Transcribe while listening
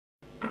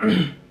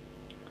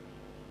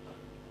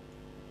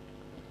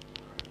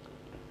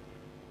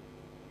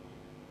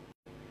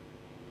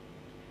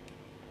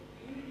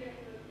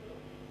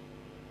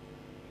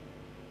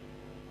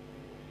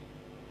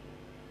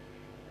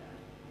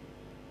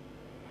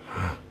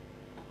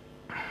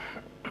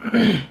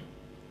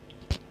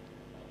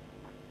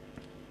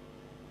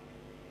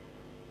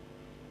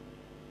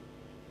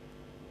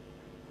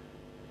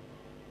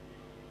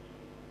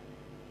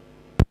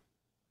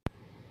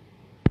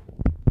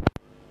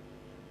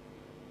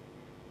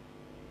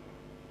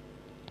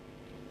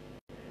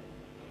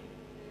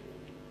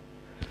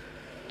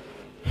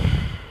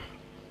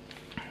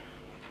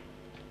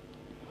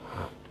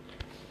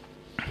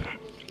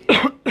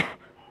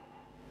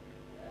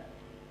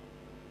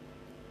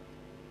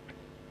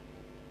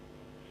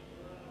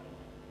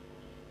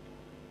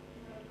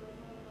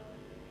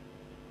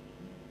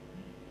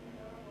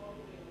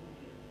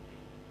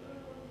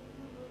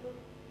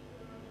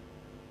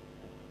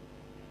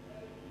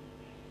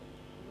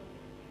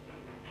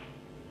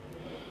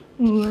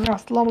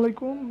আসসালামু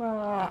আলাইকুম।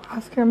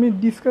 আজকে আমি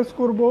ডিসকাস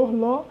করব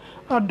হলো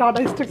ডাটা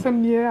স্ট্রাকচার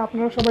নিয়ে।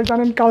 আপনারা সবাই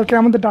জানেন কালকে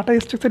আমাদের ডাটা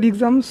স্ট্রাকচার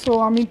এক্সাম। সো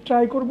আমি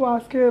ট্রাই করব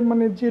আজকে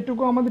মানে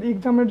যেটুকু আমাদের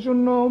এক্সামের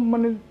জন্য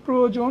মানে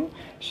প্রয়োজন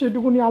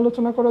সেটুকু নিয়ে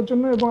আলোচনা করার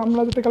জন্য, এবং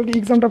আমরা যাতে কালকে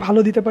এক্সামটা ভালো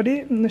দিতে পারি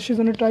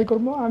সেজন্য ট্রাই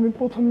করব। আমি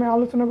প্রথমে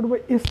আলোচনা করব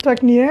স্ট্যাক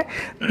নিয়ে,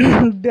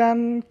 দেন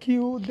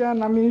কিউ, দেন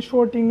আমি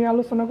শর্টিং নিয়ে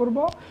আলোচনা করব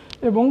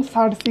এবং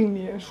সার্চিং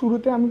নিয়ে।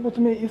 শুরুতে আমি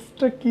প্রথমে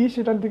স্ট্যাক কী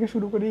সেটার দিকে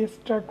শুরু করি।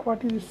 Stack, what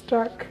is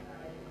stack?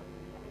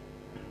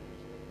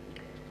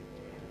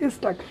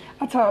 Stack,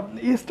 আচ্ছা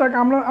স্ট্যাক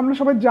আমরা আমরা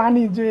সবাই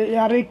জানি যে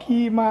এয়ারে কি,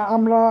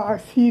 আমরা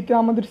সিতে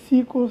আমাদের সি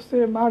কোর্সে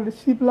আর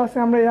সি প্লাসে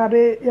আমরা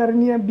এয়ারে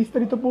নিয়ে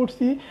বিস্তারিত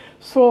পড়ছি।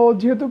 সো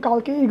যেহেতু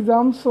কালকে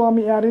এক্সাম, সো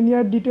আমি এয়ারে নিয়ে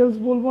ডিটেলস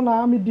বলবো না,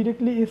 আমি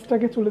ডিরেক্টলি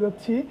স্ট্যাকে চলে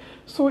যাচ্ছি।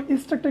 সো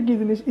স্ট্যাকটা কী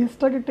জিনিস?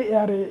 স্ট্যাক একটা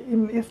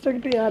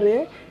এয়ারে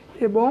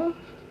এবং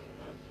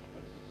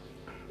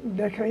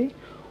দেখাই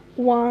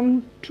 1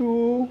 2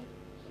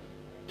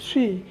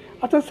 3।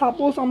 আচ্ছা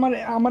সাপোজ আমার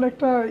আমার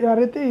একটা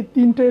অ্যারেতে এই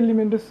তিনটে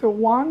এলিমেন্ট আছে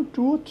 1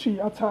 2 3।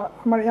 আচ্ছা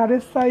আমার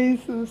অ্যারের সাইজ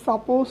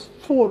সাপোজ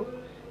 4।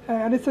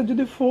 অ্যারের সাইজ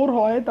যদি 4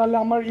 হয় তাহলে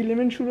আমার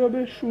এলিমেন্ট শুরু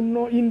হবে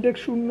 0,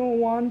 ইন্ডেক্স 0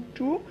 1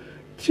 2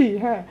 3।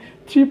 হ্যাঁ,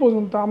 3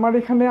 পর্যন্ত আমার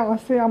এখানে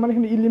আছে। আমার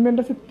এখানে এলিমেন্ট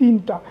আছে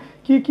তিনটা।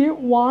 কি কি?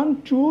 1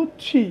 2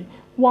 3,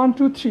 1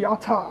 2 3।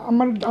 আচ্ছা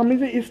আমি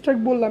যে স্ট্যাক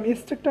বললাম,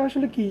 স্ট্যাকটা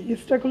আসলে কি?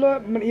 স্ট্যাক হলো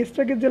মানে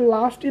স্ট্যাকের যে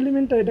লাস্ট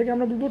এলিমেন্টটা এটাকে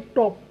আমরা বলবো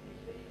টপ।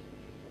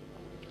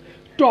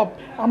 টপ,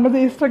 আমরা যে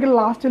স্ট্যাকের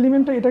লাস্ট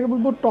এলিমেন্টটা এটাকে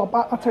বলবো টপ।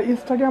 আচ্ছা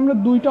স্ট্যাকে আমরা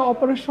দুইটা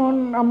অপারেশন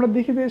আমরা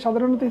দেখি যে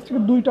সাধারণত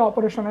স্ট্যাকে দুইটা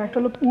অপারেশন, একটা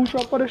হলো পুশ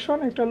অপারেশন,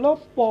 একটা হলো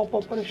পপ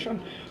অপারেশন।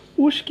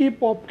 পুশ কি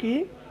পপ কি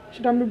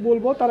সেটা আমি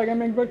বলবো, তার আগে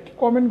আমি একবার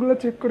কমেন্টগুলো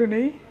চেক করে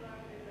নেই।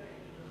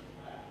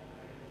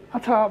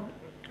 আচ্ছা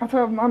আচ্ছা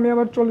আমি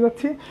আবার চলে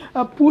যাচ্ছি।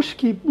 পুশ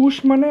কি? পুশ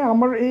মানে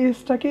আমার এই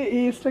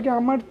স্ট্যাকে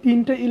আমার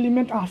তিনটে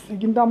এলিমেন্ট আছে,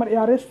 কিন্তু আমার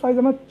এয়ারের সাইজ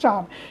আমার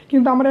 4,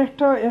 কিন্তু আমার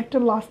একটা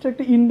লাস্টে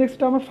একটা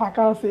ইন্ডেক্সটা আমার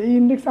ফাঁকা আছে। এই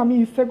ইন্ডেক্সে আমি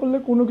ইচ্ছা করলে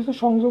কোনো কিছু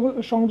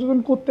সংযোজন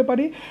করতে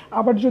পারি।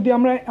 আবার যদি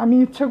আমি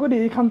ইচ্ছা করি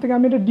এখান থেকে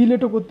আমি এটা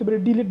ডিলিটও করতে পারি,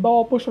 ডিলিট বা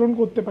অপসারণ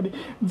করতে পারি।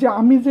 যে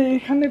আমি যে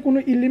এখানে কোনো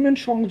এলিমেন্ট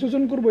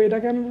সংযোজন করব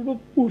এটাকে আমি বলবো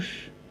পুশ।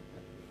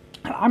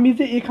 আমি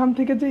যে এখান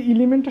থেকে যে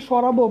এলিমেন্টটা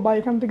সরাবো বা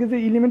এখান থেকে যে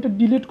এলিমেন্টটা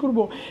ডিলিট করব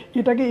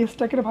এটাকে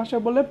স্ট্যাকের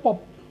ভাষায় বলে পপ।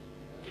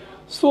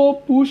 সো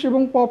পুশ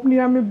এবং পপ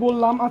নিয়ে আমি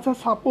বললাম। আচ্ছা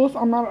সাপোজ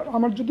আমার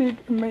আমার যদি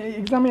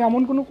এক্সামে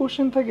এমন কোনো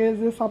কোশ্চেন থাকে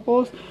যে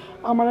সাপোজ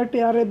আমার একটা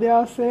অ্যারে দেওয়া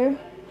আছে,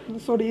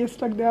 সরি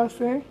স্ট্যাক দেওয়া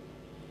আছে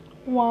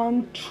 1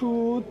 2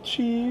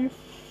 3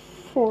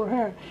 4।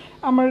 হ্যাঁ,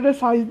 আমার এটা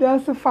সাইজ দেওয়া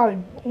আছে 5,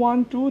 1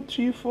 2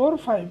 3 4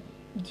 5,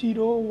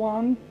 0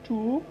 1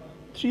 2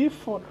 3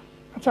 4।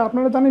 আচ্ছা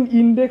আপনারা জানেন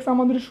ইন্ডেক্স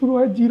আমাদের শুরু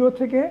হয় 0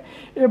 থেকে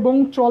এবং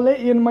চলে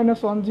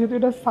n-1। যেহেতু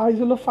এটা সাইজ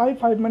হলো 5,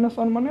 5 -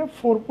 1 মানে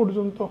 4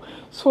 পর্যন্ত।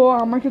 সো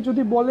আমাকে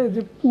যদি বলে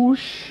যে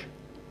পুশ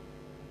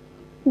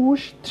পুশ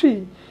 3,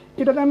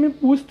 এটাতে আমি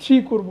পুশ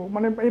 3 করব,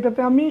 মানে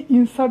এটাতে আমি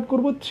ইনসার্ট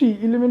করব 3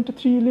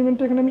 এলিমেন্ট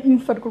এখানে আমি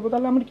ইনসার্ট করব।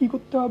 তাহলে আমার কি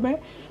করতে হবে?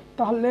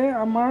 তাহলে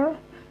আমার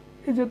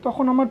এই যে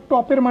তখন আমার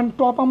টপের মান,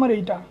 টপ আমার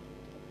এইটা,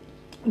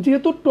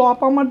 যেহেতু টপ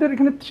আমাদের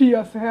এখানে 3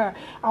 আছে। হ্যাঁ,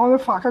 আমাদের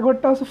ফাঁকা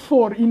ঘরটা আছে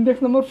 4, ইন্ডেক্স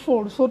নাম্বার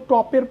 4। সো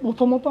টপের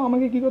প্রথমত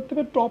আমাকে কি করতে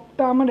হবে?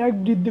 টপটা আমার এক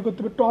বৃদ্ধি করতে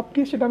হবে। টপ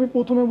কি সেটা আমি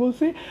প্রথমে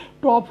বলছি।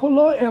 টপ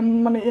হলো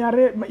মানে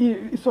এয়ারে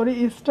সরি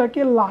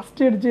স্ট্যাকের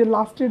লাস্টের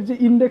যে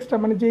ইন্ডেক্সটা,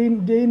 মানে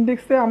যে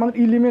ইন্ডেক্সে আমার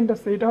এলিমেন্ট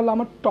আছে এটা হলো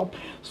আমার টপ।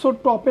 সো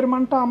টপের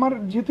মানটা আমার,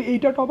 যেহেতু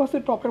এইটা টপ আছে,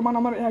 টপের মান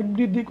আমার এক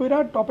বৃদ্ধি করে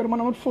টপের মান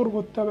আমার 4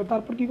 করতে হবে।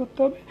 তারপর কি করতে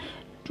হবে?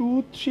 2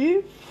 3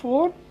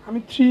 4, আমি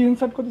 3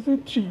 ইনসার্ট করতেছি,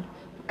 3,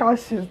 কাজ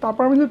শেষ।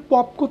 তারপর আমি যদি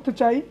পপ করতে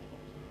চাই,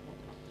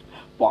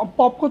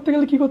 পপ করতে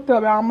গেলে কি করতে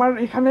হবে? আমার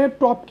এখানে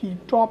টপ কি?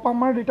 টপ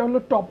আমার এটা হলো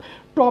টপ।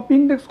 টপ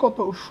ইন্ডেক্স কত?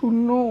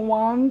 0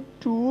 1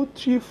 2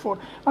 3 4।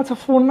 আচ্ছা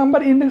 4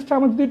 নাম্বার ইন্ডেক্সটা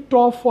আমার যদি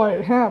টপ হয়,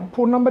 হ্যাঁ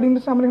 4 নাম্বার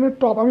ইন্ডেক্সটা আমার এখানে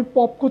টপ, আমি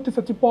পপ করতে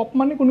চাচ্ছি। পপ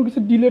মানে কোনো কিছু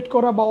ডিলিট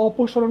করা বা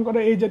অপসারণ করা,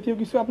 এই জাতীয়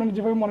কিছু আপনারা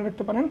যেভাবে মনে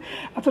রাখতে পারেন।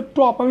 আচ্ছা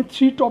টপ, আমি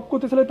 3 টপ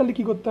করতে চাইলে তাহলে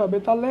কী করতে হবে?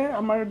 তাহলে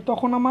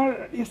তখন আমার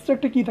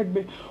স্ট্রাকটা কী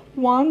থাকবে?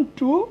 1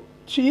 2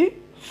 3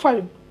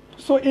 5।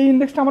 সো এই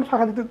ইন্ডেক্সটা আমার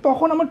ফাঁকা দিতে,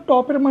 তখন আমার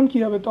টপের মান কী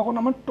হবে, তখন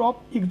আমার টপ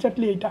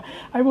এক্স্যাক্টলি এইটা।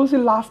 আমি বলছি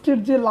লাস্টের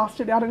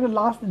আর এটা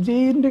লাস্ট যে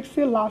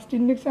লাস্ট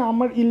ইন্ডেক্সে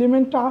আমার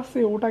এলিমেন্টটা আছে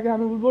ওটাকে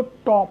আমি বলবো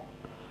টপ।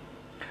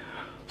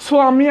 সো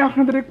আমি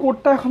আপনাদের এই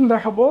কোডটা এখন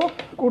দেখাবো।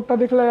 কোডটা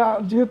দেখলে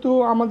যেহেতু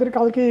আমাদের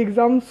কালকে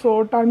এক্সাম, সো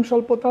টাইম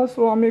স্বল্পতা,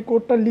 সো আমি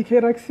কোডটা লিখে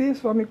রাখছি।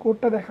 সো আমি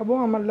কোডটা দেখাবো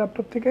আমার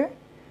ল্যাপটপ থেকে।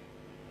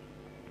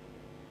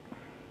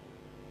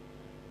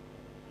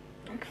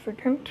 এক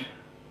সেকেন্ড।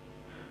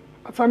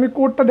 আচ্ছা আমি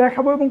কোডটা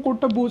দেখাবো এবং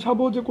কোডটা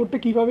বোঝাবো যে কোডটা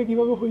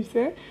কীভাবে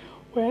হয়েছে।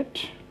 Wait,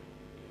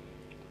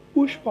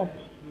 push pop.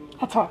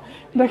 আচ্ছা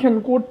দেখেন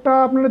কোডটা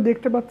আপনারা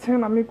দেখতে পাচ্ছেন,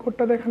 আমি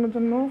কোডটা দেখানোর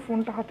জন্য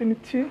ফোনটা হাতে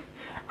নিচ্ছি।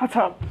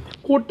 আচ্ছা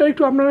কোডটা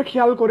একটু আপনারা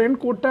খেয়াল করেন,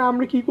 কোডটা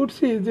আমরা কি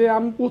করছি যে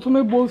আমি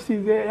প্রথমে বলছি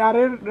যে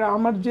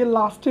আমার যে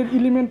লাস্টের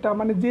এলিমেন্টটা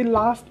মানে যে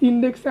লাস্ট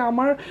ইন্ডেক্সে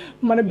আমার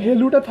মানে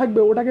ভ্যালুটা থাকবে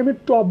ওটাকে আমি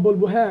টপ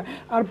বলবো, হ্যাঁ।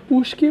 আর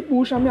পুশ কি,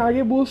 পুশ আমি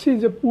আগে বলছি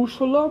যে পুশ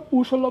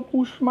হলো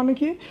পুশ মানে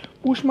কি,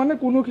 পুশ মানে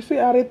কোনো কিছু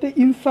অ্যারেতে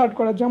ইনসার্ট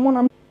করা। যেমন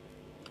আমি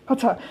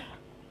আচ্ছা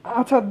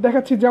আচ্ছা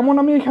দেখাচ্ছি, যেমন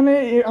আমি এখানে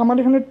আমার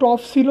এখানে টপ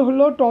ছিল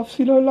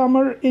হলো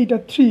আমার এইটা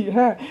 3,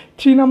 হ্যাঁ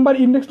 3 নাম্বার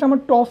ইন্ডেক্সটা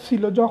আমার টপ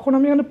ছিল। যখন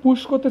আমি এখানে পুশ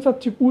করতে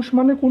চাচ্ছি, পুশ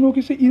মানে কোনো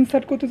কিছু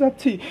ইনসার্ট করতে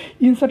চাচ্ছি,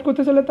 ইনসার্ট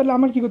করতে চাইলে তাহলে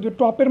আমার কী করতে হবে,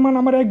 টপের মান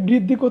আমার 1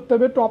 বৃদ্ধি করতে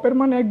হবে। টপের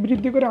মান 1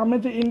 বৃদ্ধি করে আমরা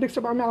যে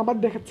ইন্ডেক্সটা, আমি আবার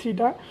দেখাচ্ছি,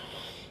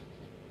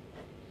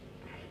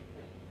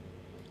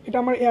 এটা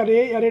আমার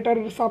অ্যারেটার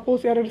সাপোজ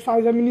অ্যারের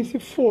সাইজ আমি নিচ্ছি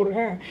 4,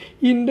 হ্যাঁ।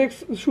 ইন্ডেক্স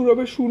শুরু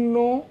হবে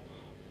 0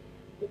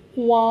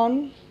 1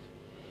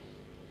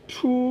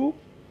 2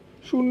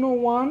 0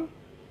 1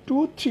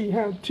 2 3,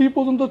 হ্যাঁ 3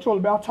 পর্যন্ত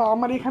চলবে। আচ্ছা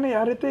আমার এখানে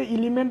অ্যারেতে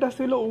এলিমেন্ট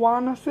আছে হলো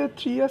 1 আছে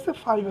 3 আছে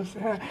 5 আছে,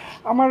 হ্যাঁ।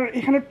 আমার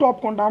এখানে টপ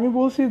কোনটা, আমি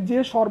বলছি যে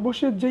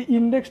সর্বশেষ যে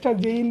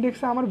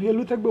ইন্ডেক্সে আমার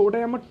ভ্যালু থাকবে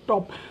ওটাই আমার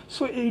টপ।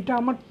 সো এইটা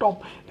আমার টপ।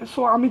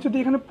 সো আমি যদি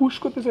এখানে পুশ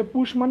করতে চাই,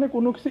 পুশ মানে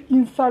কোনো কিছু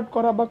ইনসার্ট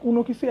করা বা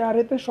কোনো কিছু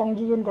অ্যারেতে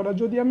সংযোজন করা।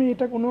 যদি আমি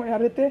এটা কোনো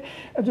অ্যারেতে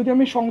যদি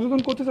আমি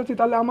সংযোজন করতে চাচ্ছি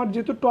তাহলে আমার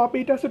যেহেতু টপ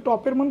এইটা আছে,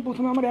 টপের মান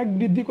প্রথমে আমার 1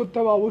 বৃদ্ধি করতে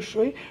হবে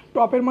অবশ্যই।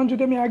 টপের মান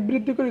যদি আমি 1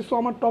 বৃদ্ধি করি, সো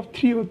আমার টপ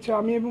 3 হচ্ছে।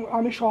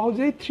 আমি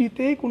সহজেই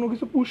 3তেই কোনো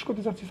কিছু পুশ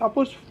করতে চাচ্ছি,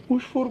 সাপোজ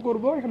পুশ 4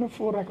 করবো, এখানে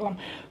 4 রাখলাম।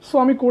 সো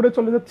আমি কোডে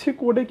চলে যাচ্ছি।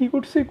 কোডে কি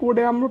করছি,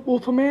 কোডে আমরা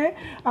প্রথমে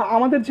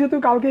আমাদের যেহেতু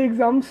কালকে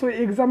এক্সাম, সো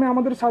এক্সামে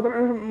আমাদের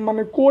সাধারণ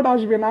মানে কোড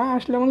আসবে না,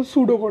 আসলে আমাদের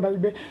সুডো কোড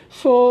আসবে।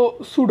 সো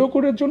সুডো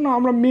কোডের জন্য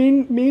আমরা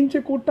মেইন যে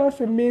কোডটা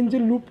আছে, মেইন যে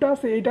লুপটা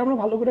আছে, এটা আমরা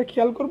ভালো করে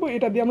খেয়াল করব,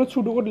 এটা দিয়ে আমরা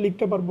সুডো কোড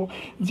লিখতে পারবো।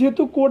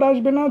 যেহেতু কোড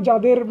আসবে না,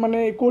 যাদের মানে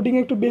কোডিং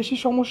একটু বেশি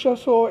সমস্যা,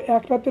 সো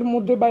এক রাতের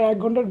মধ্যে বা 1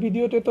 ঘন্টার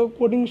ভিডিওতে তো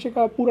কোডিং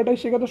পুরোটাই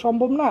শেখা তো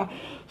সম্ভব না।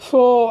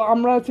 সো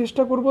আমরা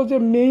চেষ্টা করব যে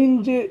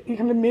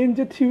এখানে মেইন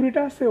যে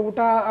থিওরিটা আছে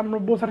ওটা আমরা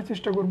বোঝার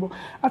চেষ্টা করব।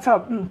 আচ্ছা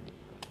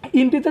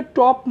ইন্টিজার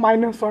টপ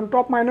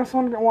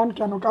 -1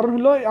 কেন, কারণ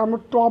হলো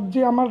আমার টপ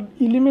যে আমার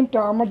এলিমেন্টটা,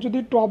 আমার যদি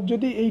টপ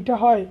যদি এইটা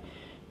হয়,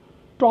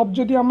 টপ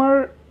যদি আমার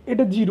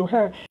এটা 0,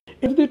 হ্যাঁ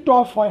এটা যদি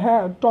টপ হয়,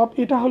 হ্যাঁ টপ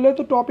এটা হলে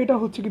তো টপ এটা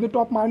হচ্ছে, কিন্তু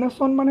টপ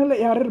 -1 মানে হলো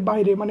এয়ারের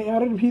বাইরে, মানে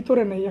এয়ারের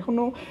ভিতরে নেই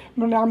এখনও,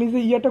 মানে আমি যে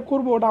ইয়েটা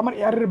করবো ওটা আমার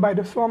এয়ারের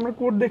বাইরে। সো আমরা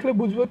কোড দেখলে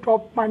বুঝবো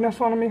টপ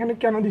 -1 আমি এখানে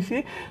কেন দিছি।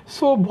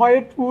 সো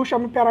ভয়েড পুশ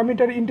আমি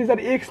প্যারামিটার ইন্টিজার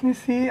এক্স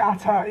নিছি।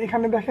 আচ্ছা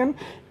এখানে দেখেন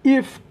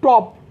ইফ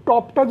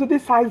টপটা যদি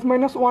সাইজ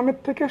 -1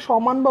 থেকে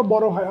সমান বা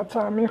বড় হয়। আচ্ছা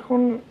আমি এখন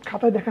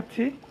খাতায়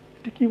দেখাচ্ছি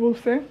এটা কী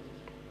বলছে,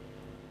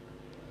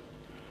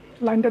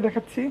 লাইনটা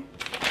দেখাচ্ছি।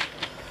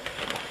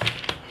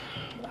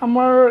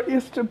 আমার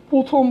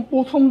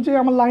প্রথম যে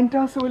আমার লাইনটা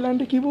আছে ওই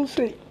লাইনটা কি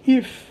বলছে,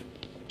 ইফ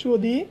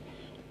যদি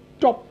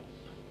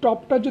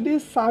টপটা যদি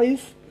সাইজ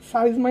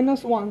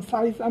 -1,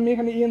 সাইজ আমি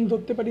এখানে এন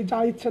ধরতে পারি, যা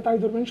ইচ্ছা তাই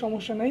ধরবেন,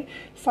 সমস্যা নেই।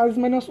 সাইজ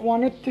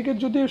 -1 থেকে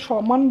যদি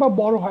সমান বা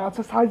বড় হয়।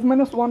 আচ্ছা সাইজ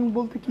 -1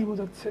 বলতে কি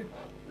বোঝাচ্ছে,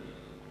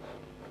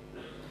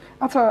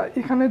 আচ্ছা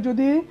এখানে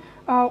যদি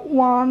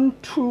 1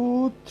 2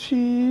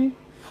 3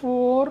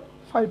 4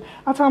 5,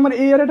 আচ্ছা আমার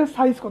এই এরিয়াটার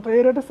সাইজ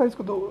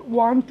কত,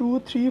 1 2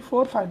 3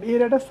 4 5, এই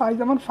এরিয়াটার সাইজ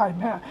আমার 5,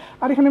 হ্যাঁ।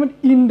 আর এখানে আমার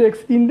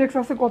ইন্ডেক্স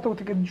আছে কত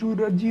থেকে,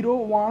 0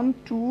 1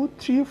 2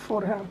 3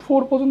 4, হ্যাঁ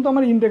 4 পর্যন্ত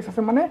আমার ইন্ডেক্স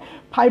আছে, মানে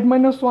 5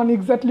 -1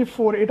 এক্স্যাক্টলি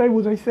 4, এটাই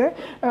বুঝাইছে।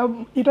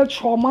 এটা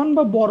সমান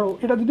বা বড়,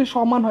 এটা যদি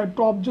সমান হয়,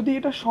 টপ যদি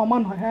এটা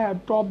সমান হয়, হ্যাঁ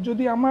টপ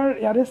যদি আমার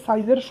এয়ারের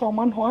সাইজের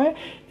সমান হয়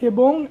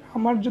এবং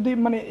আমার যদি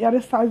মানে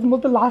এয়ারের সাইজ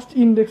বলতে লাস্ট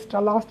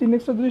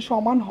ইন্ডেক্সটা যদি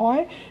সমান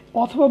হয়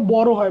অথবা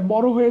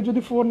বড় হয়ে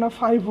যদি 4 না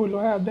 5 হলো,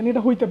 হ্যাঁ দেন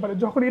এটা হইতে পারে।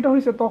 যখন এটা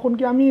হয়েছে তখন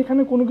কি আমি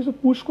এখানে কোনো কিছু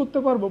পুশ করতে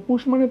পারবো,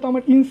 পুশ মানে তো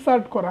আমার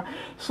ইনসার্ট করা।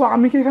 সো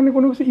আমি কি এখানে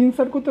কোনো কিছু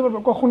ইনসার্ট করতে পারবো,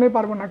 কখনোই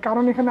পারবো না,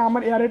 কারণ এখানে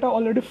আমার এয়ারেটা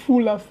অলরেডি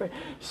ফুল আছে।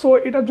 সো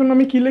এটার জন্য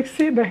আমি কি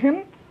লিখছি দেখেন,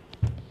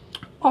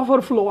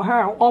 ওভারফ্লো,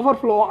 হ্যাঁ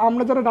ওভারফ্লো।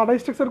 আমরা যারা ডাটা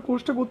স্ট্রাকচার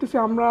কোর্সটা করতেছি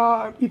আমরা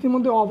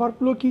ইতিমধ্যে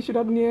ওভারফ্লো কী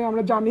সেটা নিয়ে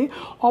আমরা জানি।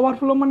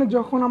 ওভারফ্লো মানে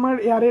যখন আমার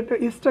এয়ারের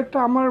স্ট্রাকটা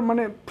আমার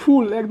মানে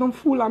একদম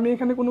ফুল, আমি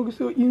এখানে কোনো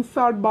কিছু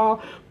ইনসার্ট বা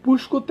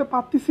পুশ করতে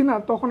পারতেছি না,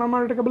 তখন আমার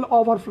এটাকে বলে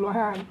ওভারফ্লো,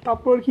 হ্যাঁ।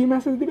 তারপর কি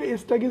মেসেজ দিবে,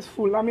 স্ট্যাক ইজ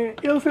ফুল, আমি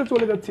এলসে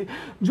চলে যাচ্ছি।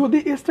 যদি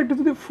স্ট্যাকটা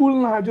যদি ফুল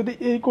না হয়, যদি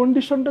এই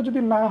কন্ডিশনটা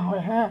যদি না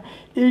হয়, হ্যাঁ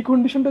এই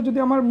কন্ডিশনটা যদি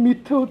আমার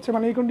মিথ্যে হচ্ছে,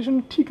 মানে এই কন্ডিশন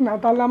ঠিক না,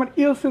 তাহলে আমার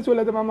এলসে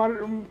চলে যাবে আমার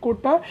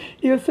কোডটা।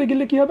 এলসে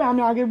গেলে কী হবে,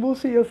 আমি আগে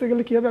বলছি এলসে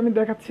গেলে কী হবে, আমি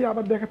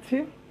আবার দেখাচ্ছি।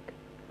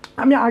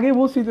 আমি আগে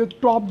বলছি যে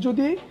টপ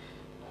যদি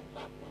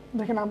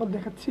দেখেন আবার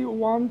দেখাচ্ছি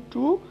 1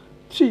 2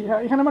 3।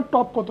 হ্যাঁ, এখানে আমার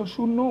টপ কত,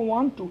 0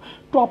 1 2,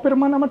 টপের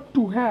মান আমার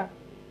 2। হ্যাঁ,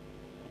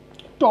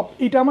 টপ,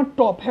 এটা আমার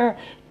টপ। হ্যাঁ,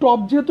 টপ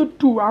যেহেতু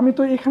 2, আমি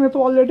তো এখানে তো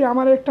অলরেডি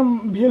আমার একটা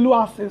ভ্যালু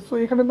আছে, সো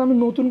এখানে তো আমি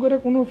নতুন করে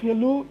কোনো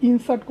ভ্যালু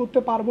ইনসার্ট করতে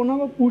পারবো না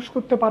বা পুশ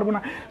করতে পারবো না।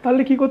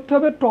 তাহলে কি করতে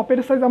হবে, টপের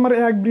সাইজ আমার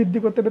 1 বৃদ্ধি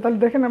করতে হবে। তাহলে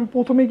দেখেন আমি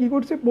প্রথমে কি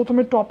করছি,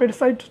 প্রথমে টপের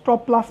সাইজ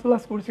টপ প্লাস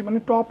প্লাস করছি, মানে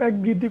টপ 1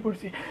 বৃদ্ধি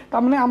করছি।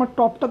 তার মানে আমার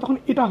টপটা তখন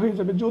এটা হয়ে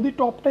যাবে। যদি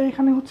টপটা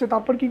এখানে হচ্ছে,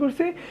 তারপর কি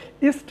করছি,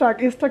 স্টাক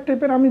স্টাক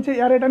টাইপের আমি যে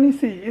অ্যারেটা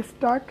নিছি,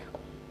 স্টাক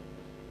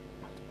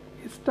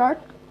স্টাক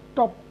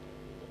টপ,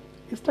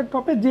 স্টাক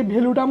টপে যে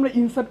ভ্যালুটা আমরা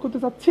ইনসার্ট করতে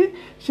চাচ্ছি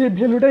সেই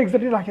ভ্যালুটা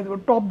এক্স্যাক্টলি রাখে দেবো।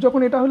 টপ যখন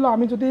এটা হলো,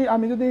 আমি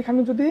যদি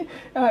এখানে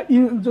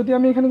যদি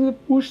আমি এখানে যদি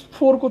পুশ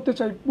 4 করতে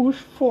চাই, পুশ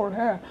 4,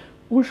 হ্যাঁ,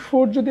 পুশ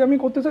 4 যদি আমি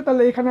করতে চাই,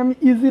 তাহলে এখানে আমি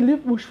ইজিলি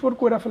পুশ 4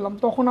 করে ফেললাম।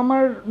 তখন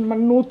আমার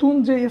মানে নতুন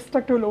যে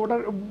স্টাকটা হলো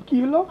ওটার কি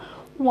হলো,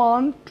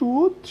 1 2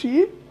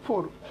 3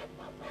 4।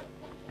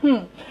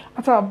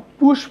 আচ্ছা,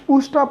 পুশ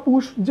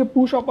যে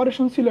পুশ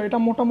অপারেশন ছিল, এটা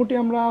মোটামুটি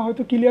আমরা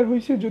হয়তো ক্লিয়ার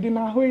হয়েছি। যদি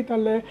না হই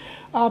তাহলে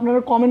আপনারা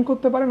কমেন্ট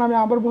করতে পারেন, আমি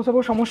আবার বোঝাবো,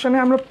 সমস্যা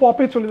নেই। আমরা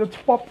পপে চলে যাচ্ছি।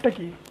 পপটা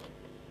কি,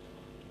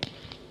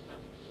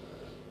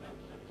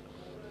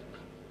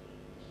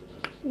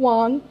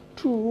 1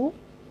 2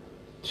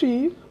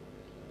 3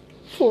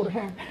 4।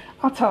 হ্যাঁ,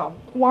 আচ্ছা,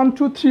 1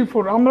 2 3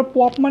 4। আমরা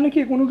পপ মানে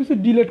কি, কোনো কিছু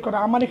ডিলিট করা।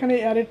 আমার এখানে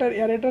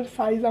অ্যারেটার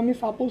সাইজ আমি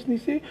সাপোজ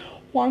নিছি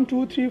 1 2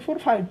 3 4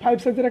 5, 5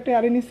 সাইজের একটা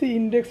অ্যারে নিছি,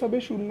 ইন্ডেক্স হবে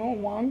 0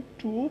 1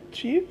 2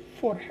 3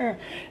 4। হ্যাঁ,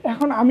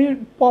 এখন আমি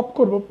পপ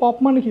করব। পপ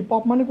মানে কি,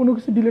 পপ মানে কোনো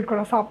কিছু ডিলিট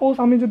করা। সাপোজ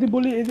আমি যদি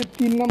বলি এই যে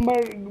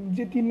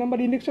 3 নাম্বার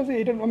ইন্ডেক্স আছে,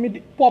 এটা আমি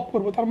পপ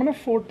করব, তার মানে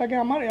 4টাকে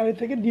আমার অ্যারে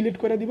থেকে ডিলিট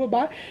করে দিব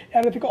বা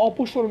অ্যারে থেকে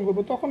অপসারণ করব।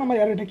 তখন আমার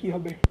অ্যারেটা কি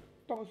হবে,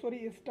 সরি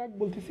স্টাক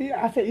বলতেছি,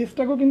 আচ্ছা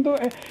স্টাকও কিন্তু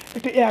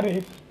একটা অ্যারে।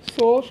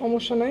 সো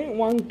সমস্যা নেই,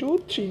 1 2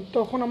 3,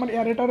 তখন আমার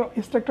অ্যারেটার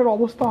স্ট্রাকটার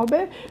অবস্থা হবে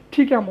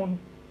ঠিক এমন।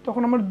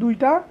 তখন আমার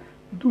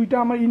দুইটা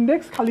আমার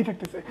ইন্ডেক্স খালি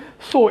থাকতেছে।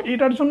 সো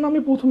এটার জন্য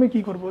আমি প্রথমে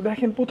কি করব,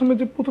 দেখেন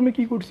প্রথমে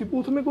কি করছি,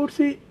 প্রথমে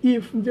করছি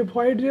ইফ যে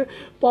ভয়েড যে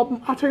পপ।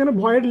 আচ্ছা, এখানে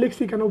ভয়েড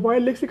লিখছি কেন,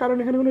 ভয়েড লিখছি কারণ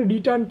এখানে কোনো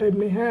রিটার্ন টাইপ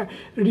নেই। হ্যাঁ,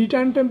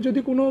 রিটার্ন টাইপ যদি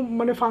কোনো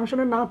মানে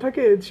ফাংশনে না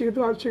থাকে, সেহেতু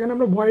সেখানে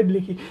আমরা ভয়েড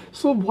লিখি।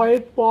 So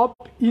void pop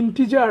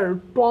integer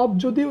top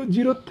যদি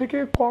 0 থেকে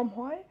কম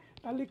হয়,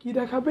 তাহলে কি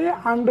দেখাবে,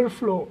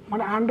 আন্ডারফ্লো।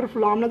 মানে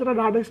আন্ডারফ্লো, আমরা যারা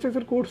ডাটা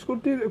স্ট্রাকচার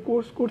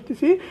কোর্স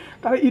করতেছি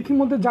তারা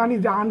ইতিমধ্যে জানি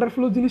যে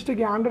আন্ডারফ্লো জিনিসটা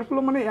কি। আন্ডারফ্লো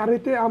মানে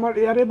অ্যারেতে আমার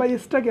অ্যারে বা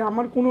স্ট্যাকে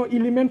আমার কোনো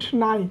এলিমেন্ট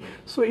নাই,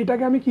 সো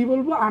এটাকে আমি কি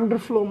বলবো,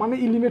 আন্ডারফ্লো মানে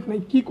এলিমেন্ট নাই।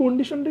 কি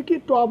কন্ডিশনটা কি,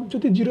 টপ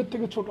যদি 0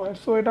 থেকে ছোট হয়।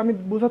 সো এটা আমি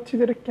বোঝাচ্ছি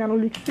যে এটা কেন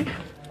লিখছি,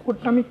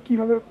 কোডটা আমি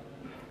কীভাবে,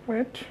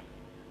 ওয়েট।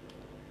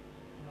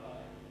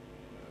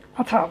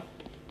 আচ্ছা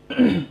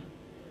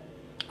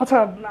আচ্ছা,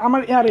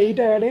 আমার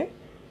এইটা অ্যারে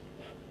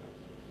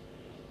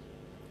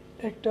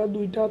 1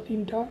 2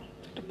 3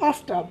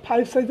 5টা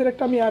 5 সাইজের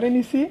একটা আমি অ্যারে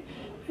নিছি,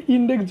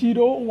 ইন্ডেক্স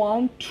 0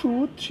 1 2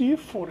 3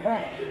 4।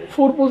 হ্যাঁ,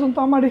 4 পর্যন্ত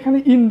আমার এখানে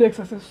ইন্ডেক্স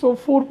আছে। সো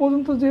 4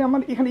 পর্যন্ত যে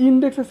আমার এখানে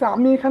ইন্ডেক্স আছে,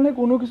 আমি এখানে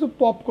কোনো কিছু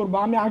পপ করবো।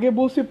 আমি আগে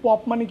বলছি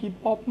পপ মানে কি,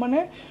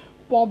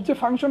 পপ যে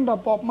ফাংশনটা,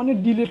 পপ মানে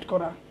ডিলিট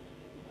করা,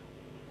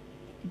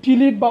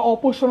 ডিলিট বা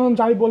অপসারণ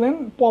যাই বলেন,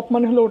 পপ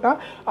মানে হলো ওটা।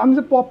 আমি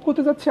যে পপ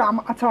করতে যাচ্ছি,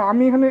 আচ্ছা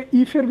আমি এখানে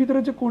ইফের ভিতরে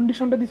যে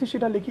কন্ডিশনটা দিচ্ছি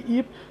সেটা লিখি,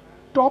 ইফ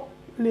টপ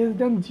লেস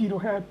দ্যান 0।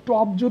 হ্যাঁ,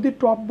 টপ যদি,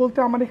 টপ বলতে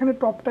আমার এখানে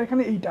টপটা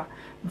এখানে এইটা,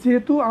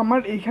 যেহেতু আমার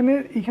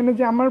এখানে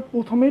যে আমার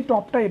প্রথমেই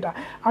টপটা এটা।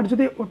 আর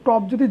যদি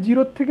টপ যদি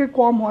 0 থেকে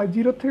কম হয়,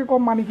 0 থেকে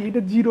কম মানে কি,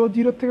 এটা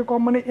 0 থেকে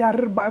কম মানে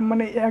এয়ারের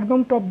মানে একদম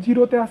টপ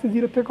 0-তে আছে,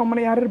 0 থেকে কম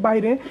মানে এয়ারের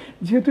বাইরে।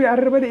 যেহেতু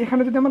এয়ারের বাইরে,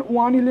 এখানে যদি আমার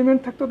 1 এলিমেন্ট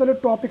থাকতো তাহলে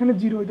টপ এখানে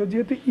 0 হইতো।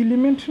 যেহেতু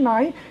এলিমেন্ট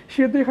নাই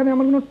সেহেতু এখানে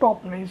আমার কোনো টপ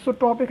নেই। সো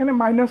টপ এখানে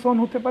 -1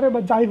 হতে পারে বা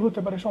যাই হতে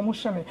পারে,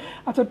 সমস্যা নেই।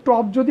 আচ্ছা,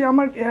 টপ যদি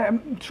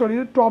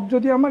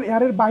আমার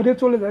এয়ারের বাইরে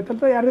চলে যায়,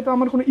 তাহলে তো এয়ারে তো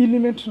আমার কোনো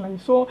এলিমেন্ট নাই।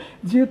 সো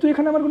যেহেতু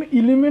এখানে আমার কোনো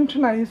এলিমেন্ট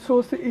নাই, সো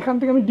এখান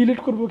থেকে আমি ডিলিট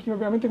করবো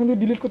কীভাবে, আমি তো এখান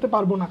থেকে ডিলিট করতে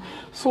পারবো না।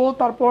 সো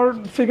তারপর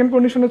সেকেন্ড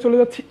কন্ডিশনে চলে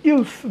যাচ্ছি,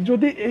 ইলস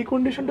যদি এই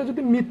কন্ডিশনটা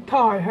যদি মিথ্যা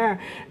হয়, হ্যাঁ,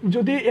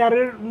 যদি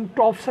এয়ারের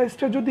টপ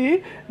সাইজটা যদি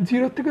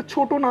 0 থেকে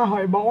ছোট না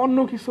হয় বা অন্য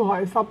কিছু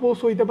হয়, সাপোজ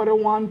হইতে পারে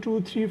 1 2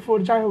 3 4,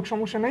 যাই হোক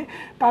সমস্যা নেই,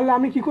 তাহলে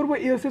আমি কি করবো,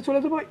 এলসে চলে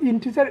যাবো,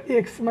 ইন্টিজার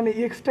এক্স মানে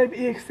এক্স টাইপ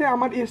এক্সে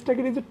আমার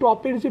এসটাকে যে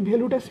টপের যে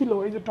ভ্যালুটা ছিল,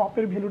 এই যে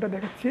টপের ভ্যালুটা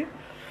দেখাচ্ছি,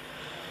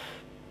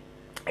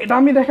 এটা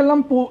আমি দেখালাম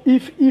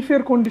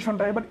ইফের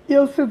কন্ডিশনটা। এবার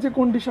এলসের যে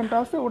কন্ডিশনটা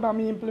আছে ওটা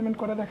আমি ইমপ্লিমেন্ট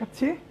করে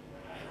দেখাচ্ছি।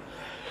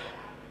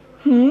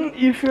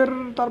 ইফের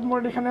তারপর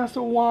এখানে আছে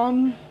 1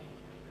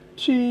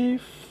 3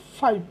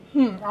 5।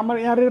 আমার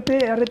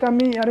অ্যারেতে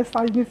আমি অ্যারে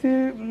সাইজ নিছি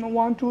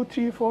 1 2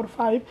 3 4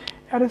 5,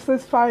 অ্যারে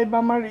সাইজ 5,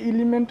 আমার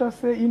এলিমেন্ট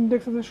আছে,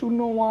 ইন্ডেক্স আছে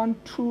 0 1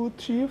 2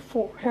 3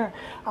 4। হ্যাঁ,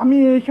 আমি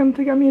এইখান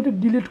থেকে আমি এটা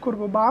ডিলিট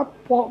করব বা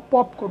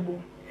পপ করব,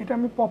 এটা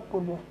আমি পপ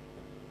করব।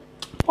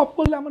 পপ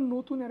করলে আমার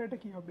নতুন অ্যারেটা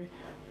কি হবে,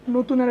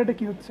 নতুন অ্যারেটা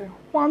কি হচ্ছে,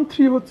 1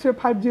 3 হচ্ছে,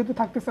 5 যেহেতু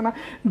থাকতেছে না,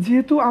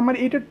 যেহেতু আমার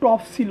এটা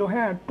টপ ছিল।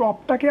 হ্যাঁ,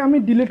 টপটাকে আমি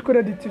ডিলিট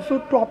করে দিচ্ছি, সো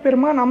টপের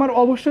মান আমার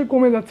অবশ্যই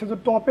কমে যাচ্ছে। তো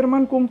টপের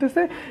মান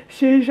কমতেছে,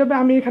 সেই হিসাবে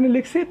আমি এখানে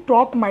লিখছি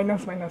top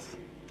minus minus,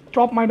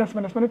 top minus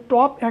minus মানে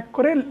টপ 1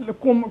 করে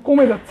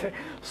কমে যাচ্ছে।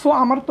 সো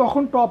আমার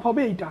তখন টপ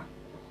হবে এইটা।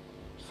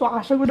 সো সো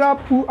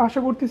আশা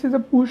করতেছি যে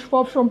পুশ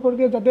পপ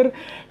সম্পর্কে যাদের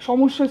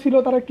সমস্যা ছিল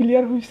তারা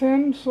ক্লিয়ার হয়েছেন।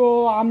 সো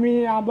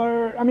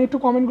আমি একটু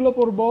কমেন্টগুলো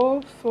পড়বো।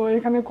 সো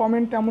এখানে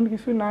কমেন্ট তেমন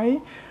কিছু নাই।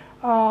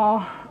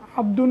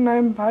 আব্দুল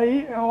নাইম ভাই,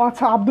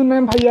 আচ্ছা আব্দুল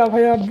নাইম ভাইয়া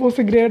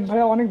বলছে গ্রেট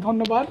ভাইয়া, অনেক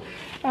ধন্যবাদ।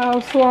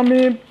 সো আমি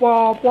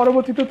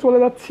পরবর্তীতে চলে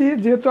যাচ্ছি।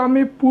 যেহেতু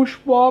আমি পুশ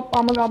পপ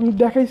আমি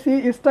দেখাইছি,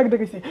 স্ট্যাক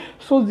দেখাইছি।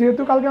 সো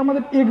যেহেতু কালকে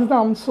আমাদের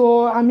এক্সাম, সো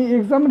আমি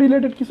এক্সাম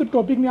রিলেটেড কিছু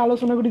টপিক নিয়ে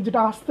আলোচনা করি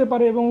যেটা আসতে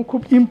পারে এবং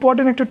খুব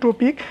ইম্পর্টেন্ট একটা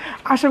টপিক।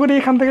 আশা করি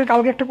এখান থেকে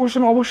কালকে একটা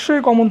কোশ্চেন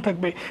অবশ্যই কমন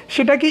থাকবে।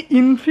 সেটা কি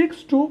infix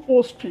two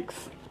postfix.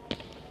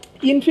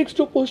 Infix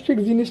two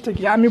postfix জিনিসটা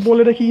কি আমি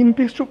বলে রাখি।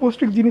 ইনফিক্স টু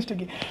পোস্টফিক্স জিনিসটা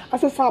কি?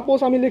 আচ্ছা সাপোজ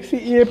আমি লিখছি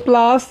এ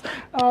plus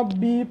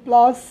B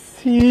plus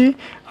C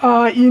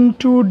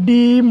into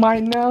D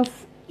minus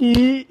E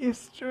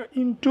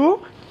into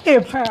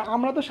F. হ্যাঁ,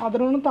 আমরা তো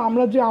সাধারণত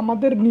আমরা যে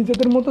আমাদের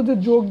নিজেদের মতো যে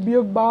যোগ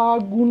বিয়োগ বা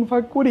গুণ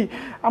ভাগ করি,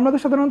 আমরা তো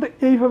সাধারণত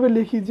এইভাবে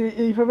লিখি যে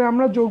এইভাবে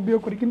আমরা যোগ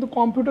বিয়োগ করি, কিন্তু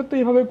কম্পিউটার তো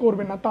এইভাবে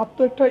করবে না। তার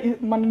তো একটা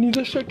মানে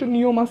নিজস্ব একটা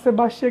নিয়ম আছে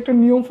বা সে একটা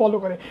নিয়ম ফলো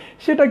করে।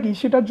 সেটা কি?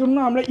 সেটার জন্য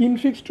আমরা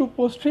ইনফিক্স টু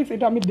পোস্টফিক্স,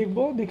 এটা আমি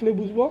দেখলে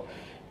বুঝবো।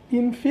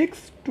 ইনফিক্স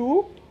টু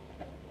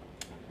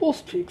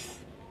পোস্টফিক্স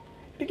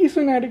এটা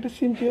কিছুই না, এটা একটা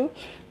সিম্পল,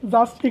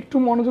 জাস্ট একটু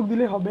মনোযোগ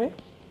দিলে হবে।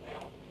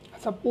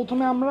 আচ্ছা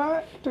প্রথমে আমরা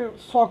একটা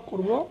শখ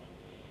করব।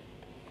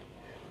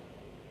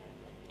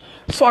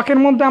 শখের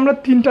মধ্যে আমরা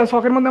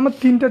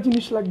তিনটা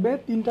জিনিস লাগবে,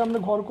 তিনটা আমরা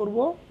ঘর করব।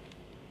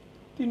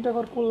 তিনটা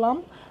ঘর করলাম।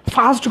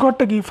 ফার্স্ট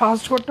ঘরটা কি?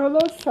 ফার্স্ট ঘরটা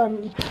হলো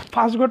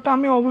ফার্স্ট ঘরটা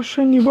আমি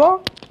অবশ্যই নিব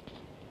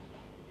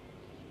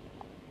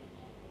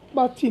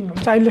বা চিহ্ন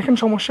চাই লেখেন,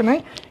 সমস্যা নাই।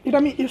 এটা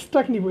আমি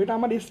স্টাক নিব, এটা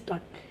আমার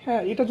স্টাক।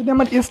 হ্যাঁ, এটা যদি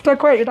আমার স্টাক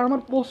হয় এটা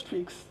আমার পোস্ট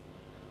ফিক্স।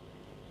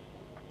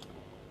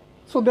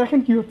 সো দেখেন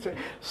কি হচ্ছে।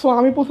 সো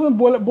আমি প্রথমে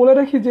বলে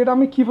রাখি যে এটা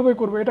আমি কীভাবে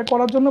করবো। এটা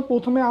করার জন্য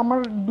প্রথমে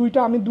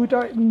আমি দুইটা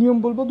নিয়ম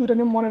বলবো, দুইটা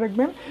নিয়ম মনে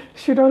রাখবেন।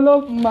 সেটা হলো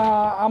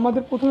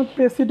আমাদের প্রথমে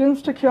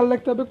প্রেসিডেন্সটা খেয়াল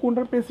রাখতে হবে,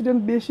 কোনটার প্রেসিডেন্স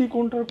বেশি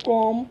কোনটার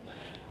কম।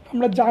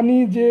 আমরা জানি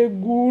যে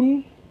গুণ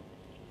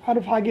আর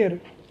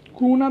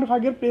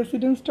ভাগের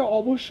প্রেসিডেন্সটা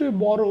অবশ্যই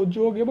বড়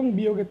যোগ এবং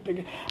বিয়োগের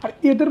থেকে। আর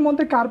এদের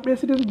মধ্যে কার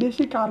প্রেসিডেন্স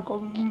বেশি কার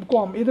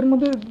কম, এদের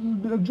মধ্যে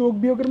যোগ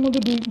বিয়োগের মধ্যে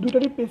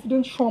দুটারই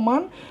প্রেসিডেন্স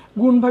সমান,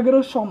 গুণ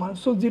ভাগেরও সমান।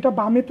 সো যেটা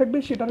বামে থাকবে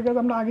সেটার কাজ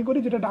আমরা আগে করি,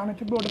 যেটা ডানে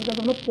থাকবে ওটার কাজ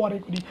আমরা পরে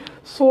করি।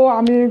 সো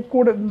আমি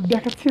করে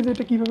দেখাচ্ছি যে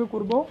এটা কীভাবে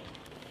করবো।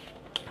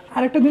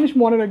 আরেকটা জিনিস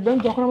মনে রাখবেন,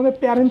 যখন আমাদের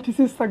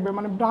প্যারেন্থিসিস থাকবে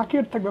মানে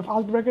ব্র্যাকেট থাকবে,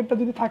 ফার্স্ট ব্র্যাকেটটা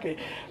যদি থাকে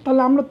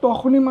তাহলে আমরা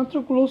তখনই মাত্র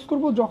ক্লোজ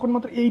করব যখন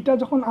মাত্র এইটা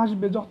যখন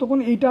আসবে। যতক্ষণ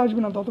এইটা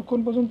আসবে না ততক্ষণ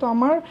পর্যন্ত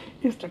আমার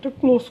স্ট্যাকটা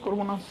ক্লোজ করব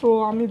না। সো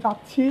আমি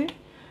যাচ্ছি,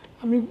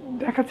 আমি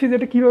দেখাচ্ছি যে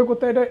এটা কীভাবে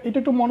করতে হয়। এটা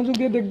একটু মনোযোগ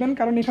দিয়ে দেখবেন,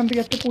 কারণ এখান থেকে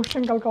একটা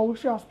কোশ্চেন কালকে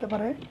অবশ্যই আসতে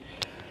পারে।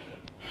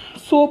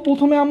 সো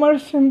প্রথমে আমার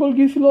সিম্বল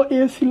কী ছিল?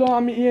 এ ছিল,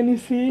 আমি এ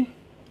নিছি।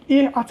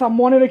 আচ্ছা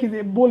মনে রেখে যে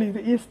বলি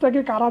যে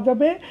এসটাকে কারা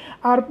যাবে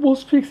আর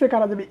পোস্ট ফিক্সে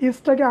কারা যাবে।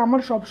 এসটাকে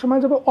আমার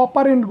সবসময় যাবে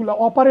অপারেটরগুলো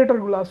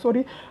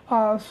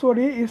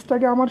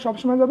এসটাকে আমার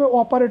সবসময় যাবে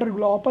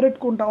অপারেটরগুলো।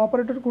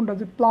 অপারেটর কোনটা?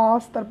 যে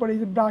প্লাস, তারপরে এই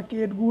যে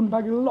ব্র্যাকেট, গুণ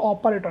ভাগ, এগুলো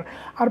অপারেটর।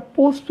 আর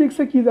পোস্ট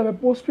ফিক্সে কী যাবে?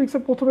 পোস্ট ফিক্সে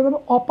প্রথমে যাবে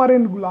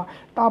অপারেন্টগুলো,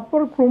 তারপর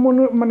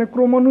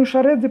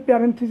ক্রমানুসারে যে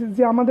প্যারেন্থিসিস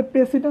যে আমাদের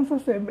প্রেসিডেন্স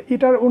আছে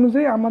এটার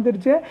অনুযায়ী আমাদের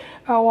যে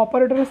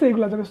অপারেটর আছে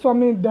এগুলো যাবে। সো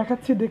আমি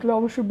দেখাচ্ছি, দেখলে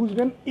অবশ্যই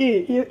বুঝবেন।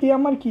 এ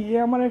আমার কি? এ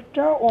আমার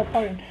একটা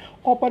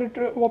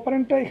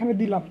অপারেন্টটা এখানে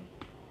দিলাম,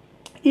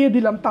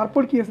 দিলাম।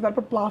 তারপর কি আছে?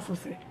 তারপর প্লাস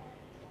আছে।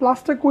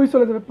 প্লাসটা কই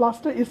চলে যাবে?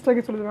 প্লাসটা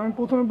এসটাকে চলে যাবে। আমি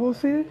প্রথমে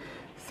বলছি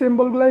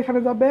সিম্বলগুলো এখানে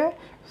যাবে।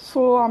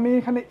 সো আমি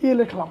এখানে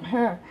লিখলাম।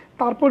 হ্যাঁ,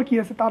 তারপর কি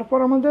আছে? তারপর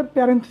আমাদের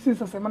প্যারেন্থিসিস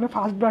আছে, মানে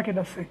ফার্স্ট ব্র্যাকেট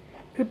আছে,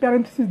 এই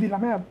প্যারেন্থিসিস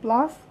দিলাম। হ্যাঁ,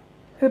 প্লাস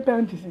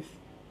প্যারেন্থিসিস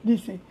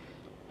দিছি,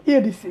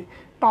 দিছি।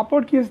 তারপর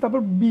কি আছে?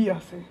 তারপর বি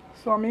আছে।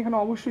 সো আমি এখানে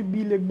অবশ্যই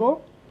বি লিখবো,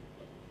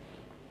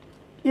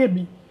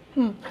 বি।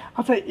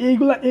 আচ্ছা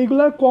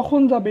এইগুলা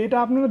কখন যাবে এটা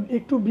আপনারা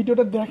একটু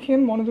ভিডিওটা দেখেন,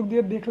 মনোযোগ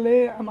দিয়ে দেখলে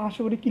আমি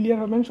আশা করি ক্লিয়ার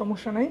হবেন,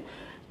 সমস্যা নেই।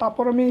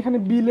 তারপর আমি এখানে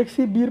বি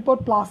লিখছি, বির পর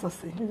প্লাস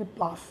আছে, এই যে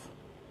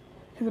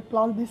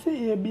প্লাস দিছে,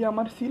 বি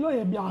আমার ছিল,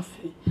 বি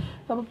আছে।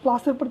 তারপর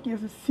প্লাসের পর কি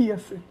আছে? সি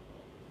আছে,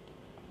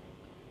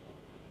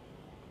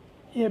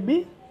 বি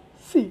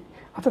সি।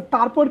 আচ্ছা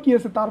তারপর কি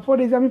আছে? তারপর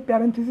এই যে আমি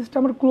প্যারেন্থিসিসটা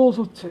আমার ক্লোজ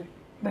হচ্ছে,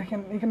 দেখেন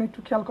এখানে একটু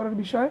খেয়াল করার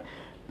বিষয়।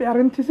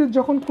 প্যারেন্থিসিস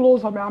যখন ক্লোজ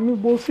হবে, আমি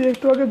বলছি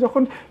একটু আগে,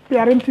 যখন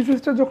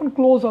প্যারেন্থিসিসটা যখন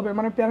ক্লোজ হবে,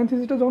 মানে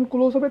প্যারেন্থিসিসটা যখন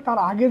ক্লোজ হবে তার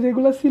আগে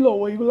যেগুলো ছিল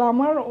ওইগুলো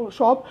আমার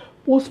সব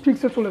পোস্ট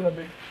ফিক্সে চলে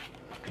যাবে।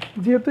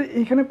 যেহেতু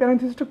এইখানে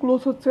প্যারেন্থিসিসটা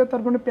ক্লোজ হচ্ছে,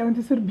 তার মানে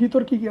প্যারেন্থিসিসের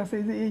ভিতর কী কী আছে?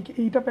 এই যে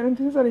এইটা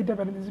প্যারেন্থিসিস আর এইটা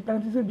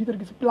প্যারেন্থিসিসের ভিতর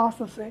কিছু প্লাস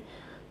আছে।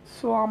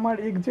 সো আমার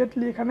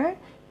এক্স্যাক্টলি এখানে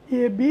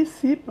বি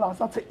সি প্লাস।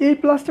 আচ্ছা এই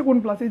প্লাসটা কোন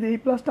প্লাস? এই যে এই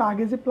প্লাসটা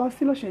আগে যে প্লাস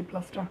ছিল সেই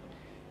প্লাসটা,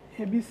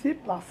 বি সি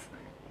প্লাস।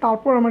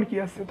 তারপর আমার কি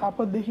আছে?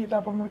 তারপর দেখি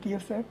তারপর আমার কি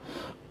আছে?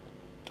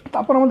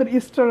 তারপর আমাদের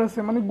স্টার আছে,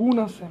 মানে গুণ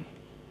আছে।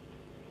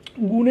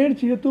 গুণের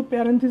যেহেতু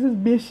প্যারেন্থেসিস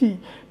বেশি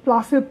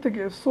প্লাসের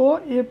থেকে, সো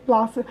এ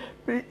প্লাস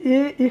এ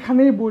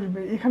এখানেই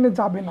বসবে, এখানে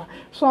যাবে না।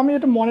 সো আমি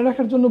এটা মনে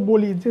রাখার জন্য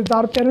বলি যে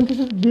যার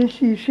প্যারেন্থেসিস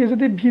বেশি সে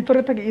যদি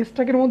ভিতরে থাকে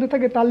স্ট্যাকের মধ্যে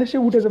থাকে তাহলে সে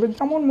উঠে যাবে।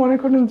 যেমন মনে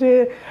করেন যে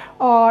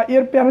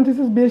এর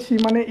প্যারেন্থেসিস বেশি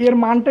মানে এর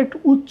মানটা একটু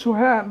উচ্চ,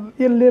 হ্যাঁ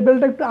এর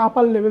লেভেলটা একটু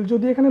আপার লেভেল,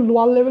 যদি এখানে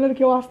লোয়ার লেভেলের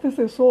কেউ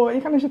আসতেছে সো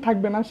এখানে সে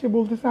থাকবে না, সে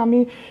বলতেছে আমি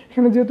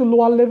এখানে যেহেতু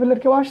লোয়ার লেভেলের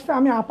কেউ আসছে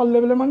আমি আপার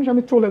লেভেলের মানুষ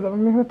আমি চলে যাবো,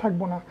 আমি এখানে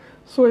থাকবো না।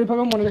 সো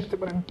এইভাবে মনে রাখতে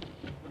পারেন।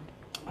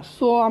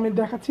 সো আমি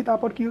দেখাচ্ছি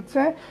তারপর কি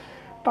হচ্ছে।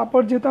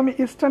 তারপর যেহেতু আমি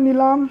এসটা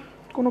নিলাম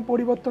কোনো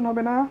পরিবর্তন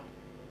হবে না।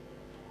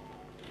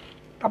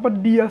 তারপর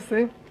ডি আছে,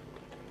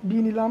 ডি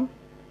নিলাম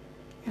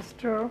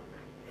star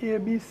A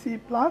B C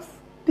plus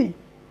টি।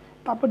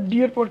 তারপর ডি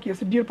এর পর কি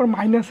আছে, ডি এর পর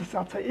মাইনাস আছে।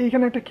 আচ্ছা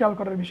এইখানে একটা খেয়াল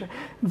করার বিষয়,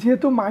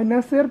 যেহেতু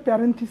মাইনাসের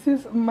প্যারেন্থিসিস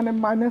মানে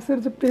মাইনাসের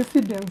যে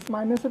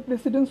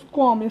প্রেসিডেন্স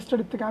কম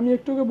স্টারের থেকে, আমি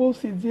একটু আগে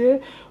বলছি যে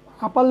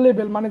আপার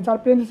লেভেল মানে যার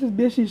প্যারেন্থিসিস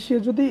বেশি সে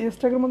যদি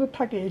স্ট্যাকের মধ্যে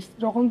থাকে,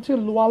 যখন সে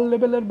লোয়ার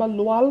লেভেলের বা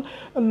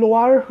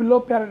লোয়ার হলো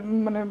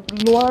মানে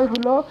লোয়ার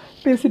হলো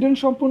প্রেসিডেন্ট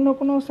সম্পূর্ণ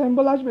কোনো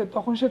সিম্বল আসবে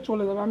তখন সে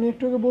চলে যাবে। আমি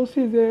একটু আগে বলছি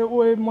যে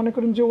ওই মনে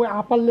করেন যে ওই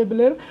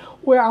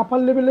আপার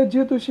লেভেলের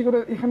যেহেতু সে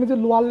এখানে যে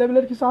লোয়ার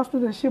লেভেলের কিছু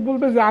আসতেছে সে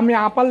বলবে যে আমি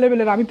আপার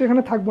লেভেলের, আমি তো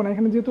এখানে থাকবো না,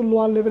 এখানে যেহেতু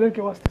লোয়ার লেভেলের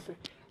কেউ আসতেছে।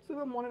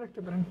 সেটা মনে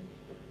রাখতে পারেন।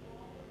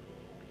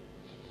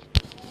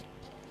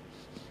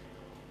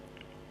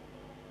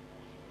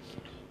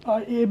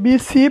 A B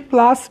C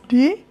plus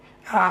D.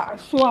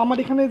 So আমার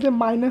এখানে যে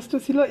মাইনাসটা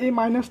ছিল এই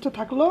মাইনাসটা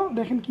থাকলো,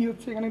 দেখেন কি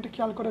হচ্ছে এখানে একটা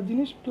খেয়াল করার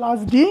জিনিস, প্লাস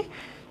ডি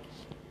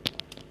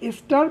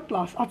স্টার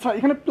প্লাস। আচ্ছা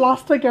এখানে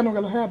প্লাসটা কেন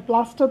গেল, হ্যাঁ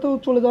প্লাসটা তো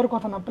চলে যাওয়ার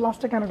কথা না,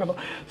 প্লাসটা কেন গেল?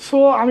 সো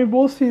আমি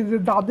বলছি যে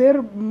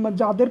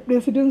যাদের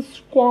প্রেসিডেন্স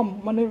কম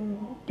মানে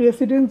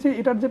প্রেসিডেন্সি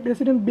এটার যে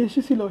প্রেসিডেন্ট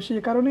বেশি ছিল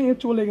সেই কারণে এ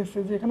চলে গেছে,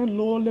 যে এখানে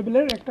লো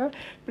লেভেলের একটা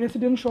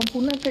প্রেসিডেন্ট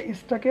সম্পূর্ণ একটা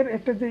স্ট্যাকের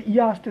একটা যে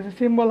আসতেছে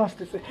সিম্বল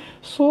আসতেছে।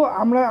 সো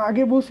আমরা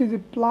আগে বলছি যে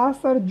প্লাস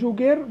আর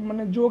যোগের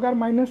মানে যোগ আর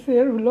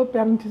মাইনাসের হলো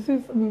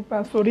প্যারেন্থেসিস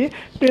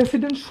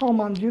প্রেসিডেন্ট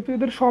সমান, যেহেতু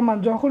এদের সমান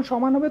যখন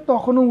সমান হবে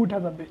তখনও উঠা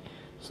যাবে।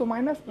 সো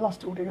মাইনাস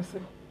প্লাসটা উঠে গেছে।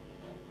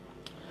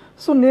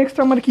 সো নেক্সট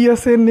আমার কি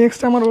আছে,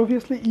 নেক্সট আমার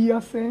অবভিয়াসলি ই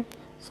আছে।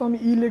 সো আমি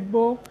ই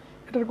লিখবো,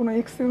 এটার কোনো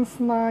এক্সচেঞ্জ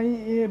নাই,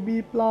 A B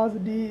plus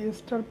D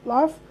star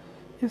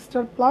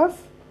plus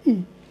E.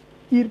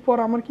 ইর পর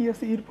আমার কি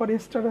আছে, ইর পর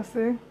স্টার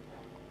আছে।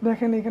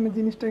 দেখেন এখানে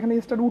জিনিসটা এখানে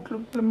স্টার উঠলো,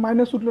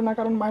 মাইনাস উঠলো না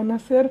কারণ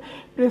মাইনাসের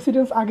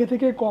প্রেসিডেন্স আগে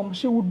থেকে কম,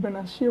 সে উঠবে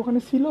না, সে ওখানে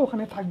ছিল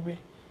ওখানে থাকবে।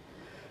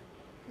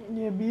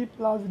 A B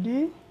plus D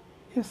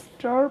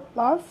star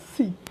plus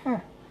C,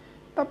 হ্যাঁ।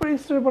 তারপরে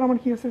স্টারের পর আমার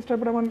কি আছে, স্টারের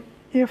পর আমার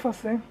এফ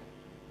আছে।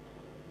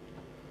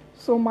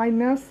 So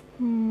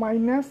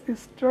minus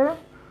star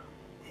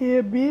A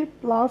B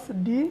plus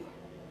D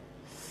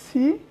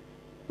C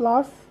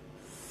plus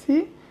C,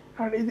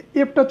 আর এই যে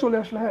এফটা চলে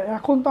আসলো। হ্যাঁ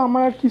এখন তো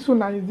আমার আর কিছু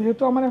নাই,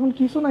 যেহেতু আমার এখন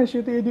কিছু নাই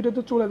সেহেতু এই দুটো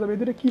তো চলে যাবে। এই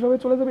দুটো কীভাবে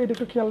চলে যাবে এটা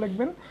একটু খেয়াল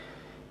রাখবেন।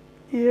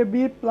 A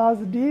B plus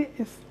D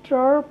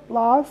star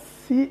plus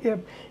C F,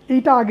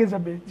 এইটা আগে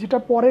যাবে, যেটা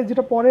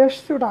পরে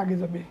আসছে ওটা আগে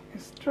যাবে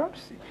স্টার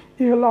সি।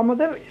 এই হলো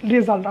আমাদের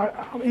রেজাল্ট। আর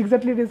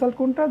এক্স্যাক্টলি রেজাল্ট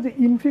কোনটা, যে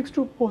ইনফিক্স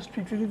টু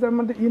পোস্টফিক্স, এই যে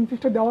আমাদের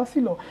ইনফিক্সটা দেওয়া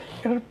ছিল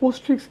এটার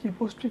পোস্টফিক্স কি,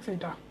 পোস্টফিক্স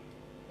এইটা।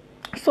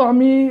 সো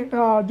আমি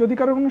যদি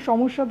কারো কোনো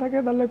সমস্যা থাকে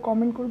তাহলে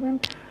কমেন্ট করবেন।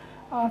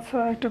 আচ্ছা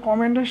একটা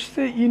কমেন্ট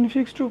আসছে,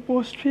 ইনফিক্স টু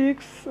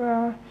পোস্টফিক্স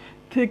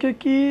থেকে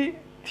কি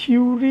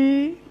থিওরি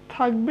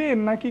থাকবে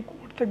নাকি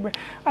কোড থাকবে?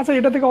 আচ্ছা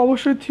এটা থেকে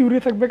অবশ্যই থিওরি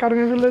থাকবে, কারণ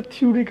এটা হলো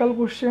থিওরিক্যাল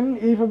কোশ্চেন।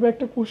 এইভাবে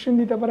একটা কোশ্চেন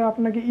দিতে পারে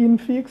আপনাকে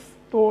ইনফিক্স,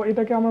 তো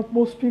এটাকে আমরা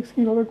পোস্টফিক্স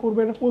কীভাবে করবো,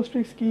 এটা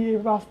পোস্টফিক্স কী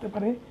এভাবে আসতে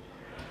পারে।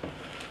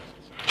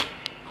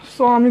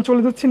 সো আমি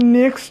চলে যাচ্ছি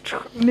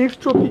নেক্সট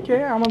টপিকে।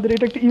 আমাদের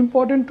এটা একটা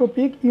important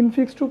topic,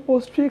 infix two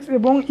postfix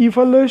এবং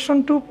ইভালুয়েশন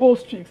টু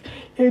পোস্টফিক্স।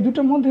 এই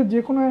দুটোর মধ্যে যে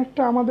কোনো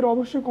একটা আমাদের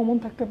অবশ্যই কমন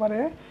থাকতে পারে।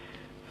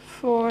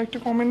 সো একটা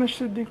কমেন্ট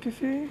আসছে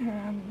দেখতেছি,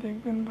 হ্যাঁ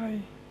দেখবেন ভাই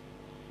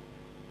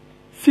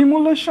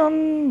সিমুলেশন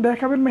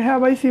দেখাবেন। হ্যাঁ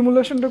ভাই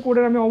সিমুলেশনটা করে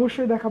আমি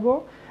অবশ্যই দেখাবো,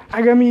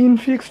 আগে আমি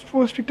ইনফিক্স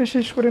পোস্টফিক্সটা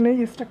শেষ করে নেই,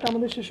 স্ট্যাকটা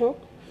আমাদের শেষ হোক।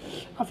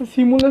 আচ্ছা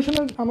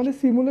আমাদের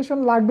সিমুলেশন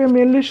লাগবে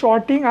মেনলি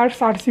শর্টিং আর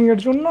সার্চিংয়ের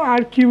জন্য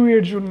আর কিউ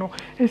এর জন্য,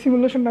 এই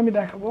সিমুলেশনটা আমি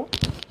দেখাবো।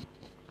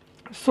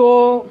 So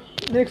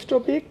next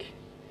topic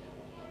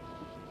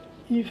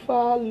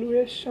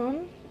evaluation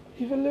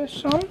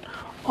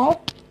of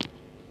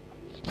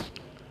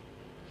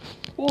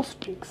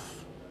postfix.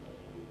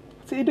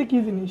 আচ্ছা এটা কী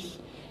জিনিস,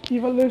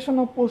 ইভালুয়েশন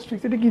অফ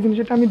পোস্টফিক্স এটা কী জিনিস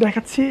এটা আমি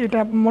দেখাচ্ছি। এটা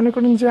মনে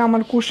করেন যে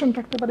আমার কোশ্চেন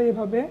থাকতে পারে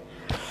এভাবে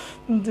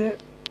যে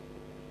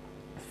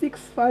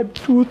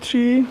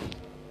 6523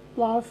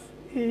 plus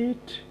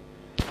 8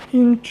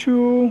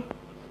 into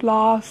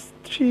plus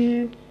 3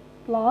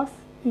 plus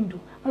into.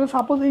 আচ্ছা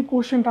সাপোজ এই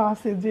কোশ্চেনটা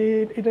আছে যে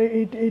এটা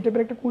এই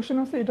টাইপের একটা কোশ্চেন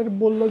আছে, এটা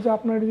বললো যে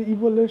আপনার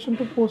ইভালুয়েশন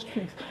টু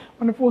পোস্টফিক্স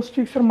মানে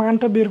পোস্টফিক্সের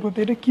মানটা বের করতে,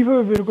 এটা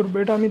কীভাবে বের করবো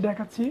এটা আমি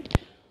দেখাচ্ছি।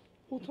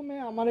 প্রথমে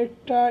আমার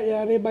একটা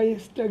অ্যারে বা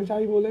স্ট্যাক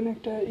যাই বলেন,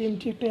 একটা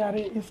এমটি একটা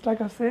অ্যারে স্ট্যাক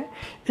আছে।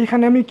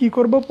 এখানে আমি কি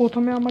করব,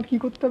 প্রথমে আমার কি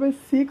করতে হবে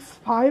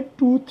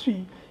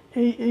 6523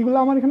 এইগুলো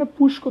আমার এখানে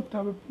পুশ করতে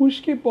হবে। পুশ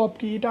কি পপ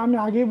কি, এটা আমি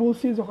আগে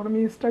বলছি, যখন আমি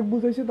স্ট্যাক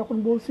বুঝাইছি তখন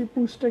বলছি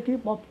পুশটা কি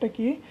পপটা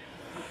কি।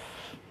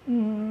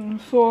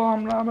 সো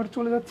আমরা আবার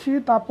চলে যাচ্ছি।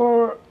 তারপর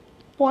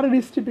পরের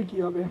স্টেপে কী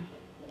হবে,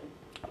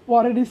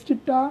 পরের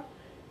স্টেপটা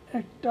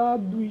একটা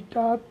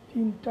দুইটা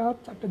তিনটা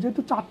চারটা,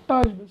 যেহেতু চারটা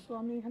আসবে সো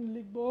আমি এখানে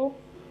লিখবো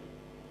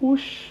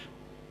পুশ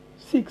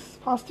সিক্স।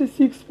 ফার্স্টে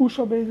সিক্স পুশ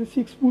হবে, এই যে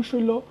সিক্স পুশ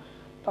হইলো।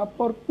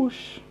 তারপর পুশ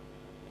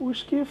পুশ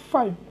কি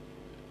ফাইভ,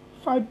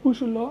 ফাইভ পুশ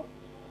হলো।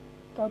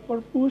 তারপর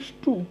পুশ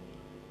টু,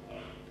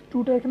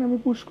 টুটা এখানে আমি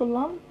পুশ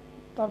করলাম।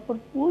 তারপর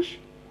পুশ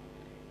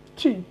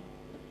থ্রি,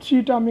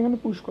 থ্রিটা আমি এখানে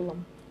পুশ করলাম।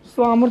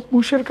 সো আমার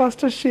পুশের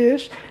কাজটা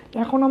শেষ।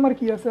 এখন আমার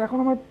কি আছে, এখন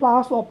আমার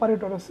প্লাস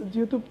অপারেটর আছে।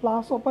 যেহেতু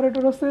প্লাস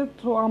অপারেটর আছে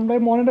তো আমরা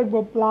মনে রাখবো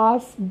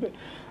প্লাস।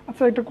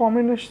 আচ্ছা একটা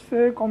কমেন্ট এসছে,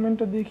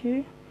 কমেন্টটা দেখি।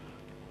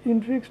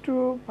 ইনফিক্স টু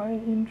ভাই,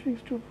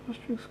 ইনফিক্স টু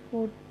পোস্টফিক্স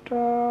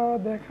কোডটা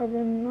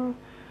দেখাবেন না?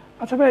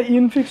 আচ্ছা ভাই,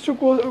 ইনফিক্স টু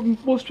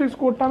পোস্টফিক্স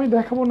কোডটা আমি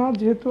দেখাবো না,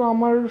 যেহেতু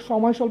আমার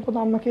সময় স্বল্পতা,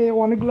 আমাকে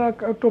অনেকগুলো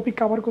টপিক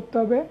কভার করতে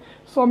হবে।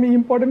 সো আমি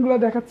ইম্পর্টেন্টগুলো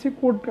দেখাচ্ছি।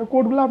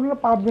 কোডগুলো আপনারা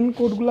পাবেন।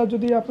 কোডগুলো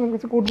যদি আপনার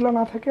কাছে কোডগুলো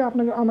না থাকে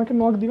আপনাকে আমাকে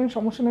নক দিবেন,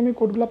 সমস্যা নেই, আমি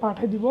কোডগুলো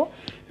পাঠিয়ে দিব।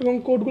 এবং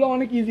কোডগুলো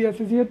অনেক ইজি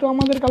আছে, যেহেতু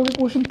আমাদের কালকে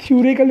কোশ্চেন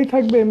থিওরিক্যালি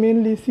থাকবে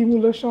মেনলি,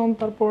 সিমুলেশন,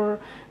 তারপর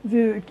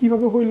যে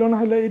কীভাবে হইলো না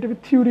হইলো এটা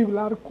থিওরিগুলো,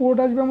 আর কোড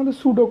আসবে আমাদের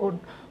সুডো কোড।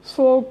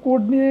 সো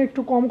কোড নিয়ে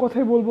একটু কম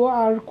কথাই বলবো।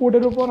 আর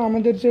কোডের ওপর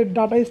আমাদের যে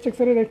ডাটা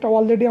স্ট্রাকচারের একটা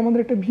অলরেডি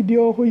আমাদের একটা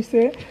ভিডিও হয়েছে,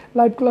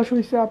 লাইভ ক্লাস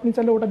হয়েছে, আপনি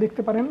চাইলে ওটা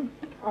দেখতে পারেন।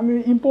 আমি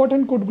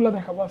ইম্পর্টেন্ট কোডগুলো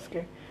দেখাবো আজকে।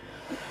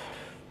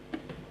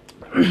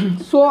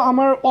 সো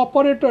আমার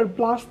অপারেটর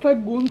প্লাস থাক,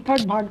 গুণ থাক,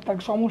 ভাগ থাক,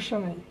 সমস্যা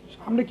নেই।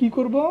 আমরা কি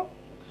করব,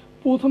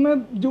 প্রথমে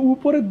যে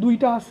উপরে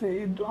দুইটা আছে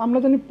আমরা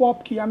জানি পপ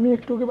কি। আমি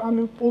একটু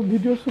আমি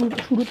ভিডিও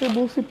শুরুতে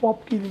বলছি পপ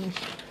কি জিনিস।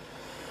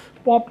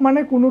 পপ মানে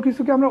কোনো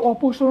কিছুকে আমরা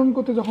অপসারণ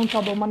করতে যখন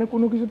চাবো, মানে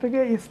কোনো কিছু থেকে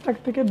স্ট্যাক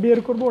থেকে বের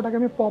করব, ওটাকে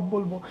আমি পপ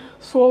বলবো।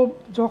 সো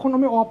যখন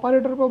আমি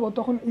অপারেটর পাবো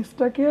তখন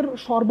স্ট্যাকের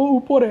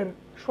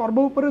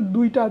সর্বোপরের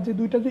দুইটা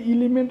যে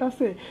এলিমেন্ট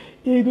আছে,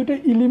 এই দুইটা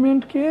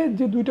এলিমেন্টকে,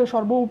 যে দুইটা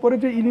সর্বোপরে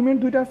যে এলিমেন্ট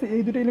দুইটা আছে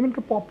এই দুইটা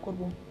এলিমেন্টকে পপ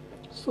করব।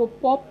 So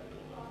pop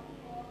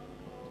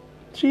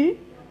three,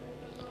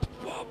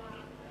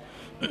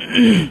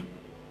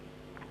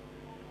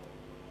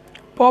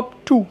 pop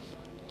two.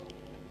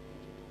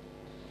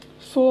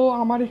 So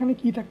আমার এখানে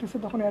কি থাকতেছে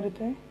তখন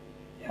অ্যারেতে,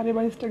 অ্যারে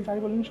বাই স্ট্যাক যাই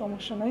বলেন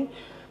সমস্যা নাই,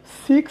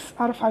 সিক্স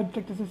আর ফাইভ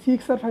থাকতেছে,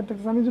 সিক্স আর ফাইভ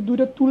থাকতেছে। আমি যে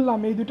দুইটা তুললাম,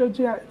 এই দুইটার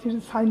যে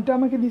সাইনটা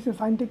আমাকে দিছে,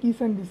 সাইনটা কী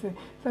সাইন দিছে,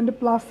 সাইনটা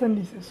প্লাস সাইন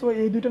দিছে। সো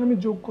এই দুইটার আমি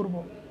যোগ করব।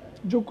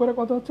 যোগ করে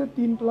কত হচ্ছে,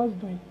 3 +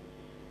 2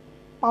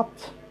 5।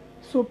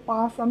 সো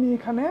পাঁচ আমি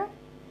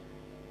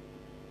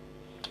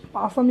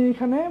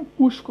এখানে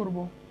পুশ করব,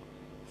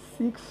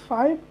 6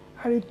 5,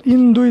 আর এই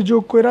 3 2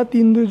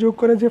 যোগ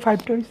করে যে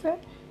ফাইভটা হয়েছে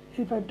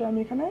এই ফাইভটা আমি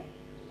এখানে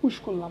পুশ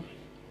করলাম।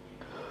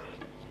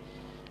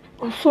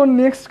 সো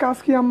নেক্সট কাজ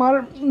কি আমার,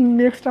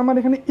 নেক্সট আমার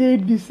এখানে 8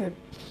 দিছে।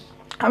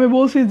 আমি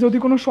বলছি যদি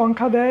কোনো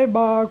সংখ্যা দেয়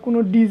বা কোনো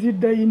ডিজিট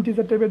দেয়,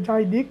 ইন্টিজার টাইপের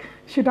যাই দিক,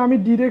 সেটা আমি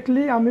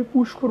ডিরেক্টলি আমি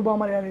পুশ করব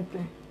আমার অ্যারেতে।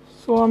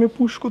 সো আমি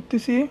পুশ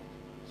করতেছি,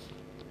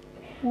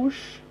 পুশ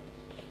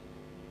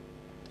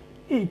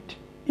 8।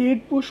 8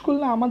 পুশ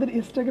করলে আমাদের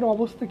স্ট্যাকের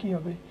অবস্থা কী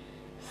হবে,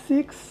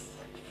 6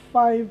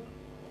 5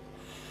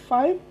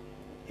 5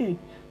 8।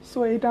 সো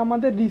এটা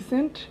আমাদের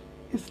রিসেন্ট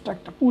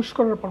স্ট্যাকটা পুশ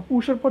করার পর।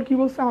 পুশের পর কী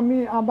বলছে, আমি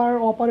আবার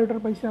অপারেটর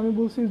পাইছি। আমি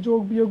বলছি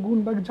যোগ বিয়োগ গুণ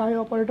বা যাই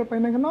অপারেটর পাই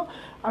না কেন,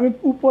 আমি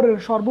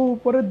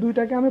উপরের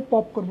দুইটাকে আমি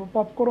পপ করব।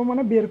 পপ করবো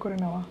মানে বের করে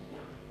নেওয়া।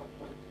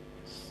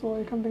 সো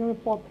এখান থেকে আমি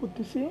পপ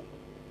করতেছি,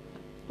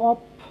 পপ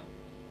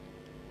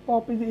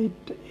পপ ইজ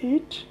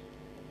 8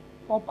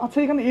 পপ। আচ্ছা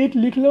এখানে 8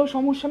 লিখলেও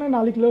সমস্যা নেই,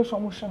 না লিখলেও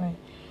সমস্যা নেই,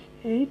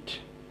 8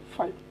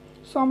 5।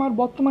 সো আমার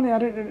বর্তমানে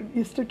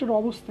স্ট্যাকের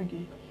অবস্থা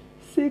কি,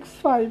 6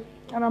 5।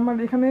 আর আমার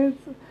এখানে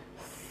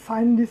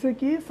সাইন দিছে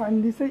কি, সাইন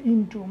দিছে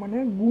ইনটু, মানে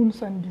গুণ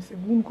সাইন দিছে,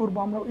 গুণ করবো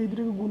আমরা, এই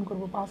দুটোকে গুণ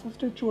করবো। 5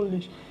 ×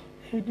 40,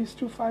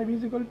 8:5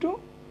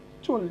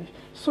 = 40।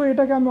 সো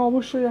এটাকে আমি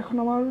অবশ্যই এখন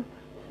আমার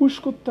পুশ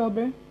করতে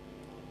হবে,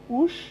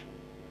 পুশ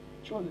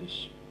 40।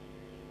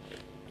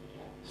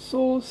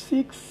 সো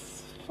 6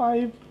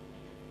 5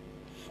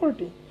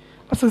 40।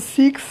 আচ্ছা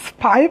 6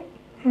 5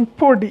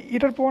 40,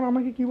 এটার পর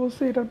আমাকে কি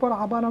বলছে, এটার পর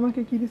আবার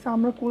আমাকে কি দিছে,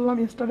 আমরা করলাম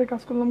স্টারের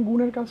কাজ করলাম,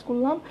 গুণের কাজ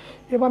করলাম,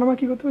 এবার আমার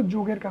কী করতে হবে,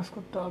 যোগের কাজ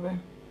করতে হবে।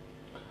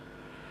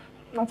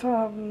 আচ্ছা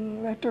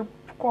একটা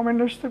কমেন্ট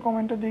আসছে,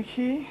 কমেন্টটা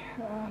দেখি।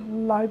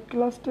 লাইভ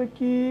ক্লাসটা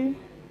কি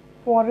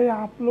পরে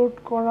আপলোড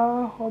করা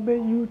হবে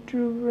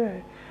ইউটিউবে?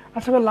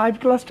 আচ্ছা লাইভ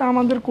ক্লাসটা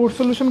আমাদের কোর্স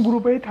সলিউশন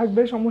গ্রুপেই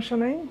থাকবে, সমস্যা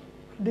নেই,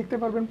 দেখতে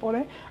পারবেন পরে।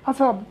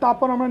 আচ্ছা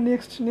তারপর আমরা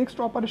নেক্সট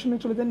অপারেশনে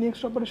চলে যাই।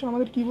 নেক্সট অপারেশন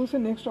আমাদের কী বলছে,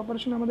 নেক্সট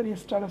অপারেশনে আমাদের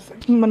স্টার আছে,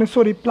 মানে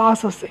সরি প্লাস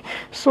আছে।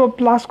 সো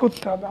প্লাস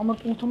করতে হবে। আমার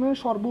প্রথমে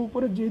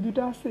উপরে যে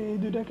দুইটা আছে এই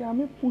দুইটাকে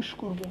আমি পুশ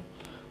করব,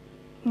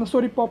 না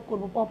সরি পপ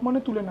করব। পপ মানে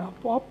তুলে না,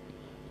 পপ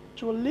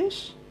 40,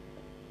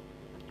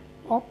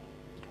 পপ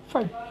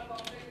 5।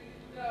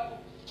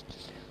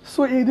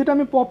 সো এই দুটো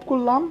আমি পপ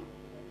করলাম।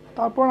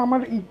 তারপর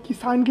আমার কি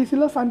সাইন কী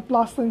ছিল, সাইন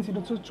প্লাস সাইন ছিল।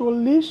 সো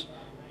 40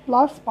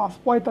 + 5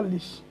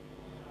 45।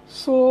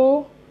 সো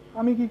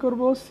আমি কি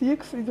করব, 6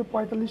 এই যে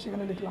 45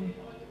 এখানে লিখলাম,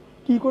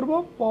 কি করব,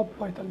 পপ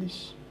 45,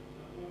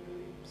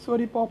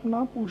 সরি পপ না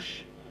পুশ,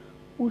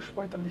 পুশ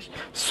 45।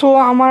 সো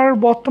আমার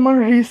বর্তমান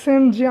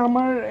রিসেন্ট যে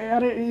আমার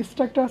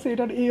স্ট্যাকটা আছে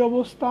এটার এই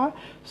অবস্থা।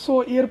 সো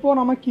এরপর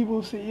আমার কি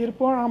বলছে,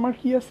 এরপর আমার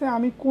কি আছে,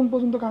 আমি কোন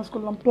পর্যন্ত কাজ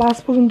করলাম, প্লাস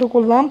পর্যন্ত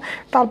করলাম।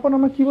 তারপর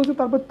আমার কি বলছে,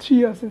 তারপর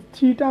 3 আছে,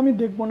 3টা আমি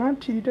দেখবো না,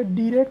 3টা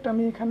ডিরেক্ট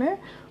আমি এখানে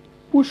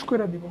পুশ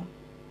করে দিব।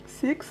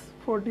 6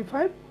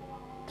 45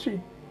 3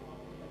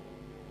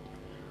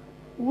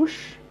 পুশ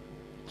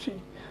 3।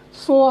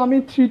 সো আমি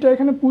 3টা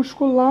এখানে পুশ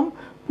করলাম।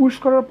 পুশ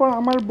করার পর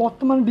আমার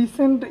বর্তমান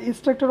রিসেন্ট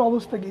স্ট্রাকচার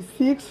অবস্থা কি,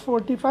 6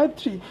 45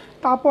 3।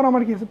 তারপর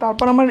আমার কি আছে,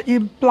 তারপর আমার এই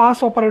প্লাস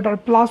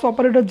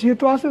অপারেটর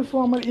যেহেতু আছে, সো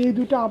আমার এই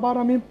দুটো আবার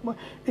আমি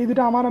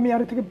আমি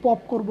আর থেকে পপ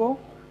করব,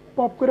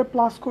 পপ করে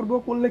প্লাস করব,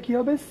 করলে কি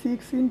হবে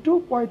 6 ইন্টু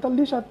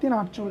 45 আর 3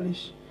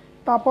 48।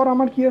 তারপর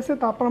আমার কি আছে,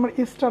 তারপর আমার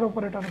স্টার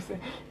অপারেটর আছে,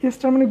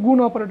 স্টার মানে গুণ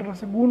অপারেটর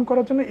আছে। গুণ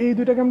করার জন্য এই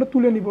দুটাকে আমরা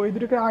তুলে নিব, এই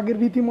দুটাকে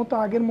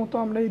আগের মতো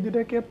আমরা এই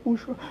দুটাকে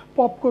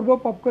পপ করব,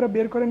 পপ করে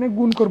বের করে নিয়ে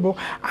গুণ করব।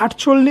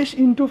 48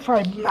 ইন্টু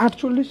 5,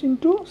 48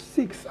 ইন্টু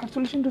 6,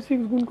 48 ইন্টু 6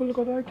 গুণ করলে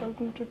কত হয়,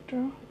 ক্যালকুলেটরটা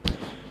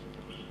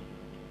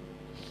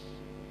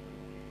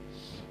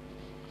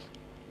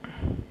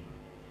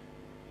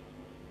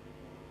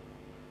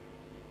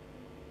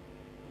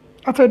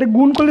আচ্ছা, এটা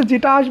গুণ করলে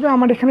যেটা আসবে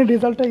আমার এখানে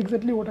রেজাল্টটা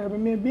এক্স্যাক্টলি ওটা হবে,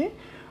 মেবি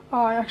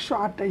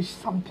 128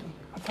 সামথিং।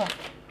 আচ্ছা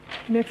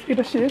নেক্সট,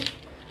 এটা শেষ,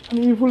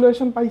 আমি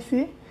ইভ্যালুয়েশন পাইছি।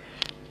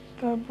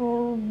 তারপর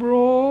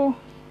ব্রো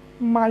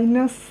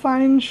মাইনাস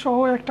সাইন সহ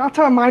একটা,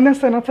 আচ্ছা মাইনাস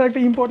সাইন, আচ্ছা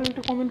একটা ইম্পর্টেন্ট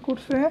একটা কমেন্ট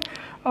করছে।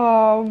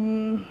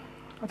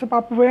 আচ্ছা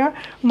পাপ্পু ভাইয়া,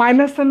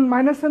 মাইনাস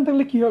সাইন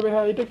থাকলে কী হবে,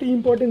 হ্যাঁ এটা একটা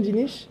ইম্পর্টেন্ট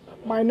জিনিস।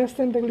 মাইনাস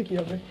সাইন থাকলে কী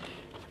হবে,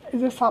 এই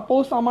যে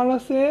সাপোজ আমার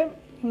আছে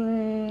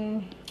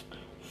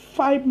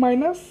 5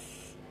 মাইনাস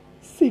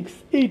 6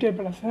 এই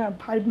টাইপের আছে, হ্যাঁ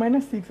 5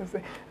 মাইনাস 6 আছে।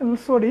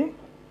 সরি,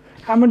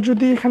 আমার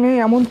যদি এখানে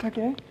এমন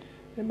থাকে,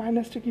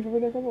 মাইনাসটা কীভাবে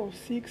দেখাবো,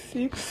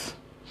 6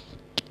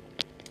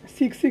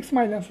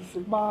 মাইনাস আছে,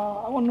 বা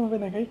অন্যভাবে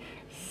দেখাই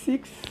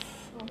 6।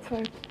 আচ্ছা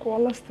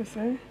কল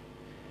আসতেছে,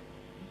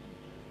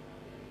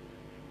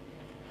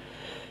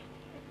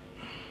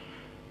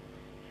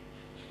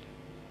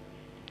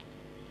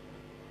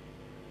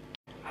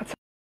 আচ্ছা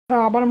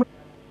আবার আমরা,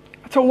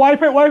 আচ্ছা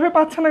ওয়াইফাই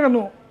পাচ্ছে না কেন,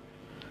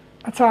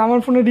 আচ্ছা আমার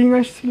ফোনে রিং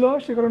আসছিল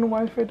সে কারণে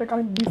ওয়াইফাইটা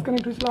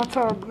ডিসকানেক্ট হয়েছিল।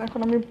 আচ্ছা এখন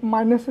আমি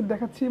মাইনাসের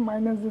দেখাচ্ছি,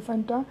 মাইনাস যে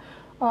সাইনটা,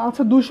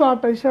 আচ্ছা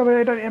 228 হবে,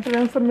 এটার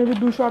অ্যান্সার মেবি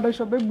 228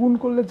 হবে। গুণ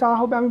করলে যা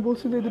হবে, আমি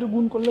বলছি যে এদের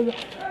গুণ করলে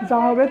যা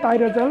হবে তাই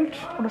রেজাল্ট,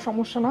 ওটা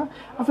সমস্যা না।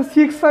 আচ্ছা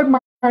 6 5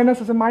 মাইনাস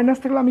আছে, মাইনাস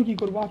থাকলে আমি কি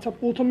করব, আচ্ছা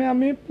প্রথমে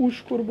আমি পুশ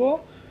করব,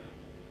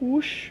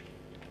 পুশ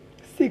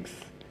 6,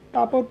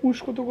 তারপর পুশ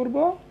কত করব,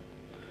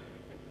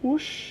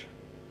 পুশ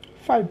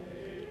 5।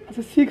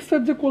 আচ্ছা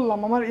 6-এর যে করলাম,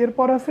 আমার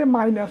এরপর আছে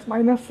মাইনাস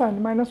সাইন,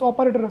 মাইনাস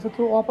অপারেটর আছে,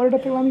 তো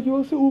অপারেটর থেকে আমি কি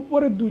বলছি,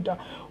 উপরের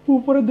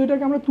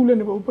দুইটাকে আমরা তুলে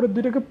নেব, উপরের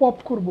দুইটাকে পপ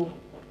করব,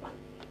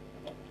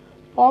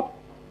 পপ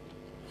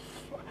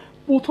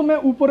প্রথমে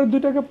উপরের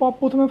দুইটাকে পপ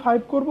প্রথমে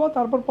 5 করব,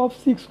 তারপর পপ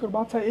 6 করব।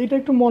 আচ্ছা এইটা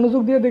একটু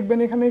মনোযোগ দিয়ে দেখবেন,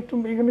 এখানে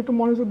একটু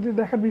মনোযোগ দিয়ে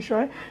দেখার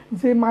বিষয়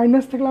যে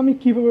মাইনাস থাকলে আমি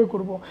কীভাবে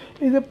করব।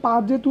 এই যে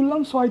 5 যে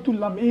তুললাম 6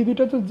 তুললাম, এই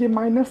দুইটাতে যে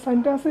মাইনাস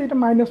সাইনটা আছে এটা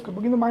মাইনাস করবো,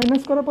 কিন্তু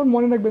মাইনাস করার পর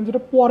মনে রাখবেন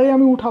যেটা পরে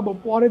আমি উঠাবো,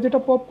 পরে যেটা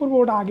পপ করবো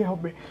ওটা আগে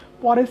হবে।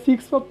 পরে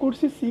 6 পপ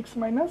করছি, 6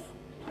 মাইনাস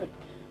 5,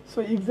 সো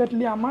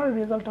এক্স্যাক্টলি আমার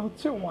রেজাল্টটা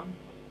হচ্ছে 1।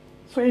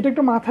 সো এটা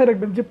একটু মাথায়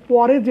রাখবেন যে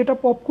পরে যেটা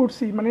পপ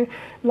করছি, মানে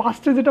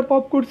লাস্টে যেটা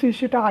পপ করছি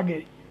সেটা আগে,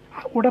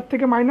 ওটার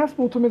থেকে মাইনাস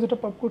প্রথমে যেটা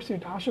পপ করছি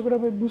এটা। আশা করি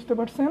আপনি বুঝতে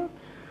পারছেন।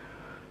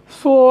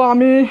 সো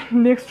আমি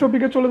নেক্সট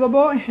টপিকে চলে যাব,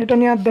 এটা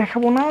নিয়ে আর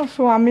দেখাবো না।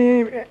 সো আমি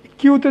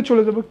কিউতে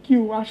চলে যাব।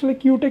 কিউ আসলে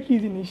কিউটা কী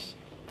জিনিস,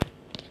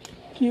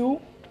 কিউ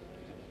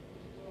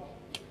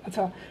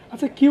আচ্ছা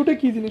আচ্ছা কিউটা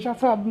কী জিনিস,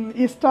 আচ্ছা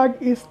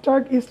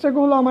স্টাক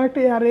হলো আমার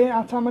একটা অ্যারে,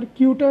 আচ্ছা আমার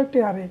কিউটা একটা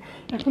অ্যারে।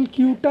 এখন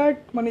কিউটা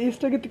মানে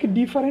স্টাকের থেকে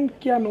ডিফারেন্ট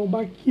কেন, বা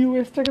কিউ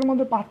স্টাকের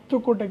মধ্যে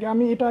পার্থক্যটাকে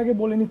আমি এটা আগে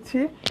বলে নিচ্ছি।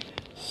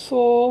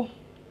 সো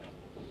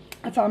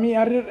আচ্ছা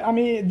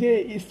আমি যে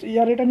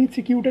ইয়ারেটা নিচ্ছি,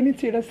 কিউটা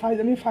নিচ্ছি, এটা সাইজ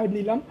আমি 5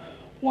 নিলাম,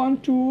 1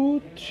 2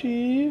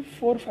 3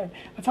 4 5।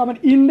 আচ্ছা আমার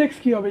ইন্ডেক্স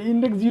কী হবে,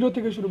 ইন্ডেক্স 0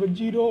 থেকে শুরু হবে,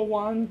 0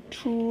 1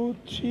 2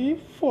 3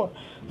 4।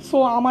 সো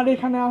আমার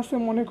এখানে আছে,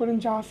 মনে করেন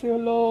যে আছে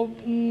হলো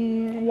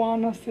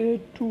 1 আছে,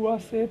 2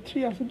 আছে,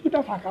 3 আছে, 2টা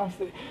ফাঁকা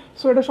আছে।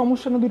 সো এটা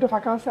সমস্যা না, 2টা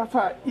ফাঁকা আছে।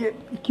 আচ্ছা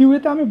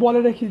কিউএতে আমি বলে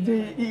রাখি যে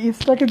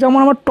স্ট্যাকে যেমন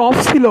আমার টপ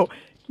ছিল,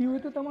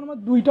 কিউএতে তেমন আমার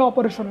 2টা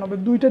অপারেশন হবে,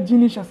 2টা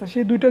জিনিস আছে।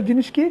 সেই 2টা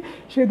জিনিস কি,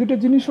 সেই 2টা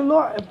জিনিস হলো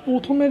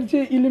প্রথমের যে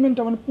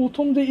এলিমেন্টটা, মানে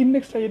প্রথম যে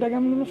ইন্ডেক্সটা, এটাকে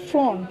আমি বলবো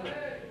ফ্রন্ট,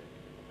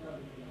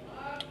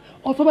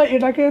 অথবা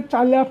এটাকে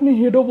চাইলে আপনি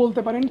হেডও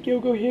বলতে পারেন, কেউ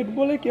হেড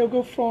বলে, কেউ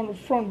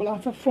ফ্রন্ট বলে।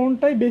 আচ্ছা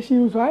ফ্রন্টটাই বেশি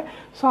ইউজ হয়,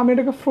 সো আমি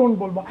এটাকে ফ্রন্ট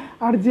বলবো।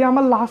 আর যে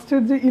আমার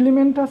লাস্টের যে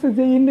এলিমেন্ট আছে,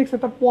 যে ইন্ডেক্সে,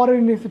 তার পরের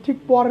ইন্ডেক্সে, ঠিক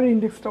পরের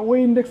ইন্ডেক্সটা, ওই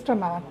ইন্ডেক্সটা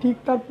না, ঠিক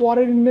তার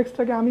পরের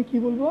ইন্ডেক্সটাকে আমি কি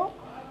বলবো,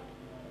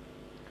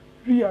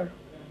 রিয়ার।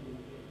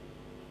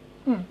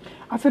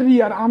 আচ্ছা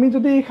রিয়ার, আমি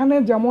যদি এখানে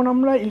যেমন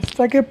আমরা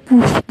স্ট্যাকে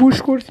পুশ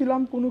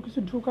করছিলাম কোনো কিছু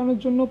ঢোকানোর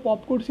জন্য, পপ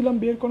করছিলাম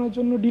বের করার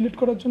জন্য, ডিলিট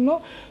করার জন্য,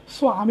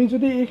 সো আমি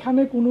যদি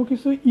এখানে কোনো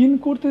কিছু ইন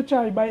করতে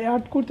চাই বা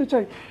অ্যাড করতে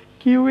চাই,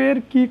 কিউ এর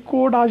কি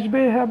কোড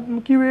আসবে, হ্যাঁ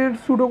কিউ এর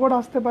সুডো কোড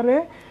আসতে পারে,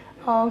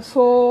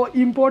 সো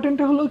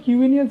ইম্পর্টেন্টটা হলো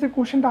কিউএ নিয়ে যে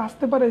কোশ্চেনটা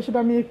আসতে পারে সেটা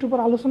আমি একটু পর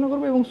আলোচনা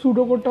করবো, এবং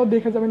সুডো কোডটাও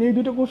দেখে যাবেন। এই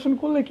দুটো কোশ্চেন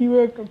করলে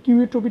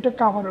কিউএ টপিকটা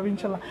কাভার হবে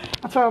ইনশাল্লাহ।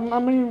 আচ্ছা,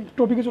 আমি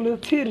টপিকে চলে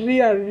যাচ্ছি।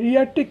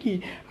 রিয়ারটা কি?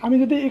 আমি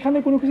যদি এখানে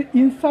কোনো কিছু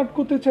ইনসার্ট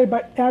করতে চাই বা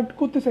অ্যাড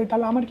করতে চাই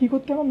তাহলে আমার কি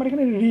করতে হবে? আমার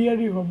এখানে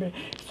রিয়ারই হবে।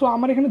 সো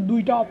আমার এখানে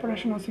দুইটা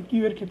অপারেশন আছে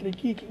কিউ এর ক্ষেত্রে।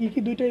 কি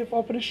দুইটা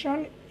অপারেশন?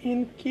 ইন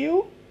কিউ,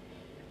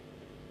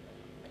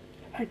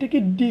 একটা কি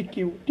ডি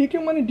কিউ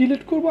মানে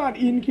ডিলিট করবো, আর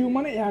ইন কিউ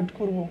মানে অ্যাড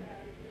করবো।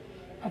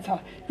 আচ্ছা,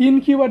 in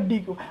Q R D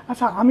Q.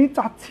 আচ্ছা, আমি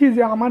চাচ্ছি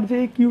যে আমার যে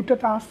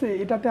কিউটাতে আছে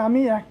এটাতে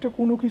আমি একটা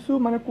কোনো কিছু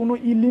মানে কোনো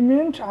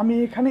এলিমেন্ট আমি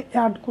এখানে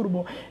অ্যাড করব।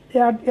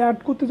 অ্যাড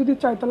করতে যদি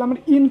চাই তাহলে আমার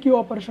ইন কিউ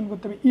অপারেশন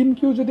করতে হবে। ইন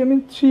কিউ যদি আমি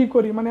 3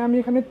 করি, মানে আমি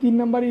এখানে 3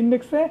 নাম্বার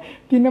ইন্ডেক্সে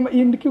 3 নাম্বার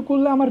ইন কিউ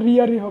করলে আমার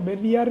রিয়ারে হবে।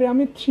 রিয়ারে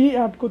আমি 3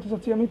 অ্যাড করতে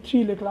চাচ্ছি, আমি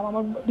 3 লিখলাম।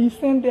 আমার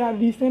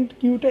রিসেন্ট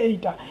কিউটা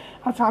এইটা।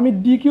 আচ্ছা, আমি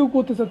ডি কিউ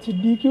করতে চাচ্ছি।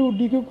 ডি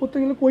কিউ করতে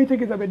গেলে কই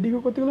থেকে যাবে? ডি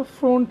কিউ করতে গেলে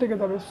ফ্রন্ট থেকে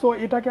যাবে। সো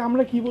এটাকে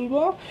আমরা কি বলবো?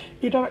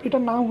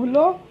 এটার নাম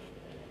হলো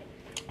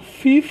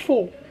ফিফো,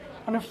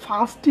 মানে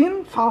ফার্স্ট ইন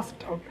ফার্স্ট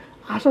আউট।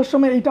 আসার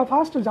সময় এইটা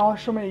ফার্স্ট, যাওয়ার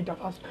সময় এইটা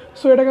ফার্স্ট।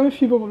 সো এটাকে আমি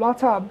ফিফো বলবো।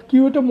 আচ্ছা,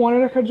 কিউটা মনে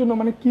রাখার জন্য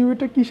মানে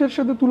কিউটা কিসের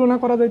সাথে তুলনা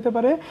করা যেতে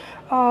পারে?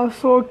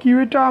 সো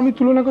কিউটা আমি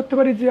তুলনা করতে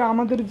পারি যে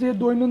আমাদের যে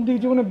দৈনন্দিন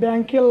জীবনে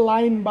ব্যাংকের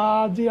লাইন বা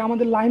যে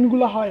আমাদের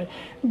লাইনগুলো হয়,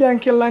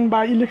 ব্যাংকের লাইন বা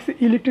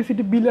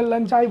ইলেকট্রিসিটি বিলের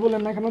লাইন, যাই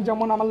বলেন না কেন।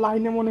 যেমন আমার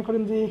লাইনে মনে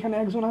করেন যে এখানে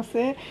একজন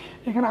আছে,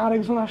 এখানে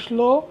আরেকজন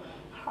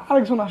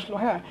আসলো,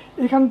 হ্যাঁ,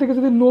 এখান থেকে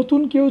যদি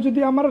নতুন কেউ যদি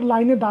আমার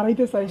লাইনে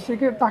দাঁড়াইতে চায়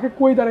তাকে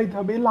কই দাঁড়াইতে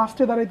হবে?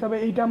 লাস্টে দাঁড়াইতে হবে।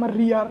 এইটা আমার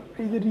রিয়ার,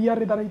 এই যে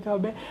রিয়ারে দাঁড়াইতে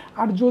হবে।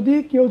 আর যদি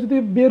কেউ যদি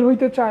বের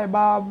হইতে চায়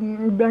বা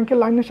ব্যাংকের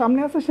লাইনের সামনে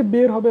আছে, সে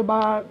বের হবে বা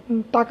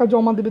টাকা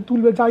জমা দেবে,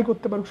 তুলবে, যাই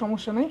করতে পারুক,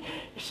 সমস্যা নেই,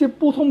 সে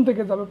প্রথম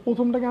থেকে যাবে।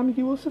 প্রথমটাকে আমি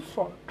কি বলছি?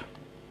 ফ্রন্ট।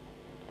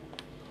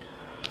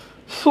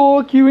 সো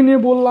কিউ নিয়ে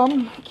বললাম।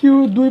 কিউ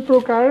দুই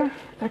প্রকার,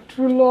 একটা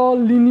হলো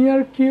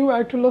লিনিয়ার কিউ,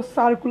 একটা হলো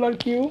circular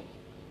Q.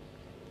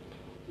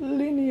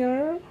 Linear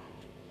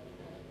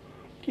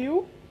Q,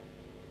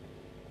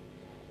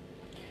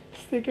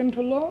 second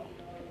হলো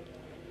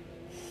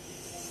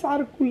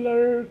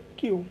সার্কুলার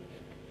কিউ।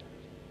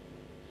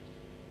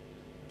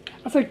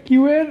 আচ্ছা,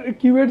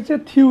 কিউয়ের যে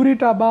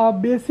থিওরিটা বা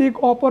বেসিক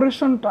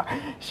অপারেশনটা,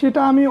 সেটা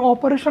আমি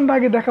অপারেশনটা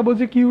আগে দেখাবো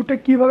যে কিউটা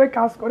কিভাবে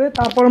কাজ করে,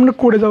 তারপর আমরা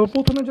করে যাব।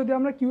 প্রথমে যদি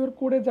আমি কিউয়ের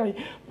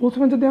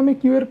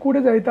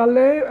কোডে যাই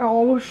তাহলে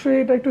অবশ্যই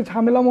এটা একটু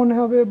ঝামেলা মনে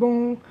হবে এবং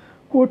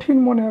কঠিন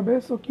মনে হবে।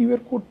 সো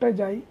কিউয়ের কোডটায়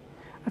যাই।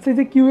 আচ্ছা, এই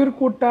যে কিউয়ের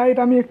কোডটা,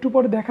 এটা আমি একটু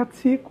পরে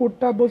দেখাচ্ছি।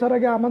 কোডটা বোঝার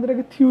আগে আমাদের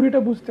আগে থিওরিটা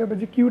বুঝতে হবে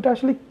যে কিউটা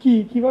আসলে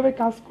কিভাবে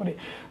কাজ করে।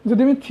 যদি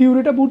আমি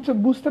থিওরিটা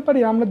বুঝতে পারি,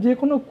 আমরা যে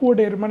কোনো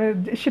কোডের মানে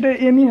সেটা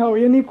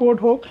এনি কোড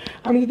হোক,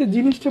 আমি যদি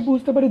জিনিসটা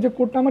বুঝতে পারি যে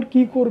কোডটা আমার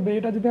কি করবে,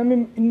 এটা যদি আমি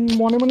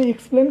মনে মনে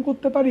এক্সপ্লেন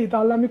করতে পারি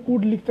তাহলে আমি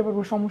কোড লিখতে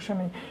পারবো, সমস্যা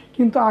নেই।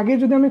 কিন্তু আগে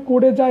যদি আমি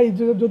কোডে যাই,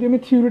 যদি আমি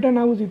থিওরিটা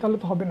না বুঝি তাহলে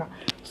তো হবে না।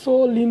 সো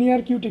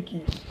লিনিয়ার কিউটা কি?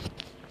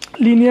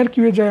 লিনিয়ার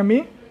কিউয়ে যাই আমি।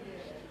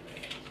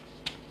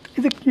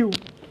 এই যে কিউ,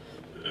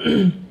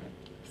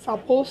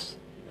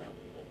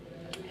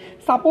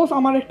 সাপোজ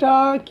আমার একটা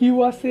কিউ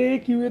আছে।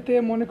 কিউএতে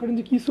মনে করেন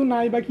যে কিছু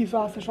নাই বা কিছু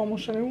আছে,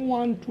 সমস্যা নেই,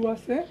 1 2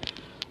 আছে।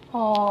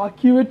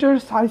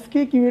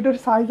 কিউএটার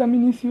সাইজ আমি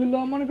নিছি হলো,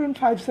 মনে করেন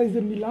 5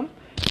 সাইজের নিলাম।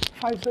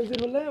 5 সাইজের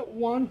হলে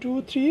 1 2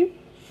 3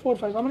 4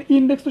 5। আমার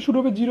ইন্ডেক্স তো শুরু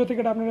হবে 0 থেকে,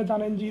 এটা আপনারা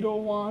জানেন, 0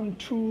 1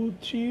 2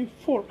 3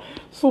 4।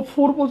 সো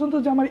 4 পর্যন্ত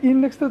যে আমার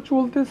ইন্ডেক্সটা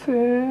চলতেছে,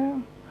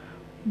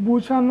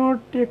 বোঝানোর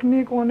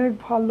টেকনিক অনেক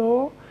ভালো।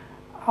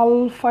 আল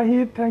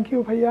ফাহিদ, থ্যাংক ইউ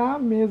ভাইয়া।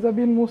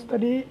 Mehjabin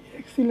Mustari,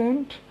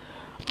 excellent,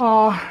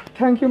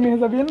 thank you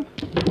Mehjabin.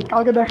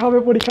 কালকে দেখা হবে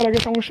পরীক্ষার আগে,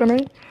 সমস্যা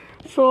নেই।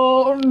 সো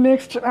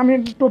নেক্সট আমি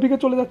টপিকে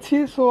চলে যাচ্ছি।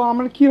 সো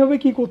আমার কীভাবে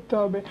কী করতে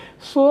হবে?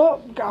 সো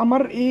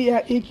আমার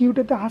এই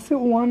কিউটাতে আছে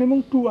 1 এবং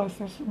 2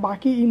 আছে,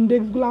 বাকি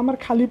ইন্ডেক্সগুলো আমার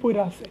খালি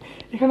পড়ে আছে।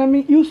 এখানে আমি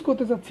ইউজ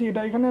করতে চাচ্ছি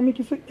এটা, এখানে আমি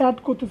কিছু অ্যাড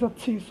করতে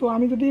চাচ্ছি। সো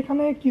আমি যদি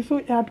এখানে কিছু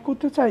অ্যাড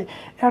করতে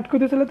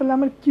চাইলে তাহলে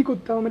আমার কী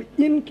করতে হবে? আমার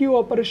ইন কিউ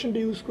অপারেশনটা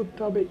ইউজ করতে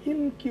হবে।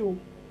 In Q.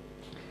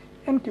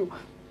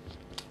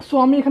 সো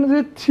আমি এখানে যে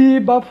 3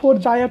 বা 4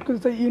 যাই অ্যাড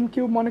করতে চাই, ইন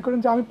কিউ, মনে করেন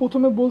যে আমি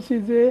প্রথমে বলছি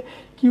যে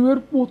কিউয়ের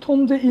প্রথম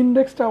যে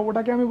ইন্ডেক্সটা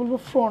ওটাকে আমি বলবো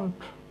ফ্রন্ট,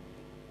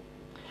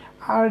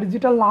 আর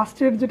যেটা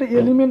লাস্টের যেটা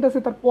এলিমেন্ট আছে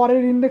তার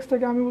পরের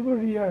ইন্ডেক্সটাকে আমি বলবো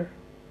রিয়ার।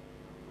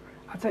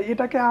 আচ্ছা,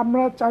 এটাকে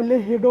আমরা চাইলে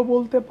হেডও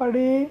বলতে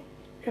পারি,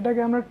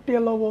 এটাকে আমরা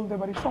টেলও বলতে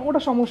পারি,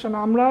 ওটা সমস্যা না।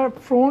 আমরা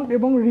ফ্রন্ট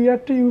এবং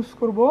রিয়ারটা ইউজ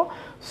করব।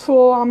 সো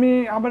আমি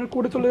আবার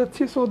করে চলে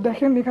যাচ্ছি। সো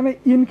দেখেন এখানে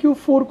ইন কিউ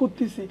 4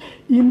 করতেছি।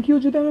 ইন কিউ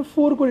যদি আমি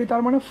 4 করি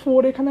তার মানে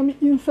 4 এখানে আমি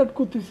ইনসার্ট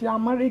করতেছি।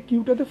 আমার এই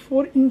কিউটাতে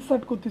 4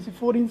 ইনসার্ট করতেছি।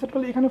 4 ইনসার্ট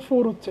করলে এখানে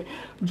 4 হচ্ছে।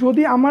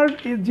 যদি আমার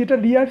যেটা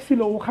রিয়ার ছিল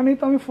ওখানেই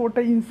তো আমি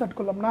 4টা ইনসার্ট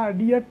করলাম না,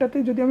 রিয়ারটাতে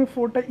যদি আমি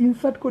 4টা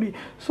ইনসার্ট করি,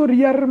 সো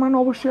রিয়ারের মানে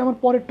অবশ্যই আমার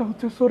পরেরটা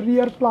হচ্ছে। সো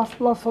রিয়ার প্লাস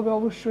প্লাস হবে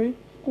অবশ্যই।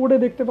 কোডে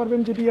দেখতে পারবেন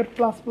যে রিয়ার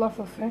প্লাস প্লাস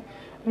আছে,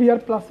 রিয়ার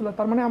প্লাস প্লাস,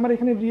 তার মানে আমার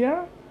এখানে রিয়ার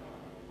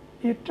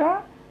এটা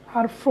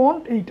আর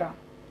ফ্রন্ট এইটা।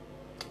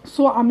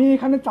 সো আমি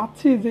এখানে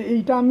চাচ্ছি যে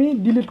এইটা আমি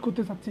ডিলিট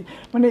করতে চাচ্ছি,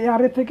 মানে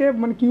এয়ারে থেকে,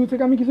 মানে কিউ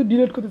থেকে আমি কিছু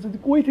ডিলিট করতে চাচ্ছি।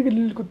 কই থেকে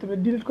ডিলিট করতে হবে?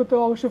 ডিলিট করতে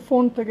হবে অবশ্যই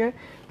ফ্রন্ট থেকে।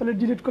 তাহলে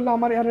ডিলিট করলে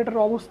আমার এয়ারেটার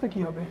অবস্থা কী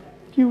হবে?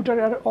 কিউটার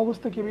এর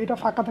অবস্থা কী হবে? এটা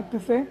ফাঁকা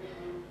থাকতেছে,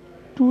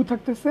 2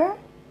 থাকতেছে,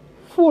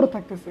 4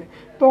 থাকতেছে,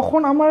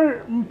 তখন আমার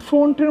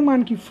ফ্রন্টের মান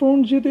কি,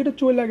 ফ্রন্ট যেহেতু এটা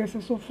চলে গেছে,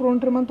 সো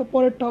ফ্রন্টের মান তো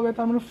পরেরটা হবে,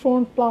 তার মানে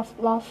front plus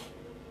plus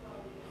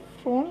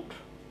front,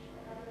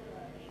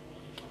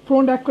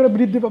 front এক করে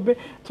বৃদ্ধি পাবে।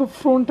 সো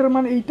ফ্রন্টের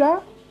মান এইটা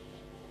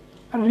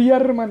আর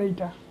রিয়ারের মান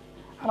এইটা,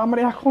 আর আমার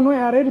এখনও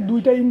অ্যারের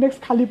দুইটা ইন্ডেক্স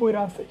খালি পড়ে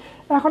আছে।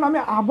 এখন আমি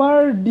আবার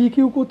ডি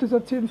কিউ করতে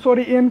চাচ্ছি,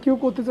 সরি এন কিউ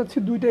করতে চাচ্ছি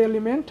দুইটা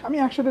এলিমেন্ট, আমি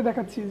একসাথে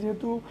দেখাচ্ছি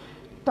যেহেতু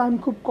টাইম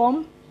খুব কম।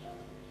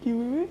 কিউ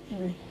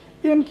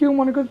এন কিউ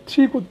মনে করি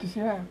 3 করতেছি,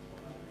 হ্যাঁ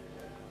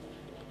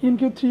এন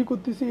কিউ 3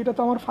 করতেছি, এটা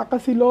তো আমার ফাঁকা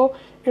ছিল,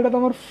 এটা তো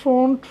আমার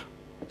ফ্রন্ট,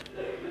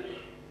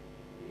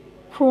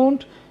 ফ্রন্ট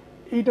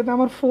এইটাতে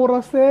আমার 4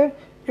 আছে,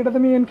 এটাতে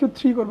আমি এন কিউ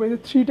 3 করবো, এই যে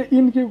 3টা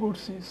ইন কিউ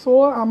করছি। সো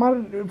আমার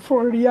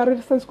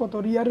রিয়ারের সাইজ কত,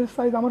 রিয়ারের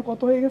সাইজ আমার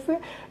কত হয়ে গেছে,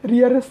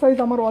 রিয়ারের সাইজ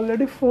আমার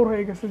অলরেডি 4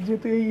 হয়ে গেছে,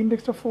 যেহেতু এই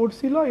ইন্ডেক্সটা 4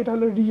 ছিল, এটা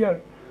হলো রিয়ার।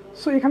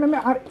 সো এখানে আমি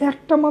আর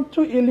একটা মাত্র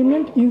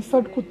এলিমেন্ট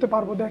ইনসার্ট করতে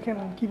পারবো, দেখেন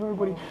কীভাবে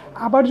করি।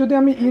 আবার যদি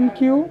আমি ইন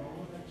কিউ,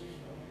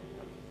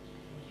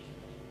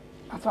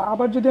 আচ্ছা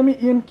আবার যদি আমি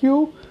এন কিউ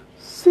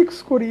 6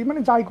 করি, মানে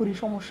যাই করি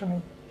সমস্যা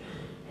নেই,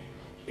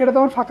 এটা তো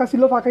আমার ফাঁকা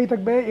ছিল, ফাঁকাই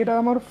থাকবে। এটা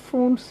আমার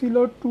ফ্রন্ট ছিল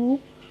 2,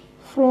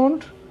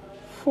 ফ্রন্ট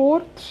 4,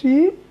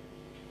 3,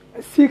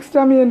 6টা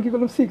আমি এন কি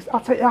করলাম 6।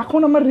 আচ্ছা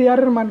এখন আমার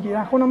রিয়ারের মান কি,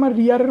 এখন আমার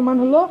রিয়ারের মান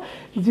হলো,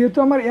 যেহেতু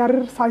আমার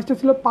এয়ারের সাইজটা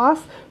ছিল 5,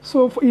 সো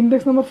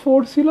ইন্ডেক্স নাম্বার 4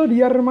 ছিল,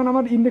 রিয়ারের মান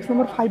আমার ইন্ডেক্স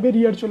নাম্বার 5-এ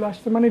রিয়ার চলে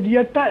আসছে, মানে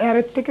রিয়ারটা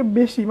এয়ারের থেকে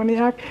বেশি, মানে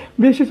 1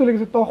 বেশি চলে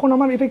গেছে। তখন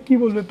আমার এটা কি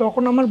বলবে,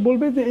 তখন আমার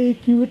বলবে যে এই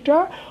কিউটা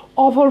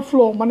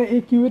ওভারফ্লো, মানে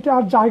এই কিউতে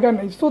আর জায়গা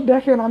নেই। সো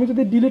দেখেন আমি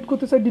যদি ডিলিট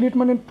করতে চাই, ডিলিট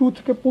মানে 2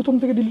 থেকে প্রথম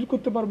থেকে ডিলিট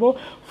করতে পারবো।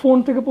 ফোন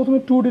থেকে প্রথমে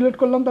 2 ডিলিট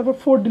করলাম, তারপর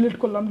 4 ডিলিট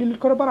করলাম, ডিলিট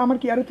করার পর আমার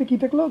কি অ্যারেতে কী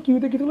থাকলো,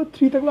 কিউতে কী থাকলো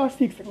 3 থাকলো আর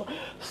 6 থাকলো।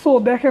 সো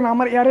দেখেন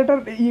আমার অ্যারেটার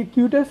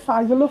কিউটার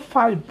সাইজ হলো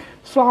 5।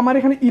 সো আমার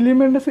এখানে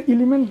এলিমেন্ট আছে,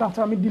 এলিমেন্ট আছে,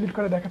 আমি ডিলিট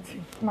করে দেখাচ্ছি,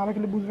 না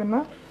দেখালে বুঝবেন না।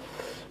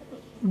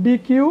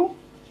 ডিকিউ,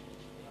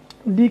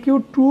 ডিকিউ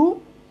 2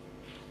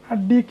 আর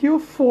ডিকিউ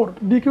 4,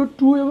 ডিকিউ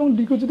 2 এবং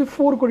ডিকিউ যদি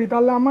 4 করি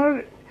তাহলে আমার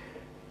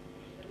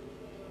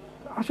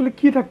আসলে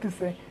কি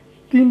থাকতেছে,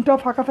 3টা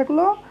ফাঁকা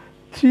থাকলো,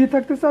 3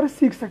 থাকতেছে আর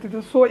 6 থাকতেছে।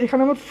 সো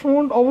এখানে আমার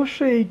ফ্রন্ট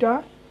অবশ্যই এইটা,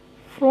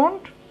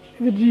 ফ্রন্ট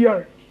এই যে রিয়ার,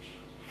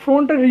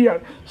 ফ্রন্ট আর রিয়ার।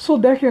 সো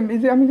দেখেন এই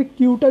যে আমি যে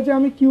কিউটা, যে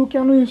আমি কিউ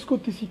কেন ইউজ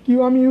করতেছি, কিউ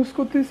আমি ইউজ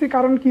করতেছি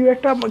কারণ কিউ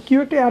একটা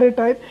অ্যারে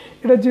টাইপ,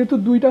 এটা যেহেতু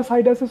দুইটা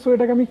সাইড আছে, সো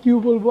এটাকে আমি কিউ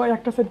বলবো,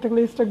 একটা সাইড থাকলে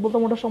স্ট্যাক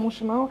বলতাম, ওটা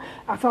সমস্যা না।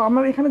 আচ্ছা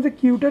আমার এখানে যে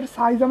কিউটার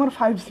সাইজ আমার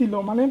 5 ছিল,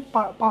 মানে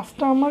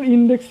 5টা আমার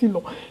ইন্ডেক্স ছিল,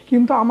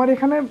 কিন্তু আমার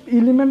এখানে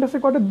এলিমেন্ট আছে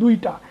কয়টা,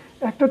 2টা,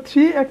 একটা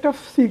 3 একটা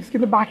 6,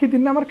 কিন্তু বাকি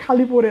 3টা আমার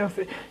খালি পড়ে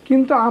আছে।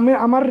 কিন্তু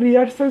আমার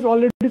রিয়ার সাইজ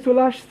অলরেডি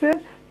চলে আসছে,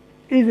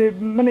 এই যে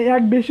মানে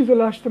 1 বেশি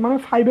চলে আসছে, মানে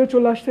 5-এ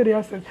চলে আসছে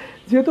রিয়ার সাইজ।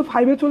 যেহেতু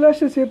 5-এ চলে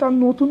আসছে, সেহেতু আমি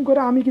নতুন করে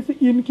আমি কিছু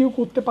ইন কিউ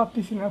করতে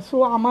পারতেছি না। সো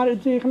আমার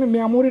যে এখানে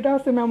মেমোরিটা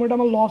আছে, মেমোরিটা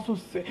আমার লস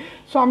হচ্ছে।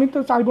 সো আমি তো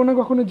চাইবো না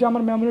কখনো যে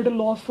আমার মেমোরিটা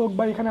লস হোক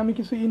বা এখানে আমি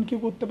কিছু ইন কিউ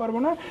করতে পারবো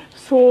না।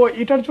 সো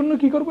এটার জন্য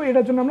কি করব,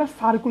 এটার জন্য আমরা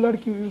সার্কুলার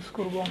কিউ ইউজ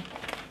করব।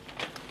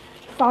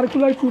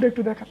 সার্কুলার কিউটা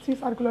একটু দেখাচ্ছি,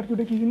 সার্কুলার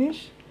কিউটা কী জিনিস।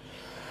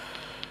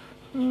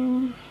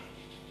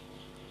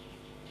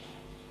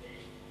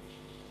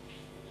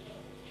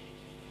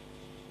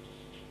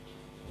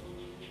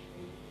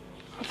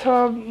 আচ্ছা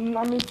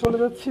আমি চলে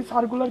যাচ্ছি,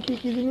 সার্কুলার কি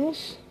কি জিনিস,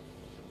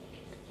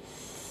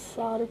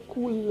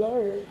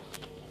 সার্কুলার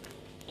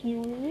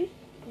কিউ।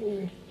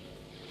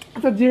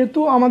 আচ্ছা যেহেতু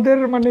আমাদের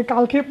মানে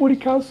কালকে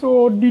পরীক্ষা, সো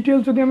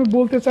ডিটেলস যদি আমি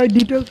বলতে চাই,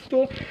 ডিটেলস তো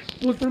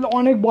বলতে গেলে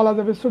অনেক বলা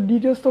যাবে। সো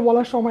ডিটেলস তো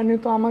বলার সময় নেই,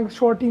 তো আমাকে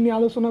শর্টিং নিয়ে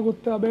আলোচনা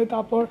করতে হবে,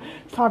 তারপর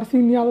সার্চিং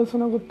নিয়ে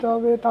আলোচনা করতে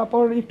হবে,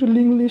 তারপর একটু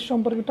লিঙ্ক লিস্ট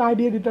সম্পর্কে একটা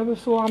আইডিয়া দিতে হবে।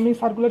 সো আমি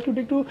সার্কুলার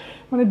কিউটা একটু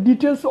মানে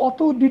ডিটেলস, অত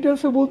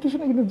ডিটেলসে বলতেছি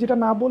না, কিন্তু যেটা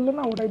না বললে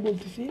না ওটাই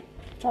বলতেছি।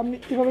 আচ্ছা আপনি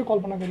কীভাবে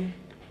কল্পনা করি,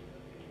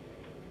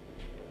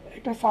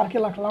 একটা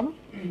সার্কেল আঁকলাম,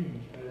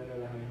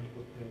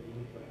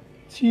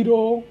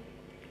 0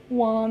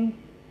 1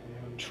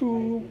 2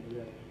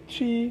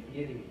 3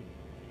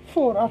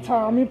 4। আচ্ছা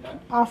আমি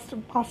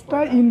 5টা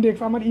ইন্ডেক্স,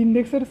 আমার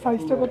ইন্ডেক্সের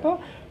সাইজটা কত,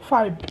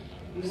 5।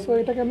 সো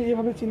এটাকে আমি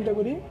এভাবে চিন্তা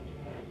করি,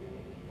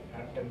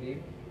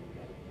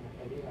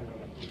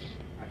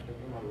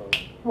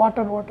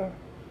 ওয়াটার ওয়াটার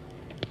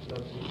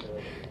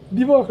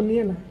দিব এখন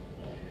নিয়ে না।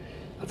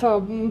 আচ্ছা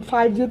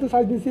 5 যেহেতু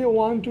সাইজ দিয়েছি,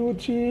 1 2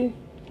 3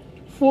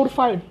 4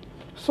 5।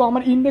 সো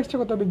আমার ইন্ডেক্সটা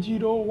কত হবে,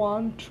 0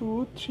 1 2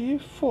 3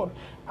 4।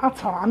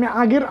 আচ্ছা আমি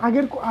আগের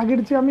আগের আগের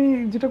যে আমি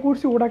যেটা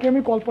করছি ওটাকে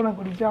আমি কল্পনা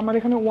করি যে আমার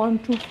এখানে 1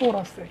 2 4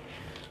 আছে।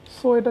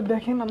 সো এটা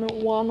দেখেন আমি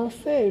 1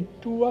 আছে,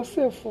 2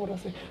 আছে, 4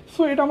 আছে।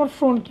 সো এটা আমার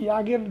ফ্রন্ট কি,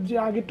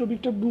 আগের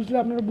টপিকটা বুঝলে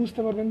আপনারা বুঝতে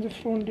পারবেন যে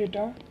ফ্রন্ট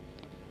এটা,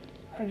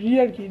 আর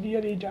রিয়ার কি,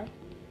 রিয়ার এইটা।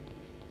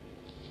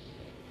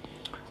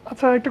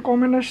 আচ্ছা একটা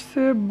কমেন্ট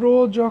আসছে, ব্রো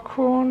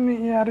যখন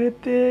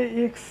অ্যারেতে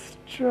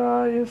এক্সট্রা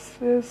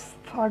এসএস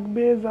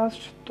থাকবে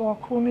জাস্ট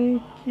তখনই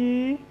কি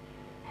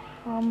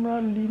আমরা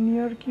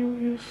লিনিয়ার কিউ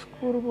ইউজ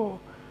করব?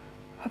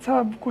 আচ্ছা,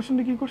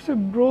 কোশ্চেনটা কি করছে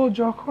ব্রো,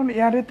 যখন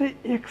অ্যারেতে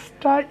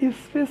এক্সট্রা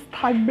স্পেস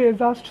থাকবে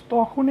জাস্ট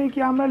তখনই কি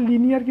আমরা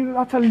লিনিয়ার কিউ,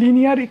 আচ্ছা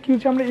লিনিয়ার কিউ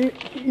যে আমরা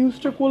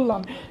ইউজটা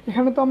করলাম,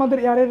 এখানে তো আমাদের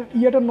অ্যারের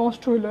ইয়েটা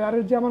নষ্ট হইলো,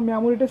 অ্যারের যে আমার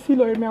মেমোরিটা ছিল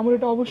এই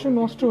মেমোরিটা অবশ্যই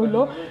নষ্ট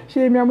হইলো,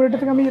 সেই মেমোরিটা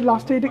থেকে আমি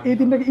লাস্টে এই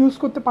তিনটাকে ইউজ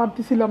করতে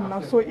পারতেছিলাম না।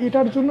 সো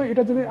এটার জন্য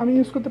এটা যদি আমি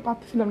ইউজ করতে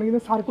পারতেছিলাম না,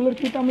 কিন্তু সার্কুলার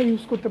কিউটা আমরা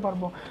ইউজ করতে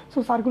পারবো। সো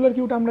সার্কুলার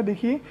কিউটা আমরা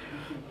দেখি।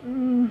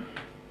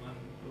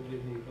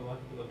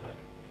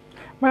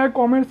 ভাইয়া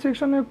কমেন্ট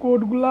সেকশনে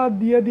কোডগুলা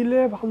দিয়ে দিলে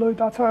ভালো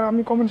হতো। আচ্ছা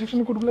আমি কমেন্ট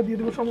সেকশনে কোডগুলো দিয়ে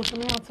দেবো, সমস্যা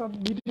নেই। আচ্ছা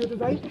ভিডিওতে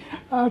যাই।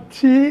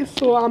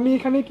 সো আমি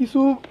এখানে কিছু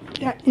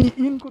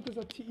ইন করতে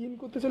চাচ্ছি। ইন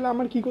করতে চাইলে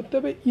আমার কি করতে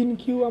হবে, ইন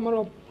কিউ আমার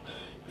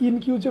ইন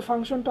কিউ যে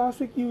ফাংশনটা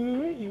আছে কিউ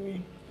ইউই,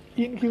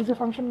 ইন কিউ যে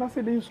ফাংশনটা আছে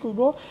এটা ইউজ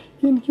করবো।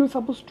 ইন কিউ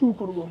সাপোজ 2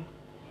 করবো,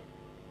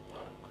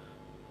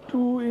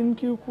 2 ইন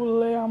কিউ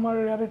করলে আমার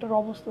এটার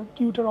অবস্থা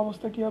কিউটার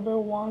অবস্থা কী হবে,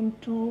 1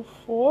 2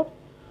 4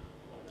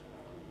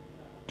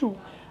 2।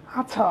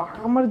 আচ্ছা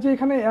আমার যে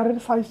এখানে এর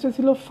সাইজটা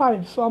ছিল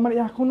 5, সো আমার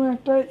এখনও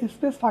একটা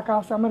স্পেস ফাঁকা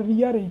আছে আমার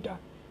রিয়ার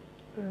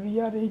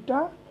এইটা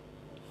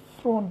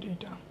ফ্রন্ট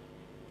এইটা।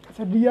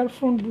 আচ্ছা রিয়ার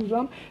ফ্রন্ট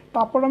বুঝলাম।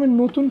 তারপর আমি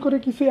নতুন করে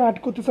কিছু অ্যাড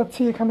করতে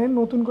চাচ্ছি এখানে,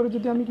 নতুন করে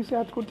যদি আমি কিছু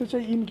অ্যাড করতে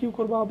চাই ইন কিউ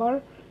করবো আবার।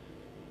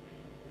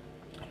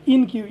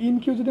 ইন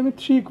কিউ যদি আমি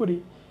 3 করি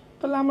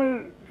তাহলে আমার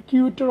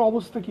কিউটার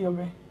অবস্থা কী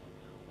হবে,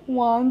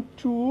 1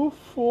 2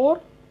 4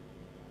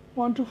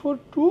 1 2 4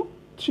 2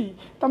 3।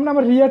 তার মানে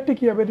আমার রিয়ারটা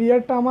কী হবে,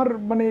 রিয়ারটা আমার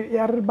মানে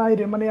এর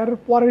বাইরে মানে এর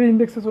পরের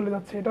ইন্ডেক্সে চলে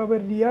যাচ্ছে, এটা হবে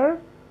রিয়ার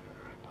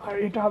আর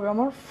এটা হবে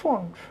আমার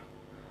ফ্রন্ট।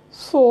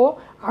 সো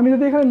আমি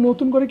যদি এখানে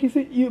নতুন করে কিছু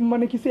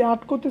মানে কিছু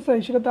অ্যাড করতে চাই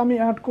সেটাতে আমি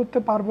অ্যাড করতে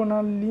পারবো না,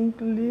 লিঙ্ক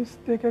লিস্ট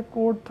থেকে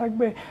কোড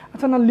থাকবে।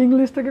 আচ্ছা না, লিঙ্ক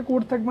লিস্ট থেকে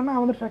কোড থাকবে না,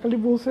 আমাদের ফ্যাকাল্টি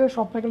বলছে,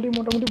 সব ফ্যাকাল্টি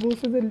মোটামুটি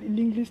বলছে যে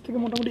লিঙ্ক লিস্ট থেকে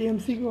মোটামুটি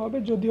এমসিকিউ হবে,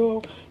 যদিও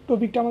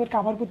টপিকটা আমাদের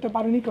কাভার করতে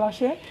পারিনি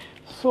ক্লাসে।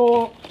 সো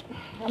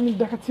আমি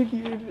দেখাচ্ছি কি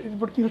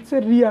এরপর কী হচ্ছে,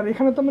 রিয়ার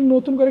এখানে তো আমি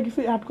নতুন করে কিছু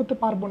অ্যাড করতে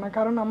পারবো না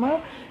কারণ আমার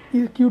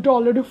কিউটা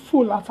অলরেডি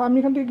ফুল। আচ্ছা আমি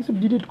এখান থেকে কিছু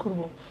ডিলিট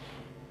করবো,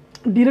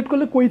 ডিলিট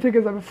করলে কই থেকে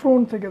যাবে,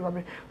 ফ্রন্ট থেকে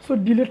যাবে। সো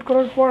ডিলিট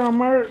করার পর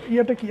আমার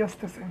ইয়েটা কি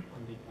আসতেছে,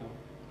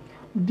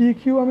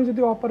 ডিকিউ। আমি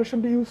যদি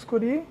অপারেশনটা ইউজ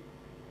করি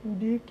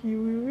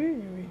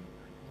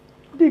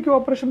ডিকিউ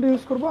অপারেশনটা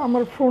ইউজ করবো,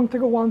 আমার ফ্রন্ট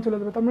থেকে 1 চলে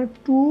যাবে, তার মানে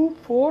 2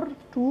 4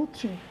 2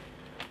 3।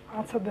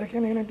 আচ্ছা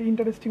দেখেন এখানে একটা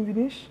ইন্টারেস্টিং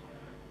জিনিস,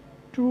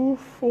 2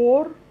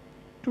 4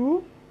 2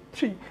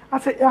 3।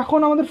 আচ্ছা এখন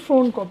আমাদের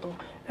ফ্রন্ট কত,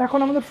 এখন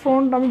আমাদের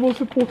ফ্রন্ট আমি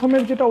বলছি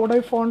প্রথমের যেটা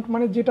ওটাই ফ্রন্ট,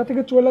 মানে যেটা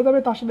থেকে চলে যাবে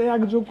তার সাথে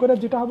 1 যোগ করে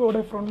যেটা হবে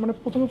ওটাই ফ্রন্ট। মানে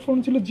প্রথমে ফ্রন্ট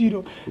ছিল 0,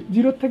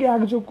 0 থেকে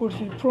 1 যোগ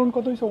করছি, ফ্রন্ট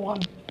কত হয়েছে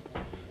 1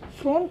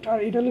 ফ্রন্ট, আর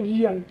এটা হলো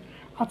রিয়াল।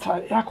 আচ্ছা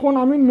এখন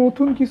আমি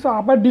নতুন কিছু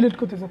আবার ডিলিট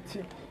করতে চাচ্ছি,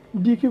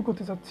 ডিকিউ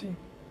করতে চাচ্ছি,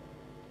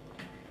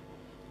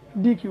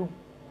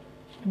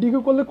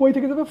 ডিকিউ করলে কই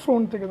থেকে যাবে,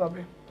 ফ্রন্ট থেকে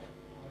যাবে।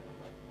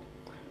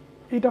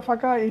 এইটা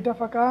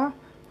ফাঁকা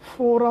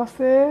 4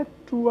 আছে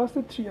 2 আছে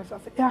 3 আছে।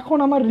 আচ্ছা এখন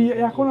আমার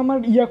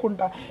ইয়া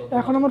কোনটা,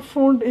 এখন আমার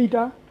ফ্রন্ট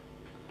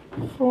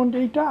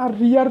এইটা আর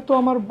রিয়ার তো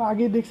আমার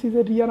আগে দেখছি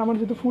যে রিয়ার আমার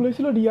যেহেতু ফুল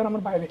হয়েছিল রিয়ার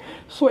আমার বাইরে।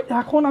 সো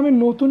এখন আমি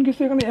নতুন কিছু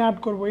এখানে অ্যাড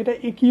করবো, এটা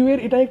কিউ এর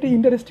এটা একটা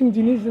ইন্টারেস্টিং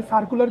জিনিস যে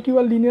সার্কুলার কিউ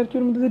আর লিনিয়ার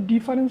কিউর মধ্যে যে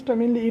ডিফারেন্সটা,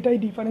 মেনলি এটাই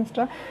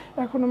ডিফারেন্সটা।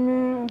 এখন আমি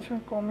আচ্ছা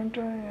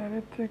কমেন্টটা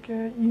অ্যারে থেকে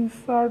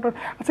ইনসার্ট,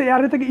 আচ্ছা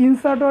অ্যারে থেকে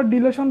ইনসার্ট আর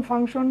ডিলেশন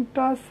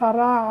ফাংশনটা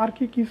ছাড়া আর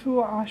কি কিছু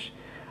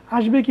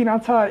আসবে কি না।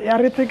 আচ্ছা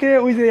অ্যারে থেকে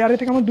ওই যে অ্যারে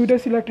থেকে আমার দুইটা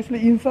ছিল, একটা ছিল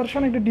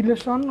ইনসারশন একটা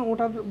ডিলেশন,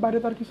 ওটার বাইরে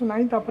তার কিছু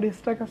নাই। তারপরে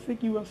স্ট্যাক আছে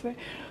কিউ আছে।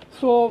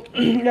 সো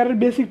অ্যারের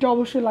বেসিকটা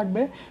অবশ্যই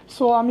লাগবে।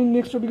 সো আমি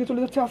নেক্সট টপিকে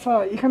চলে যাচ্ছি। আচ্ছা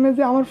এখানে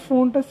যে আমার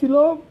ফোনটা ছিল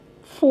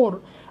 4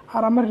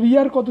 আর আমার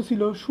রিয়ার কত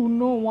ছিল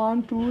 0 1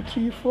 2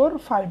 3 4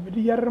 5,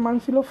 রিয়ারের মান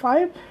ছিল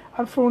 5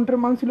 আর ফ্রন্টের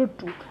মান ছিল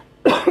 2।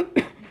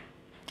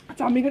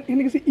 আচ্ছা আমি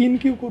এখানে কিছু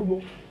ইনকিউ করবো,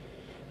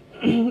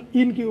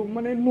 ইনকিউ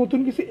মানে নতুন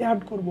কিছু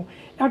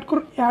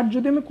অ্যাড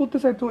যদি আমি করতে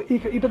চাই তো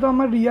এটা তো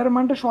আমার রিয়ার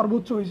মানটা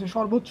সর্বোচ্চ হয়েছে,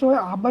 সর্বোচ্চ হয়ে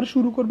আবার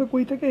শুরু করবে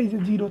কই থেকে, এই যে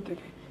 0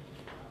 থেকে।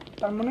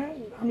 তার মানে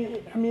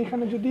আমি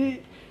এখানে যদি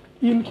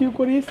ইনকিউ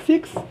করি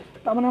 6,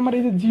 তার মানে আমার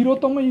এই যে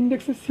 0তম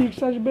ইন্ডেক্সে 6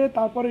 আসবে,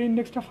 তারপরে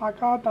ইন্ডেক্সটা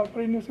ফাঁকা,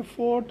 তারপরে ইন্ডেক্সে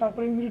 4,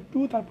 তারপরে ইন্ডেক্সে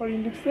 2, তারপরে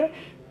ইন্ডেক্সে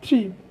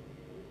 3।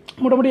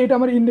 মোটামুটি এটা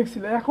আমার ইন্ডেক্স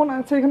ছিল। এখন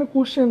আছে এখানে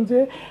কোশ্চেন যে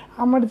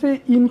আমার যে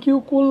ইনকিউ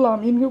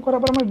করার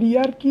পর আমার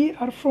রিয়ার কি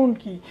আর ফ্রন্ট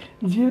কি,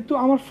 যেহেতু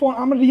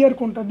আমার রিয়ার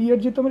কোনটা, রিয়ার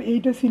যেহেতু আমার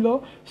এইটা ছিল,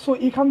 সো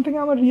এখান থেকে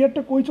আমার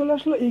রিয়ারটা কই চলে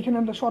আসলো, এইখানে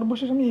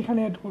সর্বশেষ আমি এখানে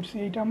অ্যাড করছি,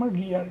 এইটা আমার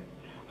রিয়ার।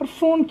 আর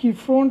ফ্রন্ট কি,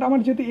 ফ্রন্ট আমার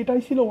যেহেতু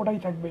এটাই ছিল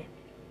ওটাই থাকবে।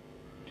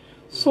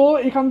 সো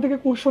এখান থেকে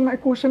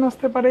কোশ্চেন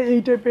আসতে পারে এই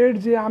টাইপের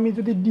যে আমি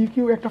যদি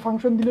ডিকিউ একটা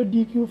ফাংশন দিলে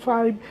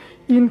ডিকিউ5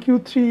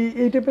 ইনকিউ3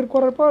 এই টাইপের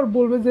করার পর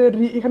বলবে যে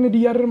এখানে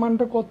রিয়ারের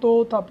মানটা কত,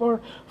 তারপর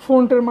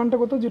ফ্রন্টের মানটা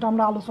কত, যেটা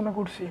আমরা আলোচনা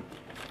করছি।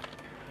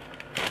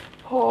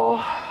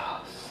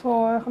 সো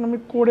এখন আমি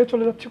কোডে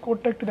চলে যাচ্ছি,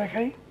 কোডটা একটু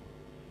দেখাই।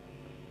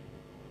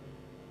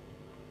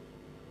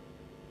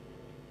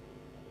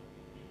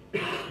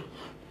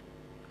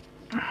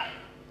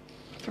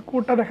 আচ্ছা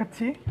কোডটা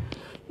দেখাচ্ছি,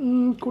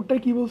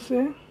 কোডটায় কি বলছে।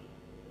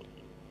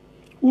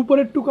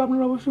 উপরের টুকু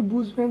আপনারা অবশ্যই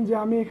বুঝবেন যে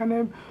আমি এখানে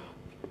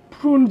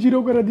ফ্রন্ট 0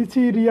 করে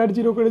দিচ্ছি, রিয়ার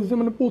 0 করে দিচ্ছি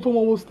মানে প্রথম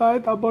অবস্থায়,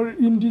 তারপর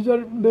ইন্টিজার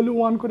ভ্যালু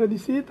 1 করে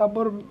দিছি,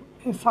 তারপর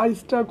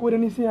সাইজটা করে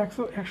নিছি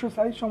 100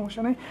 সাইজ,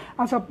 সমস্যা নেই।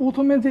 আচ্ছা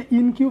প্রথমে যে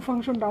ইনকিউ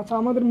ফাংশনটা আছে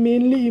আমাদের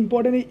মেনলি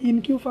ইম্পর্টেন্ট, এই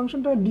ইনকিউ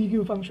ফাংশনটা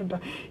ডিকিউ ফাংশনটা।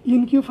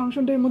 ইনকিউ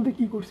ফাংশনটার মধ্যে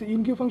কী করছে,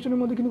 ইনকিউ ফাংশনের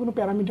মধ্যে কিন্তু কোনো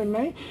প্যারামিটার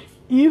নাই।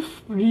 If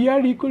rear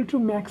equal to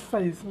max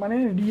size, মানে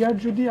রিয়ার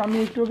যদি আমি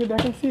একটু আগে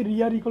দেখাচ্ছি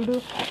রিয়ার ইকুয়াল টু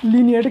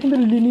লিনিয়ার, এটা কিন্তু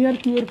লিনিয়ার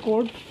কিউয়ের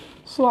কোড।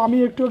 সো আমি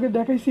একটু আগে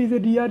দেখাইছি যে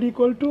রিয়ার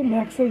ইকুয়াল টু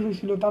ম্যাক্স সাইজ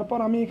হয়েছিল, তারপর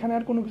আমি এখানে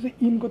আর কোনো কিছু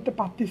ইন করতে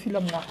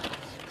পারতেছিলাম না।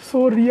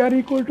 সো রিয়ার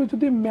ইকুয়াল টু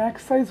যদি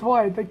ম্যাক্স সাইজ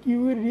হয় তা কিউ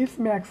এর রিস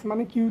ম্যাক্স,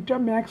 মানে কিউটা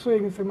ম্যাক্স হয়ে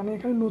গেছে, মানে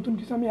এখানে নতুন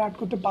কিছু আমি অ্যাড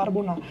করতে পারবো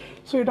না।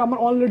 সো এটা আমার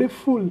অলরেডি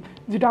ফুল,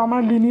 যেটা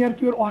আমার লিনিয়ার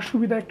কিউয়ের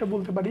অসুবিধা একটা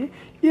বলতে পারি।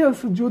 ইয়েস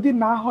যদি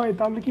না হয়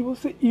তাহলে কি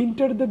বলছে,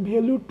 enter the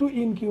value two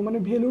in Q, মানে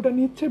ভ্যালুটা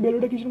নিচ্ছে,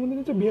 ভ্যালুটা কিসের মধ্যে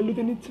নিচ্ছে,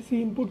 ভ্যালুতে নিচ্ছে, সি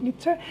ইনপুট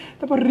নিচ্ছে,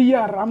 তারপর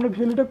রিয়ার আমরা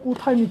ভ্যালুটা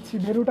কোথায় নিচ্ছি,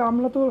 ভ্যালুটা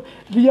আমরা তো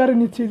রিয়ারে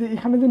নিচ্ছি, যে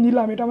এখানে যে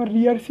নিলাম এটা আমার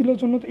রিয়ার ছিল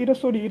জন্য, তো এটা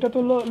সরি এটা তো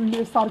হলো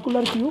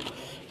সার্কুলার কিউ।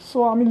 সো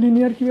আমি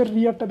লিনিয়ার কিউয়ের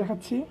রিয়ারটা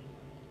দেখাচ্ছি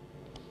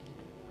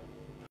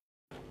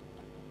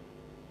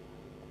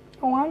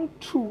 1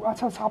 2।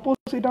 আচ্ছা সাপোজ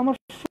এটা আমার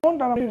ফ্রন্ট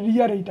আর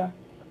রিয়ার, এইটা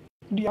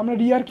আমরা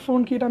রিয়ার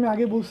ফ্রন্ট কি এটা আমি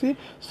আগে বলছি।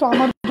 সো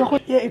আমার যখন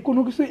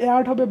কোনো কিছু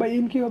অ্যাড হবে বা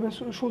ইন কি হবে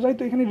সোজাই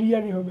তো এখানে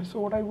রিয়ারই হবে। সো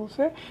ওটাই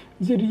বলছে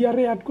যে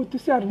রিয়ারে অ্যাড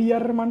করতেছি, আর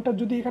রিয়ারের মানটা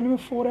যদি এখানে আমি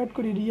 4 অ্যাড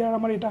করি, রিয়ার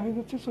আমার এটা হয়ে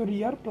যাচ্ছে, সো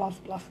রিয়ার প্লাস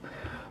প্লাস।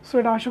 সো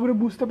এটা আশা করি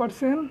বুঝতে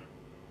পারছেন।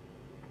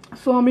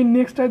 সো আমি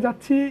নেক্সটটায়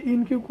যাচ্ছি,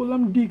 ইনকিউ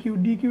করলাম ডিকিউ,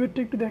 ডিকিউটা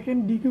একটু দেখেন,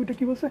 ডিকিউটা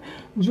কি বলছে,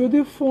 যদি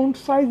font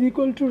size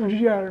equal to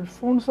rear,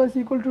 font size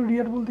equal to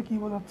রিয়ার বলতে কি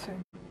বোঝাচ্ছে,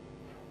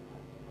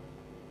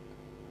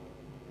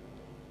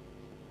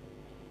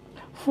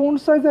 ফন্ট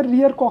সাইজ আর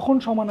রিয়ার কখন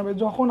সমান হবে,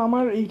 যখন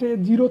আমার এইটা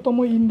 0তম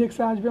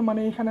ইন্ডেক্সে আসবে,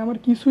 মানে এখানে আমার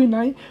কিছুই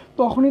নাই,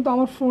 তখনই তো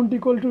আমার ফ্রন্ট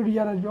ইকুয়াল টু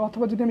রিয়ার আসবে।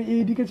 অথবা যদি আমি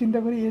এই দিকে চিন্তা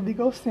করি এই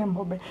দিকেও সেম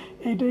হবে,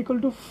 এইটা ইকুয়াল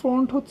টু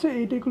ফ্রন্ট হচ্ছে,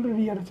 এইটা ইকুয়াল টু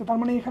রিয়ার হচ্ছে, তার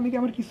মানে এখানে কি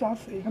আমার কিছু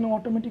আছে, এখানে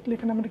অটোমেটিকলি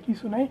এখানে আমার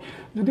কিছু নাই।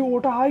 যদি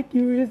ওটা হয়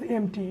কিউ ইজ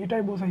এমটি,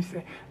 এটাই বোঝাইছে।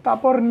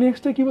 তারপর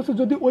নেক্সটে কী বলছে,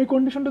 যদি ওই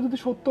কন্ডিশনটা যদি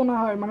সত্য না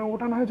হয়, মানে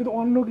ওটা না হয় যদি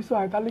অন্য কিছু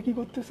হয়, তাহলে কী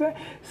করতেছে,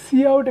 সি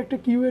আউট একটা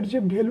কিউ এর যে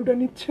ভ্যালুটা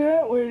নিচ্ছে,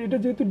 ওই এটা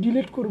যেহেতু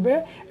ডিলিট করবে,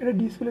 এটা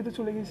ডিসপ্লেতে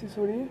চলে গেছি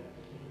সরি।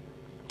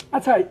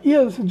 আচ্ছা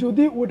ইয়েস,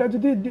 যদি ওটা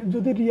যদি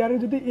যদি রিয়ারে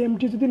যদি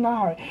এমটি যদি না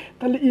হয়,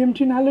 তাহলে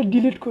এমটি না হলে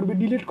ডিলিট করবে,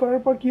 ডিলিট করার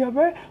পর কী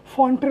হবে,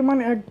 ফন্টের মান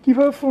এক,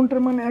 কীভাবে ফন্টের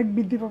মান এক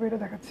বৃদ্ধি পাবে এটা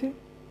দেখাচ্ছি।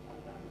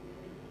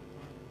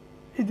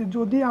 এই যে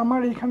যদি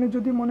আমার এখানে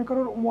যদি মনে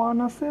করো 1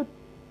 আছে,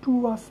 2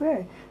 আছে,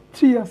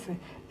 3 আছে,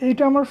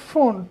 এইটা আমার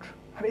ফন্ট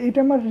আর এইটা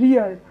আমার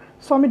রিয়ার।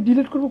 সো আমি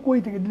ডিলিট করবো কই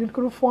থেকে, ডিলিট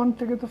করবো ফন্ট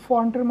থেকে, তো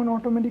ফন্টের মানে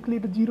অটোমেটিকলি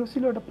এটা 0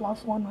 ছিল, এটা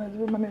 +1 হয়ে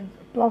যাবে, মানে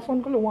 +1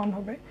 করলে 1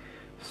 হবে।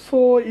 সো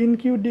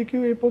ইনকিউ ডিকিউ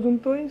এই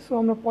পর্যন্তই। সো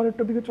আমরা পরের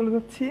টপিকে চলে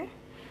যাচ্ছি,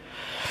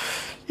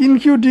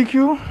 ইনকিউ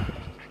ডিকিউ।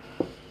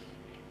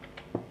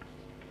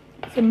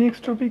 সো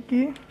নেক্সট টপিক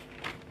কি,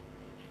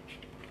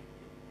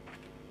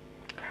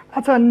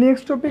 আচ্ছা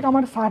নেক্সট টপিক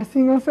আমার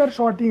সার্চিং আছে আর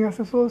শর্টিং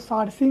আছে। সো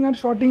সার্চিং আর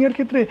শর্টিংয়ের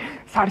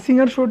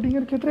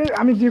ক্ষেত্রে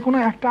আমি যে কোনো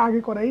একটা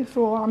আগে করাই।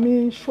 সো আমি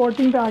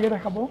শর্টিংটা আগে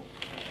দেখাবো।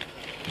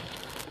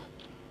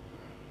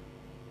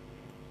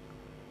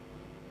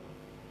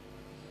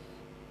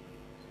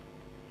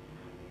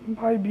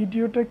 ভাই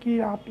ভিডিওটা কি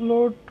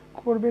আপলোড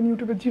করবেন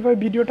ইউটিউবে? জি ভাই,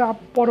 ভিডিওটা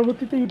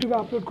পরবর্তীতে ইউটিউবে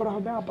আপলোড করা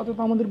হবে, আপাতত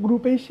আমাদের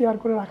গ্রুপেই শেয়ার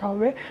করে রাখা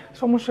হবে,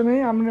 সমস্যা নেই।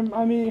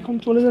 আমি এখন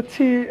চলে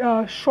যাচ্ছি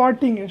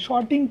শর্টিংয়ে।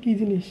 শর্টিং কী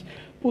জিনিস,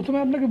 প্রথমে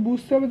আপনাকে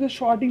বুঝতে হবে যে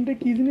শর্টিংটা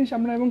কী জিনিস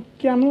আমরা এবং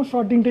কেন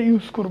শর্টিংটা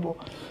ইউজ করব।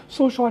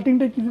 সো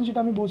শর্টিংটা কী জিনিস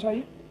এটা আমি বোঝাই।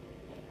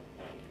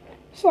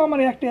 সো আমার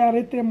একটা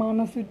অ্যারেতে মান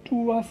আছে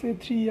 2 আছে,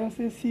 3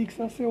 আছে, 6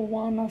 আছে,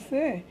 1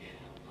 আছে,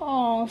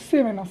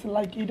 7 আছে,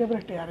 লাইক এই টাইপের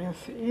একটা অ্যারে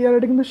আছে। এই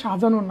অ্যারেটা কিন্তু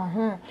সাজানো না,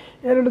 হ্যাঁ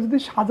অ্যারেটা যদি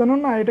সাজানো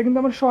না, এটা কিন্তু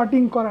আমার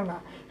শর্টিং করে না।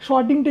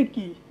 শর্টিংটা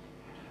কি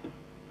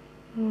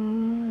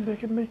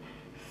দেখেন ভাই,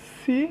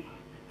 সি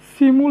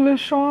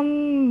সিমুলেশন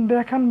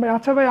দেখান ভাই।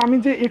 আচ্ছা ভাই, আমি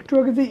যে একটু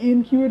আগে যে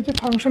ইনকিউ এর যে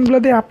ফাংশনগুলো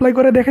দিয়ে অ্যাপ্লাই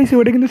করে দেখাইছি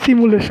ওটা কিন্তু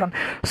সিমুলেশন।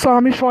 সো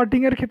আমি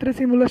শর্টিংয়ের ক্ষেত্রে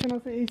সিমুলেশন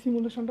আছে, এই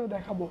সিমুলেশনটাও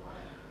দেখাবো।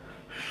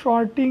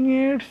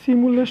 শর্টিংয়ের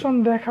সিমুলেশন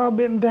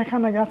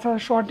দেখান আগে। আচ্ছা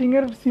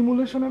শর্টিংয়ের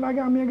সিমুলেশনের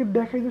আগে আমি আগে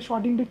দেখাই যে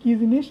শর্টিংটা কী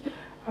জিনিস।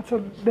 আচ্ছা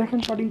দেখেন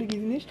শর্টিংটা কী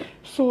জিনিস।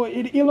 সো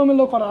এর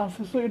এলোমেলো করা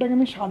আছে, সো এটাকে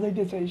আমি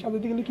সাজাইতে চাই,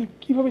 সাজাইতে গেলে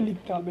কীভাবে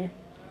লিখতে হবে,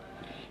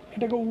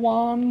 এটাকে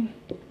 1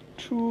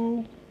 2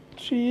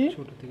 3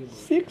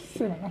 6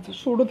 7, আচ্ছা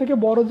ছোটো থেকে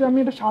বড় যে আমি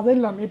এটা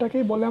সাজাইলাম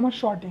এটাকেই বলে আমার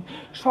শর্টিং।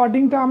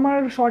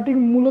 শর্টিং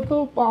মূলত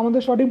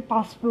আমাদের শর্টিং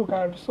 5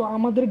 প্রকার। সো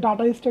আমাদের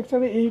ডাটা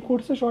স্ট্রাকচারে এই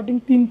কোর্সে শর্টিং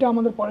 3টা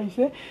আমাদের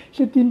পড়াইছে।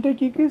 সে 3টে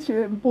কী কী,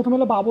 প্রথমে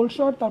হলো বাবল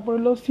শর্ট, তারপর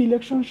হলো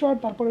সিলেকশন শর্ট,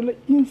 তারপর হলো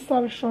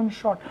ইনসারশন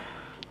শর্ট।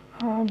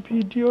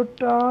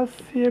 ভিডিওটা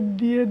সেভ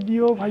দিয়ে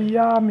দিও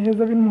ভাইয়া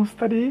মেহজাবিন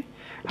মুস্তারি।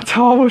 আচ্ছা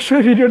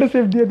অবশ্যই ভিডিওটা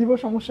সেভ দিয়ে দিব,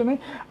 সমস্যা নেই।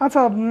 আচ্ছা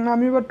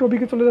আমি এবার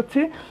টপিকে চলে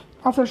যাচ্ছি।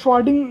 আচ্ছা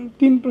শর্টিং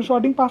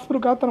 5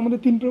 প্রকার, তার মধ্যে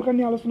 3 প্রকার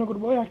নিয়ে আলোচনা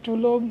করবো। একটা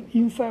হলো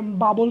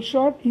bubble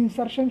short,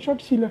 insertion short,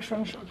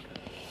 selection short.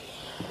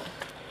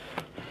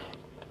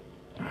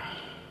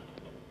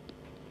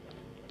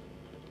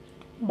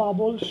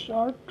 Bubble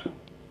short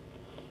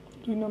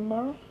 2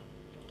 নম্বর,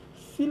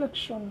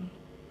 সিলেকশন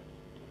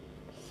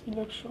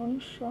সিলেকশন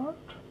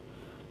শট,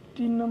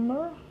 3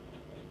 নম্বর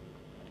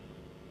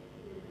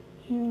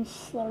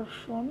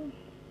ইনসারশন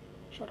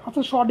শট।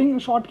 আচ্ছা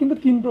শট কিন্তু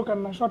 3 প্রকার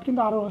না, শট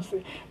কিন্তু আরও আছে,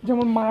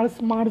 যেমন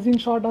মার্জিন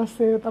শট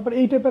আছে, তারপর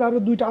এই টাইপের আরও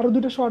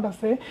দুইটা শট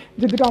আছে,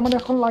 যে দুটো আমার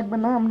এখন লাগবে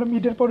না, আমরা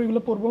মিডের পর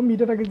এগুলো পড়বো।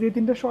 মিডের আগে যে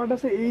 3টে শট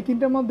আছে, এই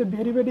 3টার মধ্যে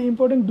ভেরি ভেরি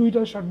ইম্পর্টেন্ট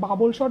 2টা শট,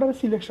 বাবল শট আর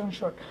সিলেকশন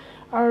শট।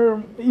 আর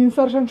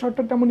ইনসারশন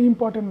শটটা তেমন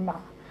ইম্পর্টেন্ট না।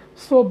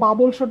 সো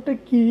বাবল শটটা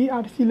কি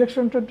আর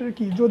সিলেকশন শটটা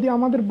কি, যদি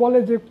আমাদের বলে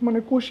যে মানে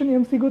কোশ্চেন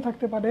এমসিকিউ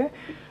থাকতে পারে।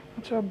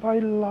 আচ্ছা ভাই,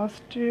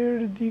 লাস্টের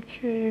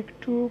দিকে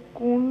একটু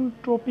কোন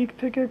টপিক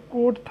থেকে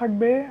কোড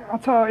থাকবে?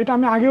 আচ্ছা, এটা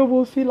আমি আগেও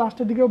বলছি,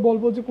 লাস্টের দিকেও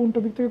বলবো যে কোন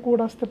টপিক থেকে কোড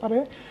আসতে পারে।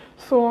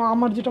 সো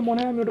আমার যেটা মনে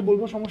হয় আমি ওটা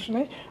বলবো, সমস্যা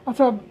নেই।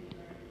 আচ্ছা,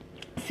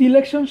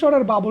 সিলেকশন শট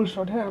আর বাবল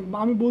শট, হ্যাঁ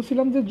আমি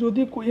বলছিলাম যে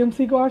যদি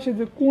এমসিকিউ আসে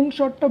যে কোন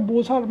শটটা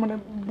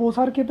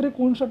বোঝার ক্ষেত্রে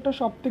কোন শটটা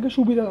সব থেকে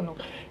সুবিধাজনক,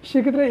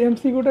 সেক্ষেত্রে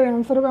এমসিকিউটার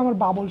অ্যান্সার হবে আমার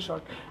বাবল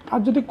শট। আর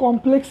যদি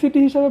কমপ্লেক্সিটি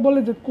হিসাবে বলে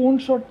যে কোন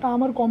শটটা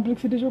আমার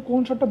কমপ্লেক্সিটি হিসেবে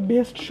কোন শটটা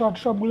বেস্ট শট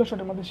সবগুলো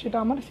শটের মধ্যে, সেটা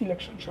আমার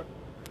সিলেকশন শট।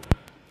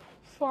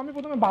 সো আমি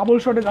প্রথমে বাবল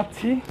শটে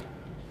যাচ্ছি।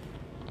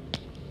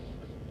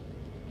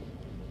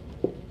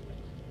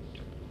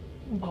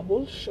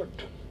 বাবল শট,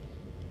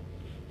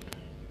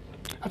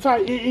 আচ্ছা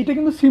এইটা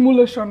কিন্তু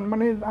সিমুলেশন,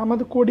 মানে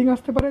আমাদের কোডিং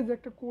আসতে পারে যে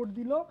একটা কোড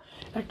দিল,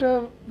 একটা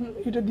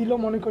এটা দিল,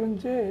 মনে করেন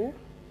যে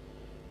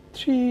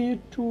 3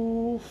 2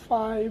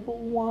 5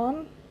 1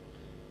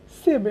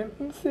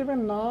 7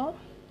 না,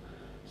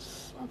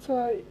 আচ্ছা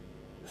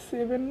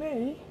 7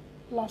 নেই,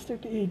 লাস্টে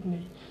একটা 8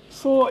 নেই।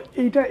 সো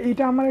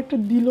এইটা আমার একটা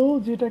দিল,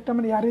 যেটা একটা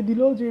আমার ইয়ারে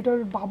দিল যে এটার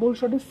বাবল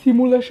শটের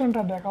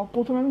সিমুলেশনটা দেখাও।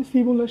 প্রথমে আমি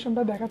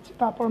সিমুলেশনটা দেখাচ্ছি,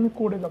 তারপর আমি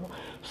করে দেবো।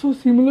 সো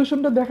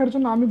সিমুলেশনটা দেখার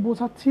জন্য আমি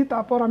বোঝাচ্ছি,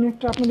 তারপর আমি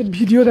একটা আপনাদের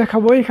ভিডিও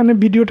দেখাবো। এখানে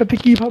ভিডিওটাতে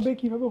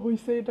কীভাবে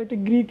হয়েছে, এটা একটা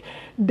গ্রিক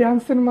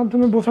ড্যান্সের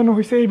মাধ্যমে বোঝানো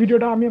হয়েছে। এই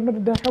ভিডিওটা আমি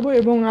আপনাদের দেখাবো,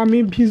 এবং আমি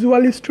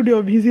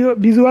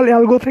ভিজুয়াল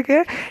অ্যালগো থেকে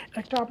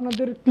একটা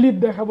আপনাদের ক্লিপ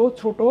দেখাবো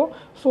ছোট।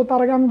 সো তার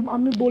আগে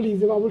আমি বলি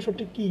যে বাবল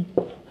শটটা কী।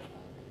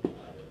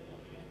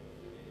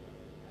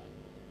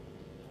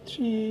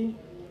 3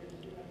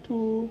 2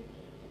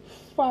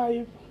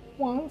 5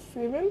 1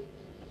 7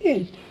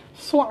 8।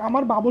 সো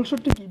আমার বাবল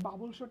শটটা কি,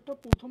 বাবল শটটা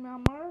প্রথমে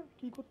আমার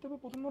কি করতে হবে,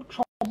 প্রথমে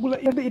সবগুলো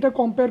এটা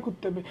কম্পেয়ার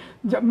করতে হবে।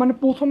 মানে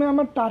প্রথমে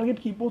আমার টার্গেট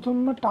কি, প্রথমে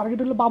আমার টার্গেট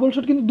হলো বাবল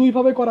শট কিন্তু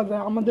দুইভাবে করা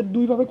যায়, আমাদের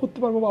দুইভাবে করতে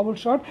পারবো বাবল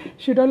শট।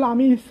 সেটা হলো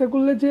আমি ইচ্ছা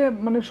করলে যে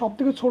মানে সব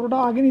থেকে ছোটোটা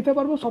আগে নিতে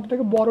পারবো, সব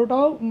থেকে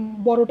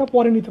বড়টা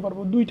পরে নিতে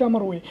পারবো, দুইটা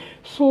আমার ওয়ে।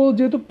 সো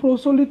যেহেতু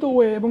প্রচলিত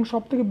ওয়ে এবং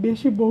সব থেকে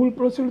বেশি বহুল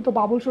প্রচলিত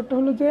বাবল শটটা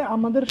হলো যে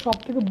আমাদের সব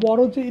থেকে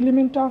বড় যে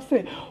এলিমেন্টটা আছে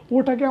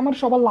ওটাকে আমার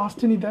সবার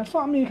লাস্টে নিতে হয়। সো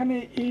আমি এখানে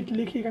 8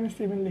 লিখি, এখানে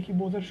 7 লিখি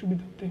বোঝার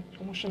সুবিধার্থে,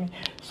 সমস্যা নেই।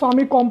 সো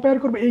আমি কম্পেয়ার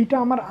করবো, এইটা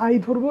আমার আই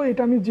ধরবো,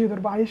 এটা আমি জে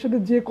ধরবো, আইয়ের সাথে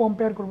জে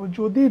কম্পেয়ার করবো।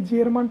 যদি জে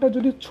এর মানটা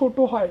যদি ছোট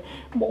হয়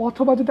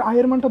অথবা যদি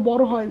আইয়ের মানটা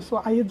বড় হয়, সো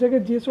আইয়ের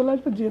জায়গায় জে চলে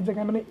আসবে, জে এর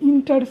জায়গায় মানে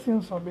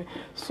ইন্টারচেঞ্জ হবে।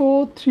 সো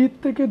 3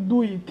 থেকে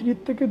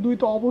 2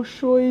 তো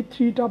অবশ্যই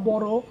 3টা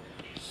বড়।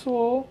 সো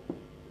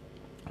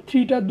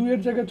 3টা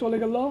 2-এর জায়গায় চলে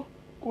গেল,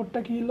 কোডটা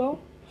কি হলো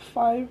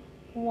 5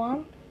 1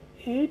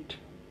 8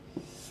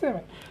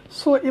 7।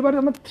 সো এবার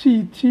আমার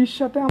 3-3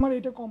 সাথে আমার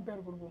এটা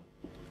কম্পেয়ার করবো,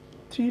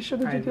 3-এর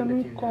সাথে যদি আমি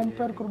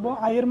কম্পেয়ার করবো,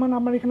 আয়ের মান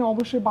আমার এখানে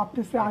অবশ্যই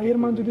বাড়তেছে। আয়ের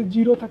মান যদি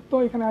 0 থাকতো,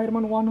 এখানে আয়ের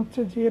মান 1 হচ্ছে।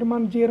 জে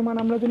এর মান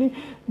আমরা জানি,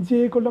 জে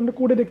ইকুয়াল টু আমরা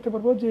কোডে দেখতে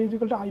পারবো, জে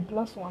ইকুয়াল টু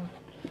i+1।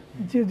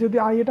 যে যদি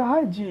আই এটা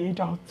হয়, যে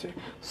এটা হচ্ছে।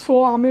 সো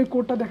আমি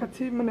কোডটা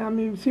দেখাচ্ছি, মানে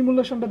আমি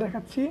সিমুলেশনটা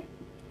দেখাচ্ছি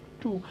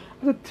 2।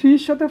 আচ্ছা,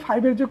 3-এর সাথে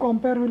 5-এর যে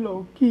কম্পেয়ার হলো,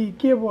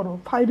 কে বড়?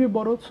 5-এ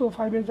বড়। সো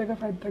 5-এর জায়গায়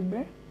 5 থাকবে,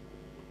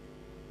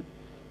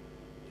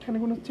 এখানে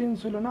কোনো চেঞ্জ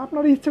হলো না।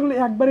 আপনারা ইচ্ছে করলে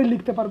একবারে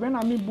লিখতে পারবেন,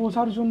 আমি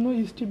বোঝার জন্য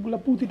স্টেপগুলো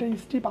প্রতিটা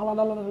স্টেপ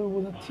আলাদা আলাদাভাবে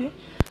বোঝাচ্ছি।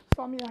 তো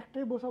আমি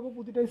একটাই বোঝাবো,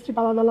 প্রতিটা স্টেপ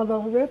আলাদা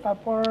আলাদাভাবে,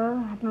 তারপর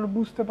আপনারা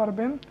বুঝতে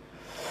পারবেন।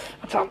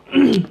 আচ্ছা,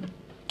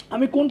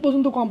 আমি কোন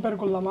পর্যন্ত কম্পেয়ার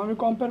করলাম? আমি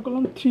কম্পেয়ার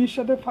করলাম 3-এর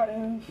সাথে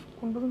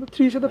কোন পর্যন্ত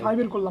 3-এর সাথে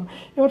 5-এর করলাম।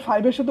 এবার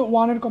 5-এর সাথে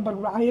 1-এর কম্পেয়ার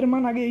করবো। আয়ের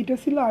মান আগে এইটা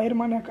ছিল, আয়ের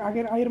মান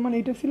আয়ের মান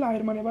এইটা ছিল,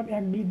 আয়ের মান এবার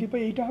 1 বৃদ্ধি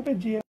পায়, এইটা হবে।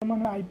 যে এর মান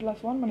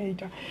i+1, মানে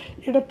এইটা।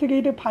 এটার থেকে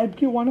এইটা 5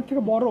 কি 1-এর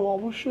থেকে বড়?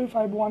 অবশ্যই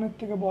 5 1-এর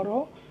থেকে বড়।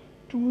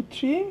 2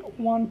 3,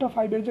 1টা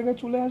 5-এর জায়গায়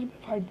চলে আসবে,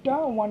 5টা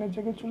 1-এর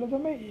জায়গায় চলে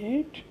যাবে,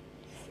 8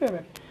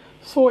 7।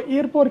 সো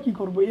এরপর কি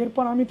করব?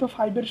 এরপর আমি তো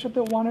 5-এর সাথে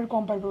 1-এর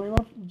কম্পেয়ার করবো।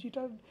 এবার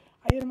যেটা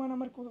আয়ের মান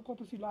আমার কত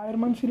ছিল? আয়ের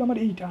মান ছিল আমার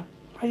এইটা,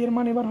 আয়ের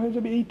মান এবার হয়ে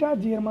যাবে এইটা,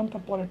 জি এর মান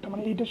তার পরেরটা,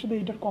 মানে এইটার সাথে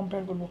এইটার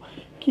কম্পেয়ার করব।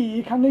 কি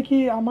এখানে কি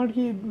আমার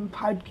কি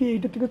 5 কি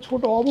এইটার থেকে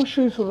ছোট?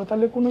 অবশ্যই ছোট,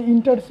 তাহলে কোনো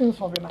ইন্টারচেঞ্জ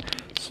হবে না।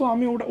 সো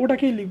আমি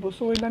ওটাকেই লিখবো।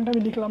 সো ওই লাইনটা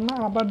আমি লিখলাম না।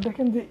 আবার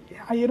দেখেন যে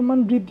আয়ের মান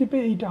বৃদ্ধি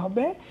পেয়ে এইটা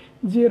হবে,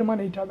 যে এর মান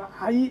এইটা হবে।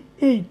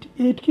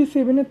 8 কি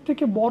 7-এর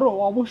থেকে বড়?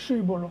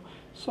 অবশ্যই বড়।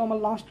 সো আমার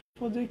লাস্ট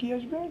পর্যায়ে কি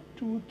আসবে?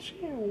 2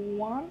 3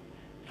 1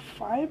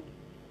 5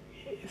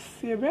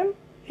 7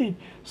 8।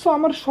 সো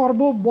আমার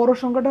বড়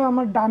সংখ্যাটা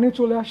আমার ডানে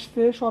চলে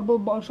আসছে,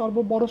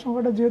 বড়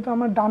সংখ্যাটা যেহেতু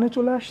আমার ডানে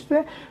চলে আসছে,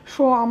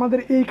 সো আমাদের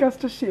এই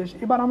কাজটা শেষ।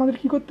 এবার আমাদের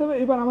কি করতে হবে?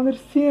 এবার আমাদের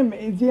সেম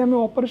এই যে আমি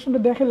অপারেশনটা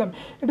দেখালাম,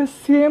 এটা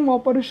সেম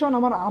অপারেশন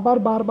আমার আবার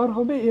বারবার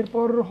হবে।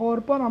 এরপর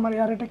হওয়ার পর আমার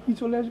এটা কি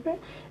চলে আসবে?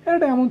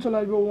 এটা এমন চলে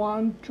আসবে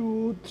 1 2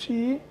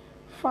 3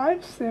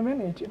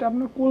 578 এটা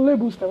আপনার করলে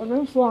বুঝতে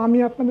পারবেন। সো আমি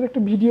আপনাদের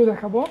একটা ভিডিও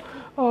দেখাবো,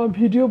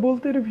 ভিডিও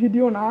বলতে এটা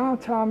ভিডিও না,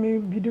 আচ্ছা আমি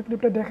ভিডিও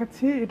ক্লিপটা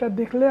দেখাচ্ছি। এটা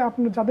দেখলে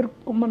আপনার যাদের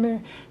মানে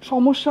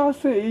সমস্যা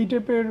আছে এই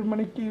টাইপের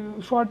মানে কি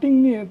শর্টিং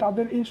নিয়ে,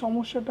 তাদের এই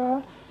সমস্যাটা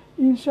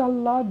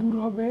ইনশাল্লাহ দূর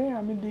হবে।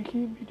 আমি দেখি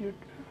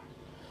ভিডিওটা,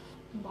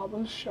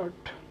 বাবল শট।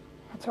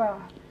 আচ্ছা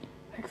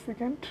এক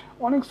সেকেন্ড,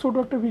 অনেক ছোট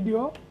একটা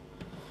ভিডিও,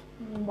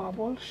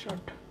 বাবল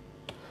শট।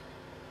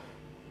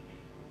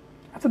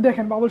 আচ্ছা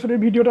দেখেন বাবল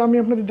শটের ভিডিওটা আমি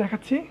আপনাদের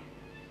দেখাচ্ছি,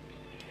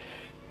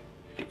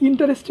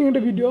 ইন্টারেস্টিং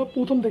একটা ভিডিও,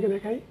 প্রথম থেকে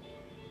দেখাই,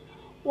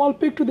 অল্প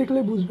একটু দেখলে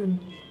বুঝবেন।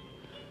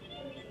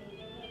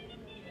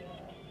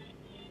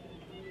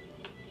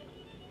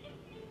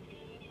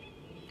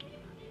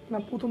 না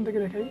প্রথম থেকে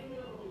দেখাই,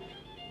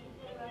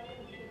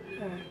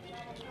 হ্যাঁ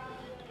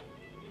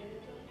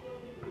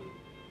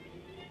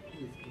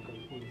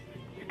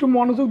একটু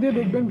মনোযোগ দিয়ে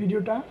দেখবেন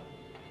ভিডিওটা,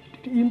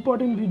 একটি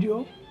ইম্পর্টেন্ট ভিডিও।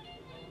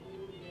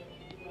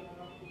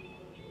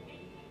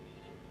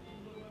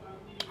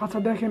 আচ্ছা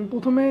দেখেন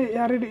প্রথমে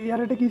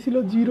এয়ারেটা কী ছিল,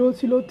 0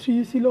 ছিল,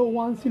 3 ছিল,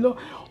 1 ছিল।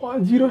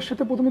 0-র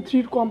সাথে প্রথমে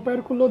 3 কম্পেয়ার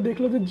করলো,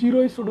 দেখলো যে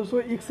 0-ই ছোটো, সো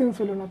এক্সচেঞ্জ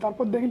হলো না।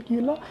 তারপর দেখেন কী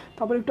হলো,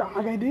 তারপর একটু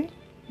আগাই দিই,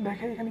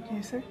 দেখে এখানে কী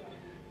হয়েছে।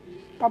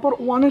 তারপর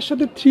 1-এর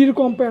সাথে 3-র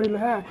কম্পেয়ার হলো,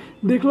 হ্যাঁ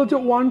দেখলো যে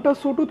 1টা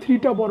ছোটো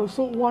 3টা বড়ো,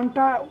 সো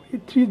 1টা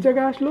 3-র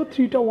জায়গায় আসলো,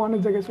 3টা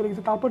 1-এর জায়গায় চলে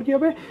গেছে। তারপর কী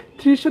হবে,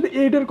 3-র সাথে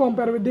 8-এর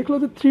কম্পেয়ার হবে, দেখলো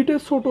যে 3টা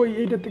ছোটো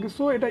 8-এর থেকে,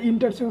 সো এটা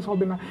ইন্টারচেঞ্জ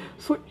হবে না।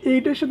 সো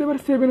 8-এর সাথে এবার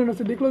 7-এর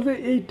আছে, দেখলো যে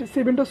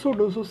 7টা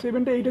ছোটো, সো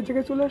 7টা 8-এর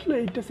জায়গায় চলে আসলো,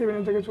 8টা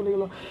 7-এর জায়গায় চলে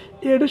গেলো।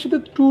 8-এর সাথে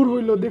 2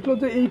 হইলো, দেখলো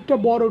যে 8টা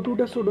বড়ো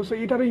 2টা ছোটো, সো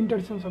এটারও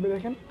ইন্টারচেঞ্জ হবে।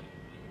 দেখেন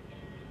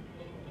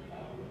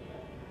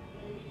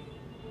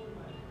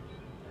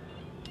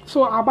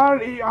সো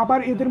আবার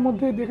এদের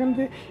মধ্যে দেখেন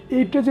যে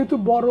 8টা যেহেতু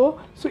বড়,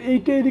 সো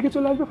 8টা এদিকে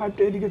চলে আসবে,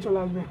 5টা এদিকে চলে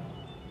আসবে।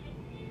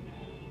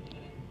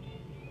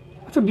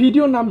 আচ্ছা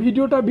ভিডিওর নাম,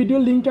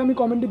 ভিডিওর লিঙ্কটা আমি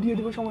কমেন্টে দিয়ে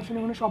দেবো, সমস্যা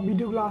নেই, মানে সব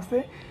ভিডিওগুলো আছে,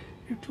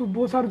 একটু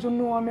বোঝার জন্য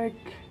অনেক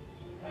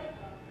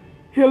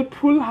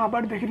হেল্পফুল।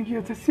 আবার দেখেন কি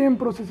হচ্ছে, সেম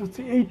প্রসেস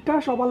হচ্ছে, 8টা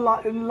সবার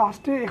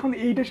লাস্টে, এখন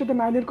 8-এর সাথে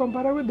 9-এর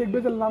কম্পেয়ার হবে, দেখবে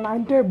যে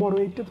 9টাই বড়,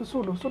 8টা তো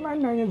ছোটো, সো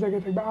 9-9-এর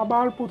জায়গায় থাকবে,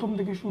 আবার প্রথম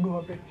থেকে শুরু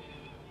হবে।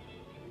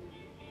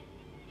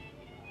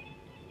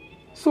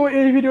 সো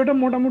এই ভিডিওটা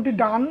মোটামুটি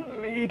ডান,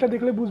 এটা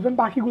দেখলে বুঝবেন,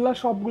 বাকিগুলা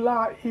সবগুলা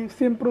এই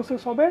সেম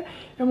প্রসেস হবে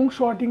এবং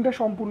শর্টিংটা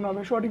সম্পূর্ণ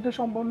হবে। শর্টিংটা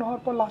সম্পূর্ণ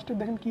হওয়ার পর লাস্টে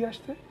দেখেন কি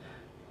আসছে,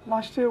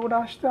 লাস্টে ওটা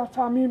আসছে। আচ্ছা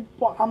আমি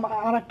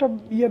আর একটা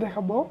ইয়ে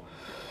দেখাবো,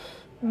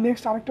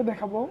 নেক্সট আরেকটা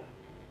দেখাবো।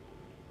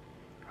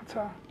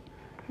 আচ্ছা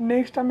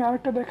নেক্সট আমি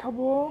আরেকটা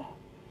দেখাবো,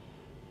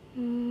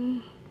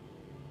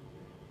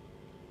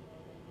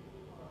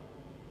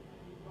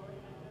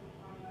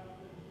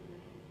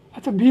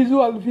 আচ্ছা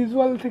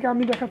ভিজুয়াল থেকে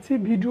আমি দেখাচ্ছি,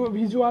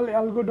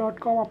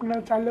 visualalgo.com,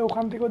 আপনারা চাইলে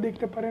ওখান থেকেও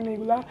দেখতে পারেন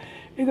এগুলা।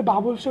 এই যে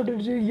বাবল শটের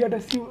যে ইয়াটা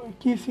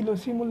কী ছিল,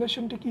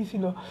 সিমুলেশনটা কী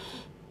ছিল,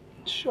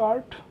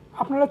 শর্ট,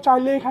 আপনারা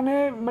চাইলে এখানে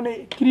মানে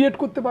ক্রিয়েট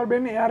করতে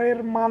পারবেন, এয়ারের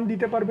মান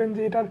দিতে পারবেন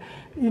যে এটার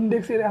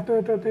ইন্ডেক্সের এত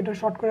এত এত, এটা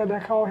শর্ট করে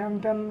দেখাও, হ্যান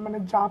ত্যান, মানে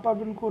যা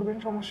পারবেন করবেন,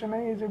 সমস্যা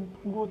নেই। এই যে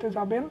গোতে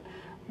যাবেন,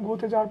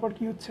 গোতে যাওয়ার পর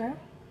কী হচ্ছে,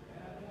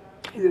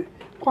 এই যে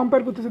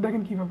কম্পেয়ার করতেছে,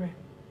 দেখেন কীভাবে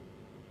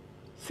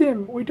সেম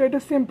ওইটা, এটা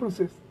সেম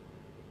প্রসেস,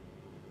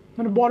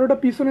 মানে বড়টা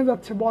পিছনে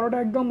যাচ্ছে, বড়টা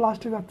একদম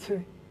লাস্টে যাচ্ছে,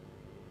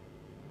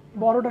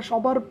 বড়টা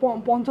সবার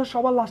 50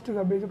 সবার লাস্টে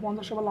যাবে, এই যে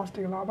 50 সবার লাস্টে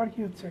গেল। আবার কি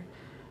হচ্ছে,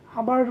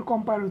 আবার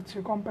কম্পেয়ার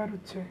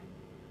হচ্ছে।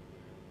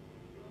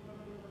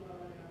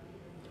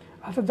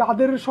 আচ্ছা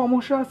যাদের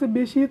সমস্যা আছে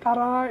বেশি,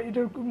 তারা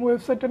এটার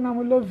ওয়েবসাইটের নাম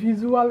হলো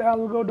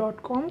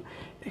visualalgo.com,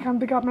 এখান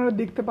থেকে আপনারা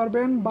দেখতে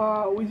পারবেন, বা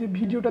ওই যে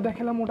ভিডিওটা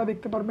দেখালাম ওটা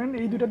দেখতে পারবেন।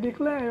 এই দুটো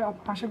দেখলে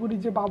আশা করি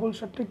যে বাবল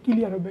শটটা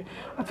ক্লিয়ার হবে।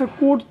 আচ্ছা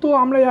কোড তো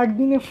আমরা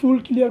একদিনে ফুল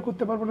ক্লিয়ার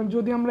করতে পারবো না,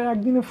 যদি আমরা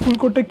একদিনে ফুল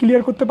কোডটা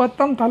ক্লিয়ার করতে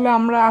পারতাম তাহলে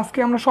আজকে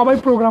আমরা সবাই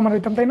প্রোগ্রামার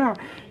হইতাম, তাই না?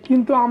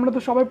 কিন্তু আমরা তো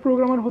সবাই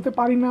প্রোগ্রামার হতে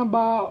পারি না,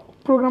 বা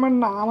প্রোগ্রামার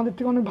না, আমাদের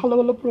থেকে অনেক ভালো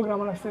ভালো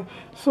প্রোগ্রামার আছে।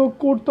 সো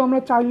কোড তো আমরা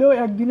চাইলেও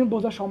একদিনে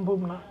বোঝা সম্ভব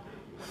না।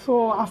 সো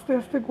আস্তে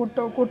আস্তে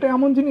কোডটা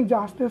এমন জিনিস যে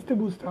আস্তে আস্তে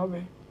বুঝতে হবে।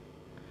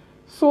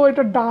 সো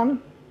এটা ডান।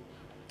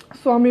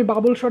 সো আমি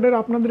বাবল শটের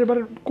আপনাদের এবার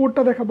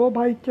কোডটা দেখাবো।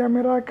 ভাই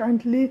ক্যামেরা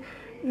কাইন্ডলি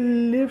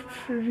লেফট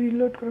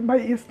রিলোড করেন, ভাই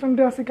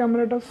স্ট্যান্ডে আছে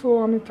ক্যামেরাটা, সো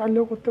আমি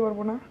চাইলেও করতে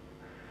পারবো না।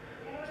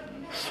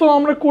 সো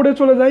আমরা কোডে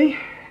চলে যাই,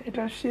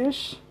 এটা শেষ।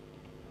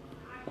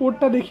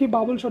 কোডটা দেখি,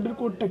 বাবল শটের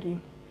কোডটা কি,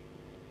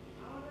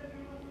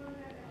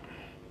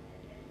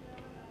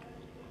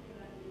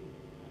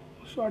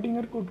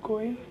 শর্টিংয়ের কোড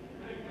কই,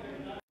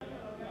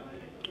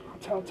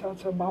 আচ্ছা আচ্ছা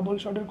আচ্ছা বাবল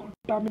শটের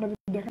কোডটা আমি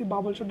দেখাই,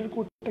 বাবল শটের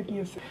কোডটা কি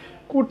আছে,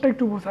 কোডটা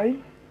একটু বোঝাই,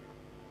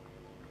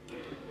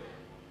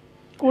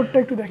 কোডটা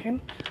একটু দেখেন।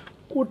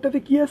 কোডটাতে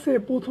কি আছে,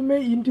 প্রথমে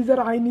ইন্টিজার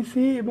আই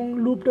নিছি এবং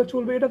লুপটা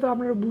চলবে, এটা তো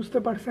আপনারা বুঝতে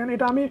পারছেন।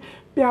 এটা আমি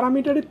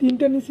প্যারামিটারে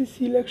 3টা নিছি,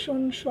 সিলেকশন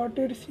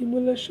শটের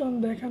সিমুলেশন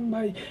দেখেন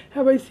ভাই,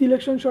 হ্যাঁ ভাই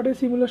সিলেকশন শটের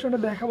সিমুলেশনটা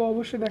দেখাবো,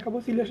 অবশ্যই দেখাবো।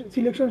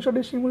 সিলেকশন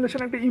শটের সিমুলেশন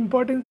একটা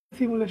ইম্পর্টেন্ট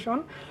সিমুলেশন।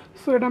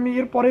 সো এটা আমি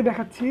এর পরে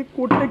দেখাচ্ছি,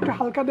 কোডটা একটু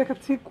হালকা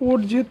দেখাচ্ছি। কোড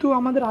যেহেতু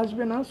আমাদের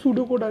আসবে না,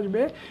 সুডো কোড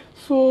আসবে,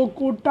 সো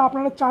কোডটা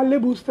আপনারা চাইলে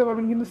বুঝতে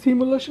পারবেন, কিন্তু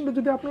সিমুলেশনটা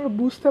যদি আপনারা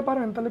বুঝতে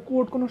পারেন তাহলে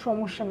কোড কোনো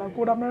সমস্যা না,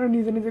 কোড আপনারা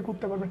নিজে নিজে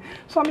করতে পারবেন।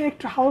 সো আমি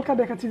একটু হালকা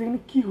দেখাচ্ছি যেখানে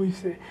কী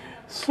হয়েছে।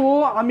 সো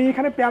আমি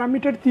এখানে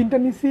প্যারামিটার 3টা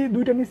নিছি,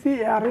 2টা নিছি,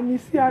 অ্যারে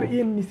নিছি আর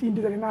এন নিছি,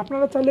 ইন্টিজার। না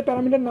আপনারা চাইলে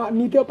প্যারামিটার না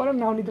নিতেও পারেন,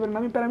 নাও নিতে পারেন।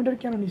 আমি প্যারামিটার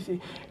কেন নিছি,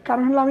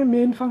 কারণ হলো আমি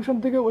মেইন ফাংশন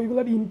থেকে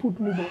ওইগুলোর ইনপুট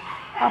নিব।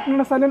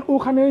 আপনারা চাইলেন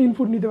ওখানেও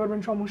ইনপুট নিতে পারবেন,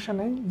 সমস্যা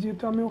নেই।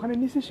 যেহেতু আমি ওখানে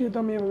নিছি সেহেতু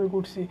আমি এভাবে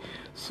করছি।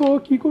 সো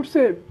কী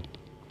করছে,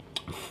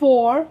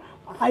 ফর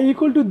i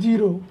equal to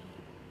 0,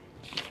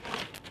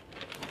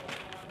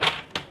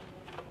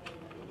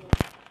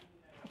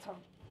 আচ্ছা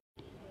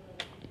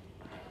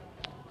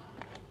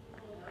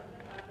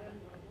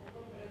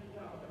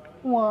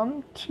 1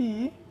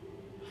 3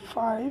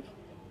 5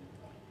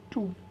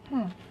 2,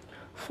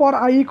 ফর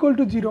i ইকুয়াল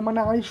টু 0 মানে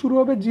i শুরু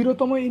হবে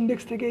 0তম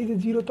ইন্ডেক্স থেকে, এই যে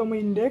 0তম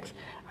ইন্ডেক্স।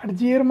 আর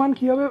জি এর মান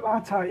কী হবে,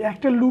 আচ্ছা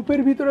একটা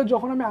লুপের ভিতরে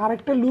যখন আমি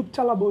আরেকটা লুপ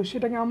চালাবো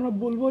সেটাকে আমরা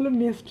বলবো হলো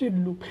নেস্টেড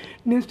লুপ।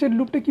 নেস্টেড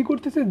লুপটা কী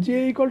করতেছে, জে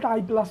ইকুয়াল টু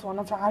i+1।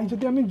 আচ্ছা আই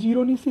যদি আমি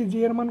 0 নিছি, জে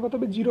এর মান কত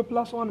হবে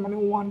 0+1 মানে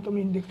 1তম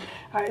ইন্ডেক্স।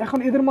 এখন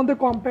এদের মধ্যে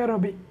কম্পেয়ার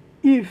হবে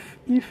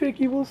ইফে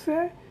কী বলছে,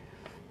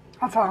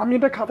 আচ্ছা আমি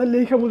এটা খাতায়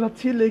লেখা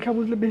বোঝাচ্ছি, লেখা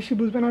বুঝলে বেশি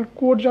বুঝবেন। আর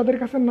কোড যাদের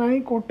কাছে নাই,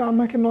 কোডটা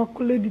আমাকে নক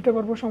করলেই দিতে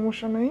পারবো,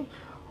 সমস্যা নেই,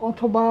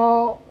 অথবা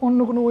অন্য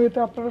কোনো ওয়েতে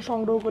আপনারা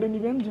সংগ্রহ করে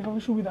নেবেন, যেভাবে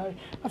সুবিধা হয়।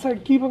 আচ্ছা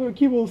কীভাবে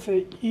কী বলছে,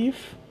 ইফ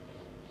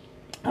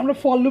আমরা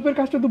ফল লুপের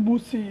কাজটা তো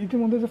বুঝছি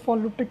ইতিমধ্যে যে ফল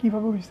লুপটা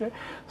কীভাবে হয়েছে।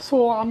 সো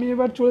আমি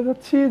এবার চলে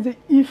যাচ্ছি যে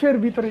ইফের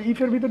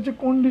ভিতরে যে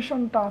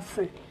কন্ডিশনটা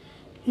আছে,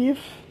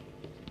 ইফ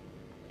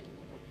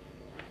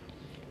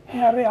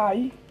অ্যারে আই,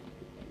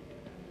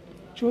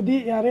 যদি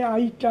অ্যারে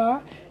আইটা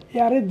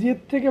অ্যারে জেড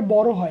থেকে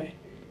বড় হয়,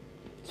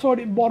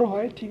 বড়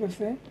হয়, ঠিক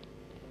আছে,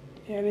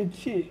 অ্যারে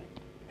জে,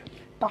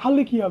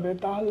 তাহলে কি হবে,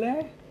 তাহলে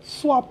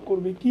সোয়াপ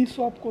করবে। কি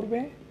সোয়াপ করবে,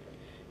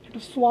 একটু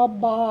সোয়াপ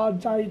বা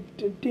যাই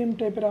টেম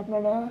টাইপের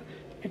আপনারা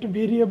একটা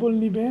ভেরিয়েবল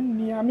নেবেন,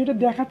 নিয়ে আমি এটা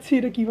দেখাচ্ছি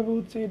এটা কীভাবে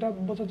হচ্ছে। এটা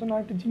বোঝার জন্য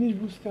একটা জিনিস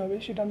বুঝতে হবে,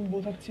 সেটা আমি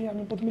বোঝাচ্ছি।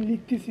 আমি প্রথমে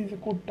লিখতেছি যে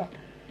কোডটা,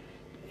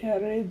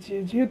 আরে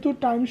যেহেতু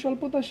টাইম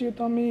স্বল্পতা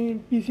সেহেতু আমি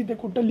পিসিতে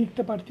কোডটা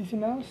লিখতে পারতেছি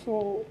না, সো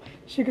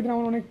সেক্ষেত্রে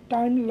আমার অনেক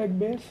টাইম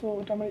লাগবে, সো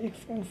এটা আমার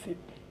এক্সপেন্সিভ।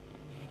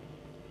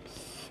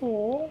 সো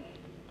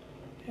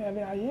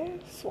আরে আইয়ে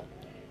সো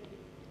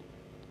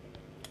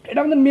এটা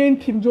আমাদের মেইন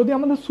থিম। যদি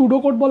আমাদের সুডো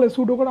কোড বলে,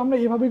 সুডো কোড আমরা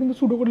এভাবে কিন্তু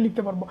সুডো কোড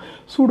লিখতে পারবো।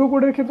 সুডো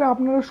কোডের ক্ষেত্রে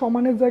আপনারা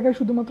সমানের জায়গায়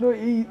শুধুমাত্র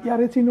এই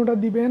ইয়ারে চিহ্নটা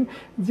দিবেন,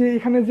 যে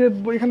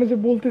এখানে যে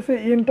বলতেছে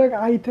এনটা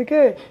আই থেকে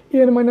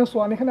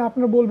n-1, এখানে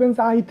আপনারা বলবেন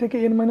যে আই থেকে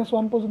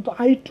n-1 পর্যন্ত,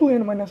 আই টু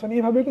n-1,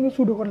 এভাবে কিন্তু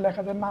সুডো কোড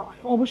লেখা যায় না,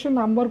 অবশ্যই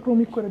নাম্বার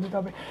ক্রমিক করে দিতে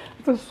হবে।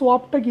 আচ্ছা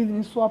সোয়াপটা কী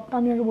জিনিস, সোয়াপটা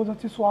আমি আগে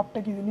বোঝাচ্ছি সোয়াপটা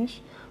কী জিনিস।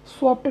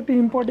 সোয়াপটা একটা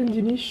ইম্পর্টেন্ট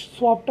জিনিস,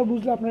 সোয়াপটা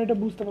বুঝলে আপনারা এটা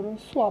বুঝতে পারবেন।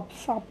 সোয়াপ,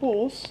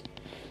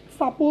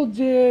 সাপোজ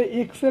যে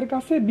এক্সের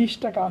কাছে 20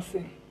 টাকা আছে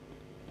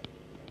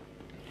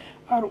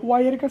আর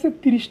ওয়াইয়ের কাছে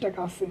 30 টাকা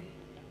আছে।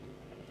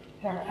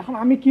 হ্যাঁ, এখন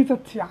আমি কি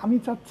চাচ্ছি, আমি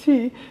চাচ্ছি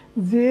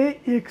যে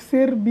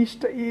এক্সের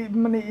 20টা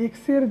মানে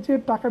এক্সের যে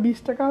টাকা 20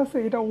 টাকা আছে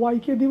এটা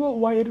ওয়াইকে দিব,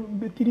 ওয়াইয়ের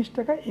 30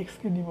 টাকা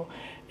এক্সকে দিব।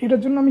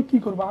 এটার জন্য আমি কি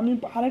করব, আমি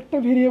আরেকটা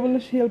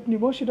ভেরিয়েবলের হেল্প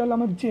নিব, সেটা হলো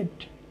আমার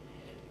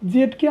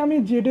জেডকে আমি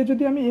জেডে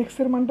যদি আমি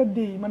এক্সের মানটা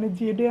দিই, মানে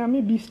জেডে আমি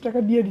 20 টাকা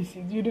দিয়ে দিছি,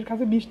 জেডের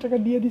কাছে 20 টাকা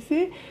দিয়ে দিছি,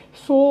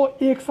 সো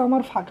এক্স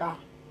আমার ফাঁকা,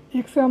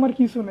 এক্সে আমার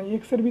কিছু নেই,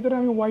 এক্সের ভিতরে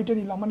আমি ওয়াইটা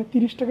নিলাম, মানে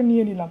 30 টাকা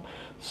নিয়ে নিলাম।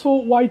 সো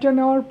ওয়াইটা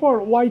নেওয়ার পর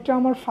ওয়াইটা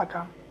আমার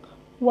ফাঁকা,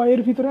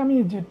 ওয়াইয়ের ভিতরে আমি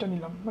জেডটা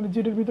নিলাম, মানে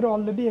জেডের ভিতরে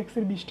অলরেডি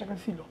এক্সের 20 টাকা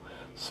ছিল।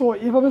 সো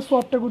এভাবে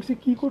সোয়াপটা করছি,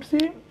 কি করছি,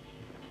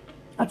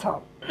 আচ্ছা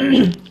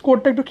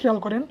কোডটা একটু খেয়াল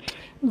করেন,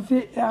 যে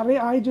অ্যারে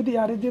আই যদি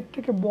অ্যারে জেড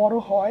থেকে বড়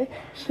হয়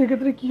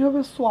সেক্ষেত্রে কীভাবে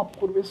সোয়াপ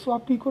করবে,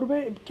 সোয়াপ কী করবে,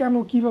 কেন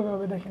কীভাবে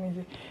হবে দেখেন, এই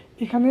যে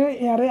এখানে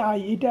অ্যারে আই,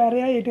 এটা অ্যারে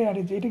আই, এটা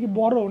অ্যারে জে, এটা কি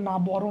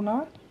বড় না,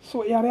 সো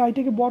অ্যারে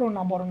আইটা কি বড়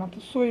না, তো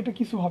সো এটা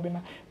কিছু হবে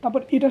না।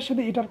 তারপর এটার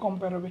সাথে এটার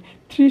কম্পেয়ার হবে,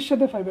 3-এর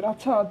সাথে 5-এর,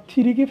 আচ্ছা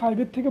 3 কি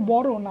 5-এর থেকে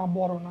বড়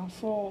না,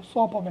 সো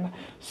সোয়াপ হবে না।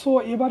 সো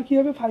এবার কী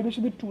হবে, 5-এর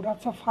সাথে 2,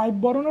 আচ্ছা 5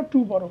 বড় না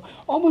 2 বড়,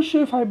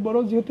 অবশ্যই 5 বড়,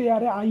 যেহেতু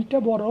অ্যারে আইটা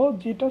বড়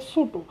যেটা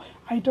ছোটো,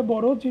 আইটা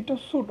বড় যেটা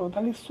ছোটো,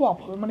 তাহলে সোয়াপ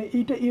হবে, মানে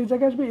এইটা এর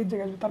জায়গায় আসবে, এর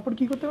জায়গায় আসবে। তারপর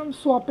কী করতে হবে, আমি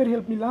সোয়াপের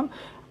হেল্প নিলাম,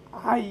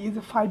 আই এই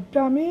যে 5টা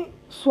আমি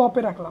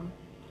সোয়াপে রাখলাম,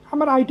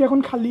 আমার আইটা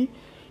এখন খালি।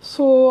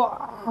 সো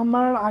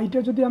আমার আইটা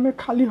যদি আমি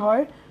খালি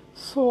হয়,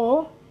 সো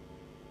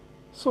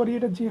সরি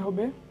এটা যে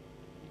হবে,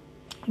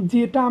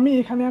 যেটা আমি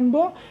এখানে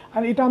আনবো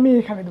আর এটা আমি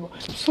এখানে দেবো।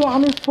 সো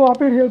আমি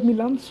সোয়াপের হেল্প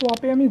নিলাম,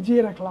 সোয়াপে আমি জে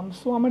রাখলাম,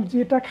 সো আমার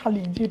যেটা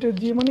খালি, যেটা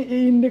যে মানে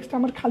এই ইন্ডেক্সটা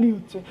আমার খালি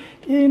হচ্ছে,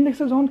 এই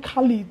ইন্ডেক্সটা যখন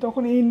খালি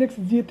তখন এই ইন্ডেক্স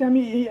যেতে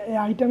আমি এই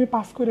আইটা আমি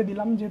পাস করে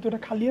দিলাম, যেহেতু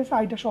এটা খালি আছে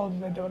আইটা সহজে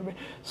যেতে পারবে।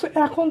 সো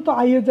এখন তো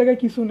আই এর জায়গায়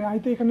কিছু নেই, আই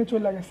তো এখানে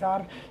চলে গেছে,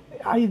 আর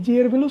আই জে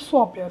এর ভ্যালু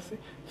সোয়াপে আছে,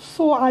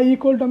 সো আই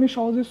ইকুয়াল টু আমি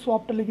সহজে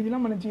সোয়াপটা লিখে দিলাম,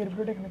 মানে জে এর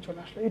ভ্যালুটা এখানে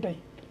চলে আসলো, এটাই।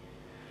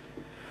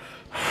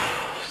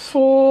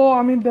 সো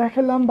আমি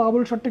দেখালাম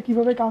বাবল শটটা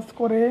কীভাবে কাজ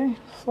করে।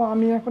 সো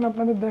আমি এখন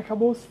আপনাদের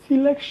দেখাবো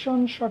সিলেকশন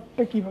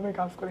শটটা কীভাবে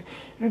কাজ করে।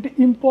 এটা একটা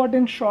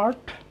ইম্পর্টেন্ট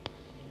শট,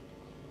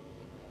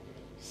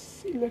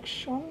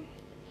 সিলেকশন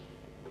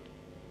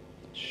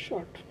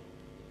শট।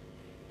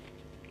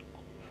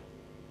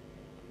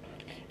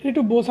 এটা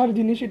একটু বোঝার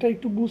জিনিস, এটা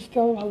একটু বুঝতে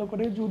হবে ভালো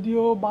করে।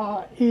 যদিও বা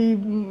এই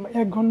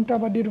 1 ঘন্টা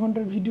বা 1.5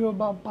 ঘন্টার ভিডিও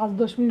বা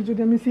 5-10 মিনিট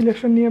যদি আমি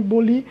সিলেকশন নিয়ে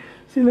বলি,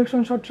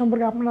 সিলেকশন শট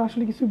সম্পর্কে, আপনারা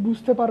আসলে কিছু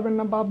বুঝতে পারবেন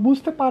না, বা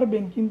বুঝতে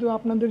পারবেন কিন্তু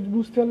আপনাদের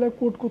বুঝতে হলে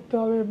কোড করতে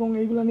হবে এবং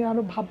এইগুলো নিয়ে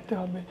আরও ভাবতে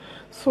হবে।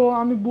 সো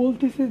আমি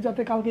বলতেছি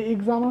যাতে কালকে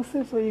এক্সাম আছে,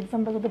 সো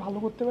এক্সামটা যাতে ভালো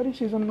করতে পারি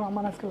সেই জন্য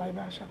আমার আজকে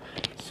লাইভে আসা।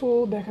 সো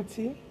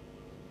দেখাচ্ছি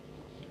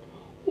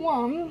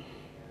 1,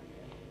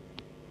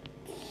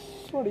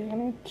 সরি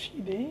এখানে 3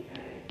 দেই,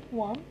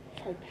 1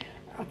 5।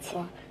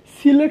 আচ্ছা,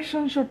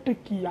 সিলেকশন শটটা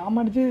কি?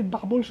 আমার যে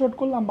বাবল শট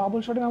করলাম,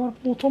 বাবল শটে আমার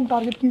প্রথম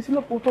টার্গেট কী ছিল?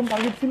 প্রথম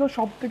টার্গেট ছিল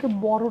সব থেকে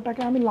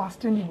বড়টাকে আমি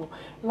লাস্টে নিব,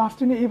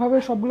 লাস্টে নিয়ে এভাবে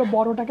সবগুলো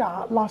বড়টাকে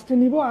লাস্টে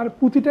নিব আর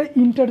প্রতিটা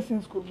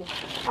ইন্টারচেঞ্জ করব।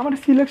 আমার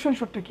সিলেকশন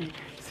শটটা কি?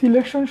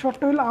 সিলেকশন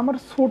শটটা হলো আমার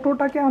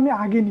ছোটোটাকে আমি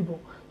আগে নিব,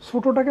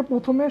 ছোটোটাকে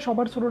প্রথমে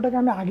সবার ছোটোটাকে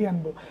আমি আগে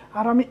আনবো,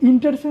 আর আমি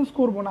ইন্টারচেঞ্জ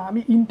করব না,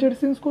 আমি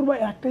ইন্টারচেঞ্জ করবো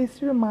একটা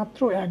স্টেপে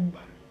মাত্র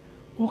একবার।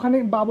 ওখানে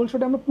বাবল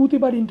শটে আমরা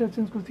প্রতিবার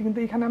ইন্টারচেঞ্জ করছি, কিন্তু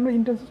এখানে আমরা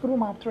ইন্টারচেঞ্জ করবো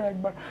মাত্র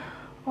একবার।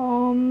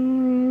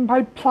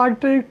 ভাই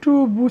ফ্ল্যাগটা একটু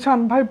বুঝান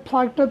ভাই,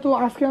 ফ্ল্যাগটা তো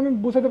আজকে আমি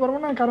বোঝাতে পারবো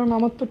না কারণ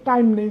আমার তো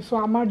টাইম নেই। সো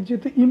আমার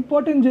যেহেতু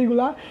ইম্পর্টেন্ট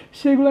যেগুলো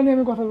সেগুলো নিয়ে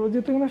আমি কথা বলবো,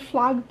 যেহেতু এখানে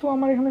ফ্ল্যাগ, তো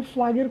আমার এখানে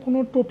ফ্ল্যাগের কোনো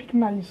টপিক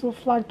নাই। সো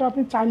ফ্ল্যাগটা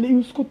আপনি চাইলে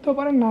ইউজ করতে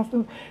পারেন, না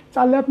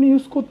চাইলে আপনি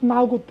ইউজ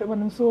নাও করতে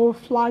পারেন। সো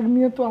ফ্ল্যাগ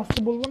নিয়ে তো আজকে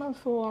বলবো না।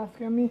 সো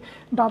আজকে আমি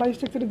ডাটা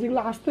স্ট্রাকচারে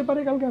যেগুলো আসতে পারে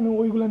কালকে আমি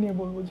ওইগুলো নিয়ে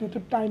বলবো, যেহেতু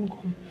টাইম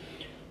কম।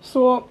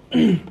 সো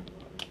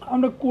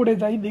আমরা কোডে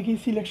যাই, দেখি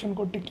সিলেকশন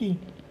কোডটা কী।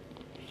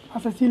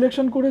 আচ্ছা,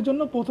 সিলেকশন কোডের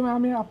জন্য প্রথমে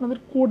আমি আপনাদের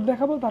কোড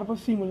দেখাবো, তারপর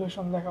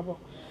সিমুলেশন দেখাবো,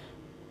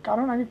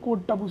 কারণ আগে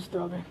কোডটা বুঝতে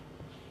হবে।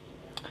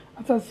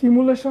 আচ্ছা,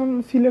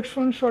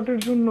 সিলেকশন শটের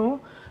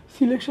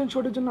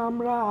জন্য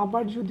আমরা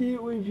আবার যদি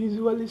ওই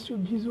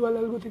ভিজুয়াল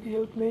অ্যালগো থেকে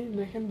হেল্প নেই,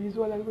 দেখেন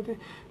ভিজুয়াল অ্যালগোতে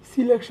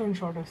সিলেকশন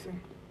শট আছে।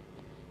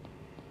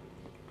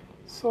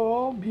 সো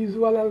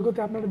ভিজুয়াল অ্যালগোতে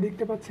আপনারা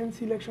দেখতে পাচ্ছেন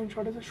সিলেকশন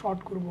শট আছে, শর্ট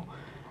করব।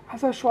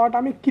 আচ্ছা, শর্ট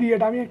আমি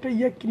একটা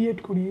ক্রিয়েট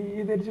করি,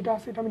 এদের যেটা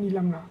আছে এটা আমি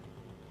নিলাম না,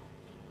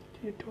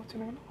 ক্রিয়েট হচ্ছে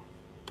না কেন?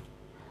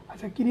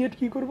 আচ্ছা, ক্রিয়েট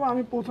কী করবো,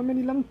 আমি প্রথমে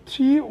নিলাম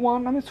 3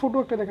 1, আমি ছোটো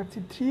একটা দেখাচ্ছি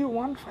 3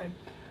 1 5,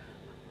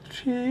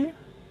 3,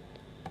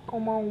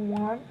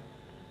 1,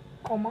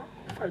 5।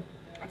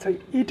 আচ্ছা,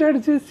 এটার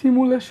যে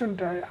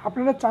সিমুলেশনটা,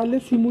 আপনারা চাইলে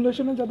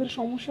সিমুলেশনে যাদের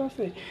সমস্যা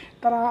আছে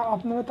তারা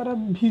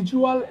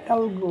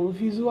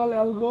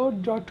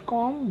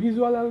visualalgo.com,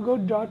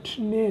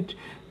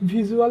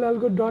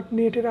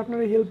 visualalgo.net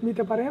আপনারা হেল্প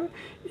নিতে পারেন।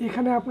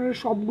 এখানে আপনারা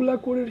সবগুলা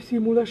কোডের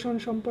সিমুলেশন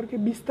সম্পর্কে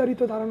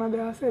বিস্তারিত ধারণা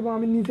দেওয়া আছে এবং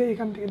আমি নিজে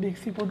এখান থেকে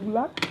দেখছি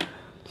কোডগুলা।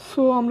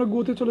 সো আমরা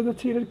গোতে চলে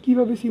যাচ্ছি, এটার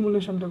কীভাবে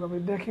সিমুলেশনটা হবে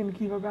দেখেন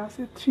কীভাবে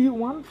আছে 3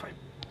 1 5।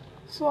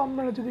 সো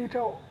আমরা যদি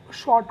এটা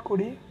শর্ট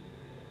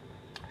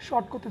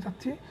করতে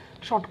চাচ্ছি,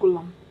 শর্ট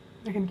করলাম,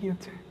 দেখেন কি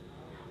হচ্ছে।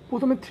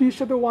 প্রথমে 3-র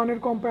সাথে 1-এর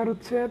কম্পেয়ার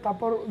হচ্ছে,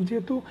 তারপর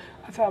যেহেতু,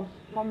 আচ্ছা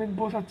আমি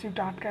বোঝাচ্ছি,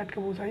 একটু আটকে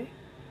বোঝাই।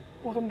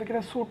 প্রথম থেকে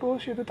এটা ছোটো,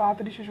 সেহেতু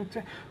তাড়াতাড়ি শেষ হচ্ছে।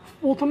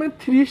 প্রথমে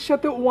 3-র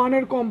সাথে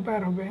 1-এর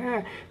কম্পেয়ার হবে,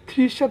 হ্যাঁ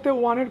 3-র সাথে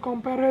 1-এর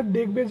কম্পেয়ার হয়ে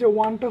দেখবে যে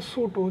 1টা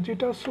ছোটো,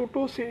 যেটা ছোটো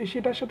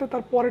সেটার সাথে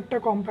তার পরেরটা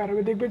কম্পেয়ার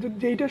হবে, দেখবে যে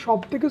যেইটা সব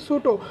থেকে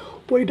ছোটো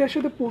ওইটার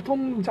সাথে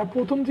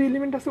প্রথম যে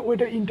এলিমেন্ট আছে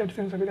ওইটার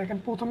ইন্টারচেঞ্জ হবে। দেখেন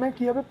প্রথমে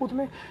কী হবে,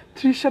 প্রথমে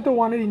 3-র সাথে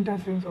 1-এর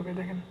ইন্টারচেঞ্জ হবে,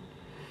 দেখেন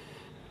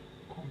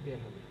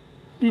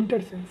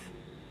ইন্টারচেঞ্জ,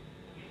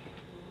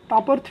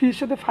 তারপর 3-র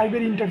সাথে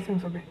 5-এর ইন্টারচেঞ্জ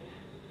হবে।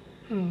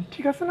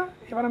 ঠিক আছে না?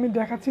 এবার আমি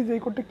দেখাচ্ছি যে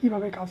এই কোডটা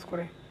কীভাবে কাজ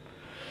করে।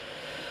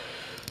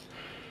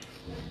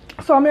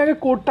 সো আমি আগে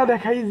কোডটা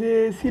দেখাই যে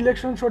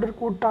সিলেকশন শটের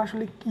কোডটা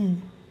আসলে কি।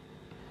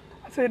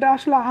 আচ্ছা, এটা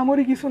আসলে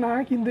আহামরি কিছু না,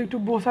 কিন্তু একটু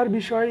বোঝার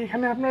বিষয়।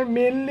 এখানে আপনার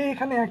মেনলি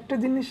এখানে একটা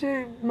জিনিসে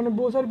মানে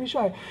বোঝার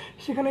বিষয়,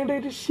 সেখানে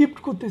এটা শিফট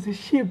করতেছে।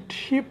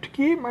 শিফট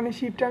কি মানে,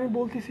 শিফটে আমি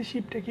বলতেছি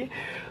শিফটে কি,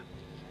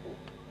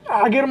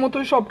 আগের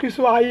মতোই সব কিছু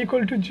i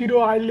 = 0,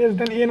 i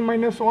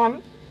n-1,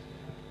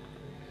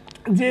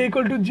 j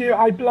 = j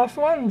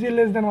i+1, j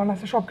 <1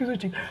 আছে, সব কিছু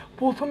ঠিক।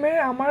 প্রথমে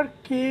আমার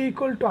k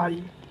 = i,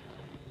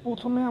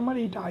 প্রথমে আমার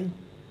এটা i,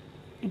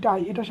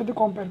 এটার সাথে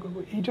কম্পেয়ার করবো,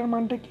 এইটার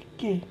মানটা কি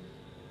কে,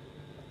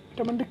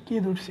 এটা মানটা কে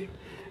ধরছি,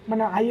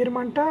 মানে i এর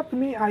মানটা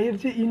তুমি i এর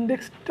যে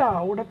ইন্ডেক্সটা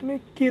ওটা তুমি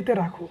কেতে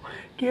রাখো,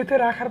 কেতে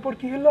রাখার পর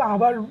কি হলো,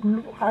 আবার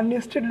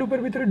নেস্টেড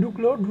লুপের ভিতরে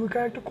ঢুকে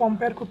একটা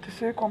কম্পেয়ার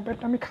করতেছে।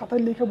 কম্পেয়ারটা আমি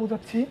খাতায় লিখে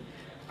বোঝাচ্ছি।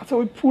 আচ্ছা,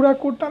 ওই পুরা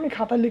কোডটা আমি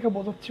খাতায় লিখে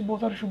বোঝাচ্ছি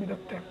বোঝার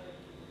সুবিধার্থে।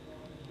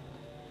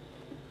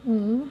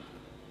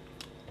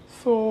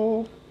 সো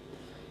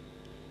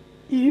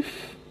ইফ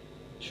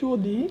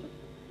যদি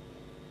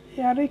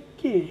অ্যারে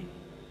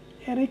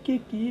কে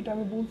কি, এটা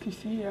আমি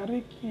বলতেছি, array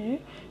k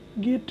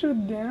greater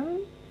than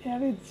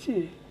array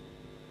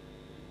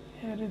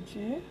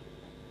J,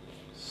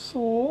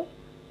 so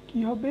কি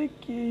হবে,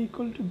 কে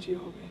 = জে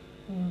হবে।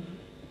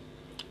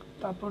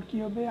 তারপর কি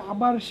হবে,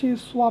 আবার সে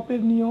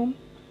সোয়াপের নিয়ম,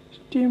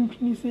 টেম্প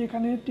নিচে,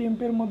 এখানে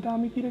টেম্পের মধ্যে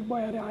আমি কি রাখবো,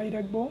 অ্যারে আই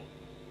রাখবো,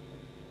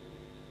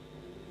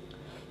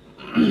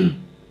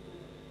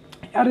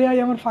 অ্যারে আই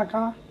আমার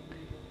ফাঁকা,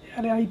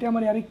 অ্যারে আইতে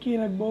আমার অ্যারে কে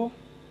রাখবো,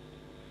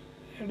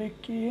 অ্যারে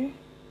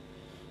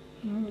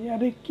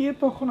কে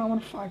তখন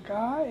আমার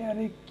ফাঁকা,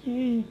 অ্যারে কে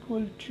 =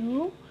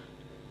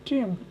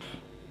 টেম্প।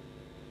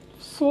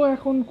 সো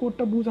এখন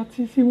কোডটা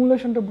বুঝাচ্ছি,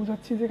 সিমুলেশনটা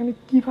বুঝাচ্ছি যেখানে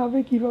কিভাবে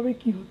কিভাবে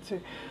কি হচ্ছে।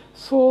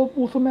 সো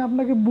প্রথমে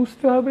আপনাকে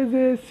বুঝতে হবে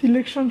যে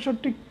সিলেকশন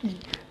শটটা কী।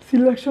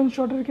 সিলেকশন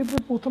শটের ক্ষেত্রে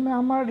প্রথমে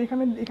আমার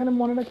এখানে এখানে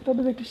মনে রাখতে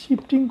হবে যে একটা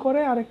শিফটিং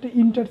করে আর একটা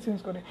ইন্টারচেঞ্জ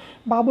করে।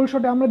 বাবল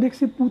শটে আমরা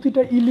দেখছি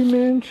প্রতিটা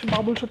এলিমেন্ট,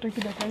 বাবল শটটা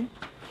একটু দেখাই,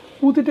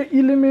 প্রতিটা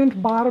এলিমেন্ট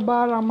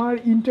বারবার আমার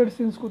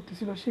ইন্টারচেঞ্জ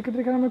করতেছিল,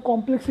 সেক্ষেত্রে এখানে আমার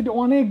কমপ্লেক্সিটি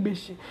অনেক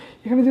বেশি।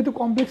 এখানে যেহেতু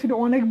কমপ্লেক্সিটি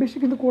অনেক বেশি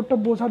কিন্তু কোডটা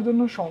বোঝার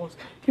জন্য সহজ,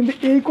 কিন্তু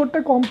এই কোডটা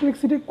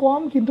কমপ্লেক্সিটি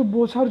কম কিন্তু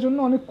বোঝার জন্য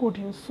অনেক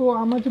কঠিন। সো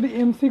আমার যদি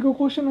এমসিকিউ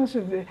কোশ্চেন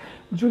আসে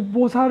যে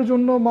বোঝার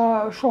জন্য বা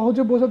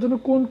সহজে বোঝার জন্য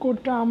কোন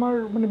কোডটা আমার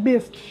মানে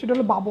বেস্ট, সেটা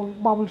হলো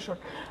বাবল শট।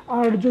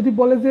 আর যদি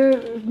বলে যে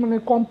মানে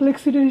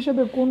কমপ্লেক্সিটির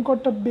হিসাবে কোন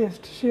কোডটা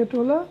বেস্ট, সেটা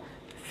হলো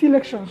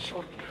সিলেকশন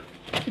শট,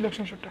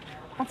 সিলেকশন শটটা।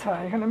 আচ্ছা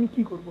এখানে আমি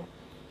কি করব,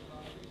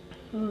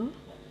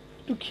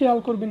 একটু খেয়াল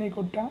করবেন এই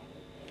কোডটা।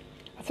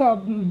 আচ্ছা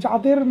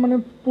যাদের মানে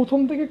প্রথম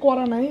থেকে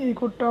করা নাই এই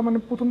কোডটা, মানে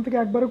প্রথম থেকে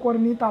একবারও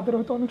করেনি, তাদের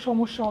হয়তো অনেক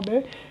সমস্যা হবে,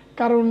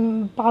 কারণ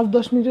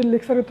 5-10 মিনিটের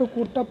লেকচারে তো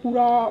কোডটা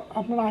পুরা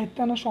আপনার আয়ত্তে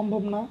আনা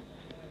সম্ভব না।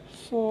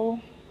 সো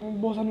আমি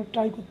বোঝানোর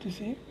ট্রাই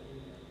করতেছি।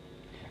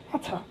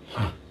 আচ্ছা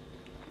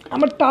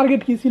আমার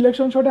টার্গেট কি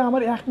সিলেকশন শটে,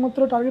 আমার একমাত্র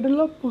টার্গেট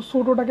হলো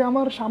ছোটোটাকে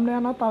আমার সামনে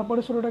আনা,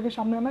 তারপরে ছোটোটাকে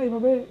সামনে আনা,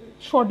 এভাবে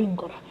শর্টিং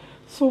করা।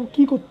 সো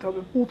কী করতে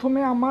হবে,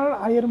 প্রথমে আমার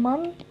আয়ের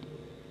মান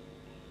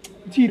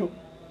 0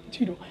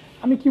 0।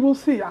 আমি কি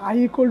বলছি, আই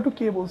ইকুয়াল টু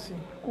কে বলছি,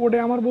 কোডে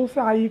আমার বলছে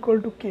আই ইকুয়াল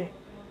টু কে,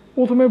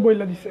 প্রথমে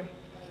বইলা দিছে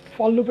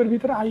ফল লুপের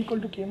ভিতরে আই ইকুয়াল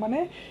টু কে, মানে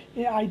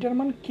এই আইটার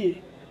মান কে,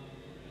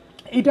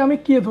 এটা আমি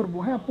কে ধরবো,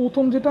 হ্যাঁ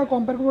প্রথম যেটা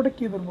কম্পেয়ার করবো ওটা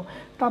কে ধরবো।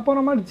 তারপর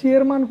আমার জে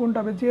এর মান কোনটা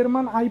হবে, জে এর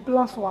মান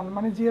i+1,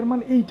 মানে জে এর মান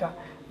এইটা,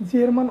 জে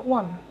এর মান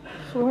 1।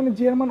 সো এখানে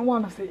জে এর মান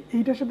 1 আছে,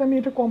 এইটার সাথে আমি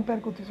এটা কম্পেয়ার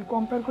করতেছি,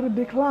 কম্পেয়ার করে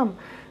দেখলাম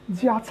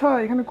যে আচ্ছা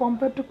এখানে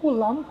কম্পেয়ারটা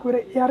করলাম করে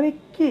অ্যারে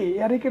কে,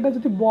 অ্যারে কেটা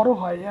যদি বড়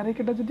হয়, অ্যারে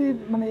কেটা যদি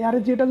মানে অ্যারে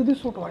যেটা যদি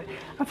ছোট হয়,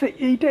 আচ্ছা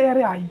এইটা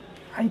অ্যারে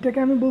আইটাকে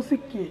আমি বলছি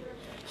কে।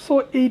 সো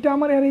এইটা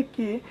আমার অ্যারে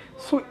কে।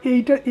 সো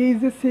এইটা এই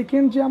যে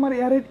সেকেন্ড যে আমার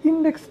অ্যারের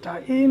ইন্ডেক্সটা,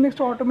 এই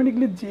ইন্ডেক্সটা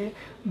অটোমেটিকলি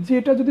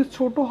যেটা যদি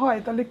ছোট হয়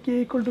তাহলে কে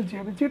ইকুয়াল টু জে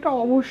হবে, যেটা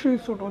অবশ্যই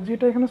ছোট,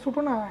 যেটা এখানে ছোট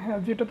না, হ্যাঁ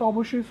যেটা তো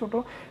অবশ্যই ছোট।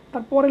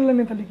 তারপরের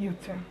লাইনে তাহলে কী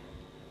হচ্ছে,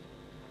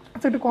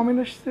 আচ্ছা একটা কমেন্ট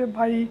আসছে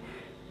ভাই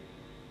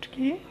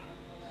কি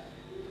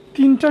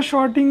 3টা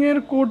শর্টিংয়ের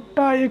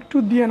কোডটা একটু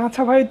দিয়েন।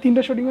 আচ্ছা ভাই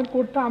 3টা শর্টিংয়ের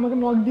কোডটা আমাকে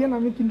নক দিয়েন,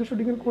 আমি 3টা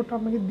শর্টিংয়ের কোডটা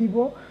আপনাকে দিব,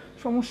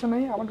 সমস্যা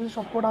নেই, আমার কাছে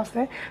সব কোড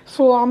আছে।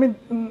 সো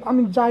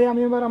আমি যাই,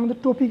 আমি এবার আমাদের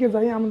টপিকে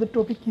যাই। আমাদের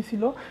টপিক কী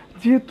ছিল,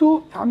 যেহেতু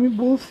আমি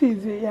বলছি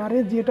যে আরে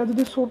যেটা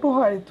যদি ছোটো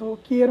হয় তো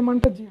কে এর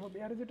মানটা জি হবে,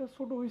 আরে যেটা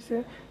ছোটো হয়েছে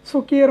সো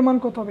কে এর মান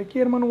কত হবে, কে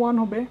এর মান 1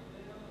 হবে।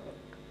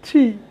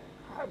 3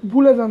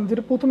 ভুলে যান,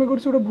 যেটা প্রথমে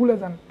করছি ওটা ভুলে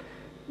যান,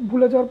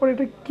 ভুলে যাওয়ার পর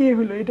এটা কে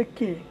হলো, এটা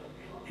কে,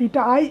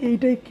 এইটা আই,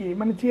 এইটাই কে,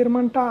 মানে যে এর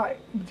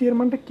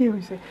মানটা কে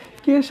হয়েছে,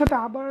 কে এর সাথে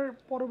আবার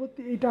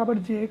পরবর্তী এইটা আবার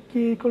জে,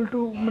 কে ইকুয়াল টু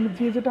মানে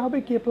যে যেটা হবে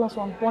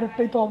k+1,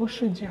 পরেরটাই তো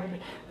অবশ্যই যে হবে,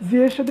 জে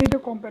এর সাথে এটা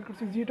কম্পেয়ার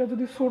করছি, যেটা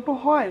যদি ছোট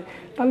হয়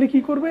তাহলে কি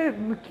করবে,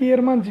 কে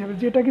এর মান যে হবে,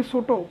 যেটা কি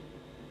ছোট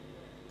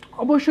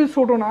অবশ্যই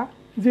ছোট না,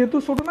 যেহেতু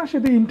ছোট না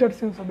সেহেতু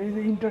ইন্টারচেঞ্জ হবে, এই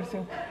যে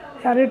interchange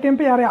array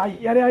tempeh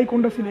array I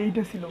কোনটা ছিল,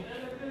 এইটা ছিল,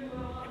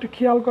 একটু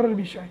খেয়াল করার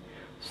বিষয়।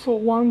 সো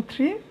 1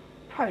 3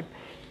 5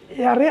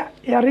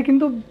 এয়ারে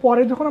কিন্তু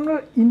পরে যখন আমরা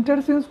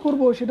ইন্টারচেঞ্জ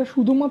করব সেটা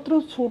শুধুমাত্র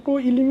ছোট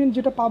এলিমেন্ট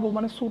যেটা পাবো,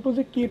 মানে ছোট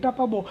যে কেটা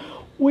পাবো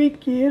ওই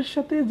কে এর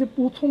সাথে যে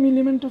প্রথম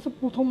এলিমেন্ট আছে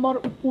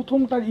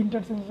প্রথমটার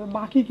ইন্টারচেঞ্জ আছে,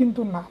 বাকি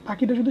কিন্তু না,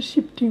 বাকিটা শুধু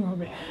শিফটিং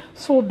হবে।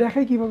 সো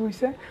দেখাই কীভাবে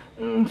হয়েছে।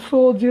 সো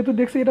যেহেতু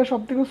দেখছি এটা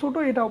সব থেকে ছোটো,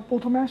 এটা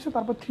প্রথমে আসছে,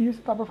 তারপর 3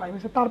 এসে, তারপর 5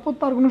 এসে, তারপর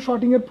তার কোনো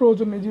শর্টিংয়ের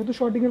প্রয়োজন নেই, যেহেতু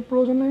শর্টিংয়ের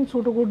প্রয়োজন নেই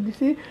ছোটো কোড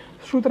দিছি,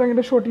 সুতরাং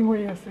এটা শর্টিং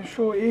হয়ে গেছে।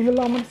 সো এই হলো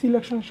আমার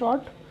সিলেকশন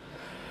শর্ট।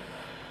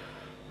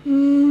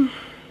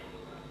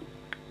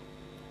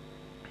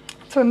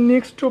 আচ্ছা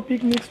নেক্সট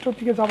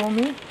টপিকে যাবো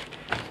আমি।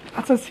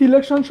 আচ্ছা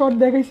সিলেকশন শট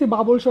দেখাইছি,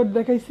 বাবল শট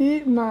দেখাইছি,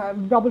 না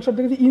বাবল শট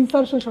দেখাইছি,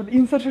 ইনসারশন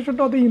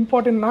শটটা অত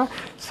ইম্পর্টেন্ট না।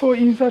 সো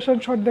ইনসারশন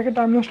শট দেখে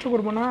টাইম নষ্ট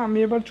করবো না, আমি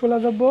এবার চলে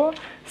যাব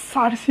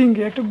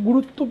সার্চিংয়ে। একটা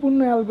গুরুত্বপূর্ণ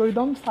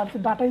অ্যালগোরিদম,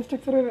 ডাটা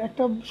স্ট্রাকচারের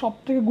একটা সব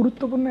থেকে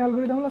গুরুত্বপূর্ণ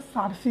অ্যালগোরিদম হলো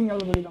সার্চিং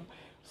অ্যালগোরিদম।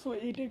 সো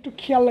এইটা একটু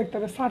খেয়াল রাখতে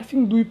হবে। সার্চিং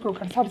 2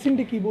 প্রকার,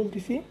 সার্চিংটা কি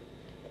বলতেছি,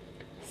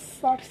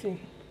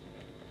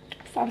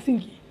 সার্চিং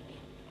কি,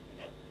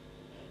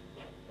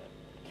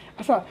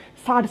 আচ্ছা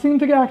সার্চিং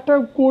থেকে একটা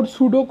কোড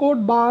সুডো কোড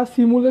বা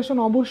সিমুলেশন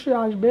অবশ্যই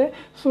আসবে।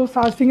 সো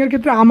সার্চিংয়ের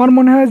ক্ষেত্রে আমার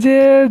মনে হয় যে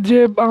যে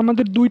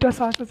আমাদের 2টা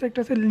সার্চ আছে, একটা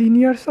আছে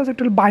লিনিয়ার সার্চ,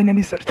 একটা হলো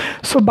বাইনারি সার্চ।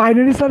 সো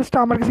বাইনারি সার্চটা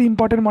আমার কাছে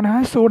ইম্পর্টেন্ট মনে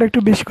হয়, সো ওটা একটু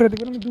বেশি করে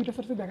দেখবেন, আমি 2টা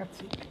সার্চে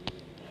দেখাচ্ছি।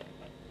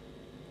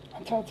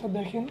 আচ্ছা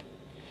দেখেন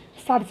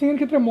সার্চিংয়ের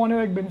ক্ষেত্রে মনে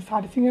রাখবেন,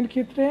 সার্চিংয়ের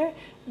ক্ষেত্রে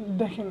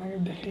দেখেন আগে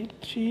দেখি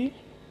 3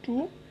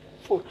 2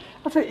 4।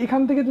 আচ্ছা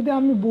এখান থেকে যদি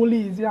আমি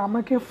বলি যে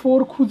আমাকে 4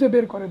 খুঁজে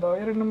বের করে দাও,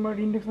 এর নাম্বার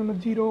ইন্ডেক্স নাম্বার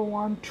 0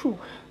 1 2।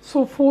 সো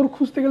 4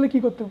 খুঁজতে গেলে কী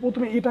করতে হবে,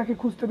 প্রথমে এটাকে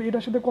খুঁজতে হবে,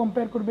 এটার সাথে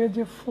কম্পেয়ার করবে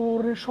যে 4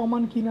 এর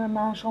সমান কিনা,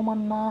 না সমান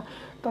না,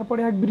 তারপরে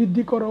 1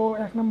 বৃদ্ধি করো,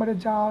 1 নম্বরে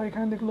যাও,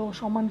 এখানে দেখলো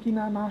সমান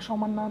কিনা, না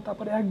সমান না,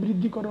 তারপরে 1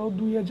 বৃদ্ধি করো,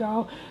 2-এ যাও,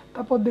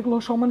 তারপর দেখলো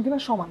সমান কিনা,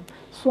 সমান।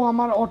 সো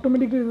আমার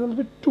অটোমেটিক রেজাল্ট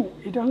হবে 2।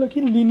 এটা হলো কি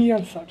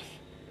linear search,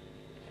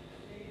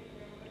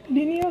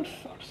 linear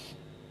search.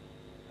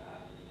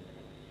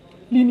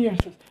 Linear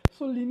search.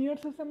 So linear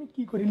সার্চে আমি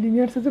কী করি,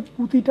 লিনিয়ার সার্চে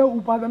প্রতিটা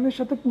উপাদানের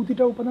সাথে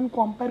প্রতিটা উপাদান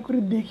কম্পেয়ার করে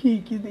দেখি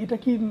কি এটা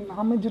কি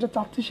আমি যেটা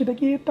চাচ্ছি সেটা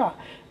কি এটা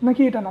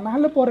নাকি এটা না,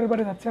 নাহলে পরের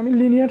বারে যাচ্ছি। আমি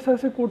লিনিয়ার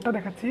সার্চের কোডটা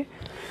দেখাচ্ছি।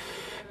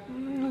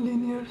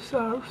 লিনিয়ার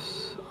সার্চ,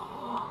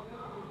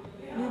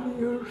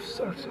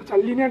 আচ্ছা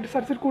লিনিয়ার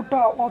সার্চের কোডটা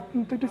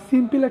অত্যন্ত একটা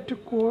সিম্পল একটা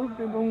কোড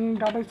এবং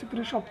ডাটা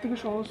স্ট্রাকচারের সব থেকে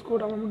সহজ কোড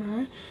আমার মনে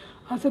হয়।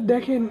 আচ্ছা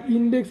দেখেন,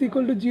 ইন্ডেক্স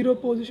ইকুয়াল টু 0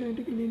 পজিশন,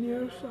 এটা কি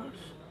লিনিয়ার সার্চ।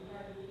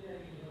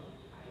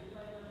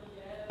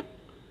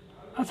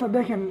 আচ্ছা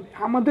দেখেন,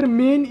 আমাদের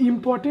মেইন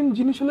ইম্পর্টেন্ট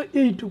জিনিস হলো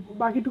এইটুকু,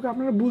 বাকিটুকু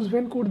আপনারা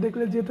বুঝবেন কোড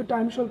দেখলে, যেহেতু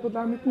টাইম স্বল্পতা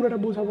আমি পুরোটা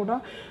বোঝাবো না,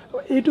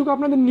 এইটুকু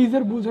আপনাদের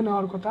নিজের বুঝে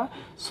নেওয়ার কথা।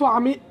 সো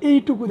আমি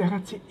এইটুকু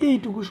দেখাচ্ছি,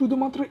 এইটুকু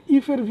শুধুমাত্র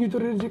ইফের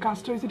ভিতরের যে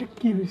কাজটা হয়েছে এটা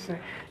কী হয়েছে,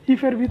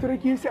 ইফের ভিতরে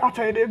কী হয়েছে।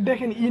 আচ্ছা এটা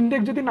দেখেন,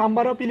 ইন্ডেক্স যদি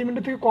নাম্বার অফ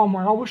এলিমেন্টের থেকে কম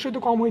হয় অবশ্যই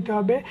তো কম হইতে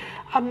হবে।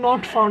 আর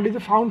নট ফাউন্ড, এই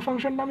যে ফাউন্ড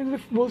ফাংশনটা আমি যদি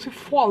বলছি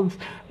ফলস,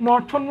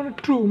 নট ফাউন্ড মানে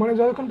ট্রু, মানে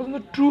যতক্ষণ পর্যন্ত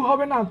ট্রু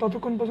হবে না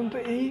ততক্ষণ পর্যন্ত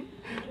এই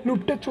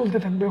লুপটা চলতে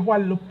থাকবে,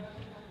 while loop.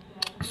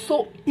 So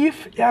if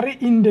array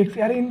index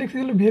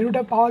এগুলো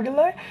ভ্যালুটা পাওয়া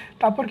গেলে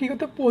তারপর কী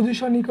করতে,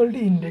 পজিশন ইকুয়াল টু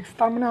ইন্ডেক্স।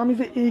 তার মানে আমি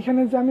যে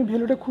এইখানে যে আমি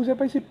ভ্যালুটা খুঁজে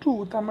পাইছি 2,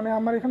 তার মানে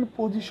আমার এখানে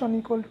পজিশন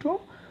ইকুয়াল টু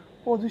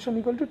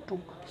 2।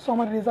 সো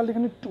আমার রেজাল্ট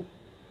এখানে 2।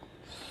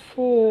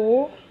 সো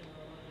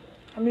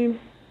আমি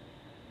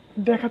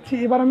দেখাচ্ছি,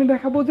 এবার আমি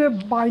দেখাবো যে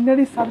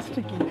বাইনারি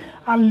সার্চটা কি,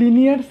 আর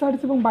লিনিয়ার সার্চ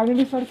এবং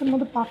বাইনারি সার্চের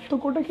মধ্যে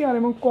পার্থক্যটা কি, আর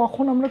এবং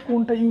কখন আমরা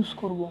কোনটা ইউজ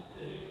করব।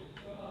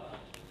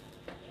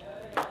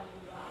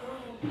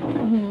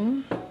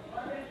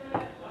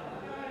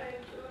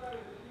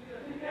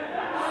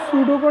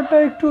 সুডো কোডটা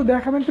একটু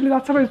দেখাবেন প্লিজ।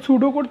 আচ্ছা ভাই,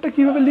 সুডো কোডটা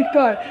কীভাবে লিখতে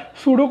হয়,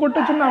 সুডো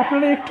কোডটার জন্য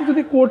আপনারা একটু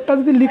যদি কোডটা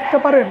যদি লিখতে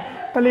পারেন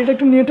তাহলে এটা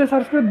একটু নেটে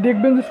সার্চ করে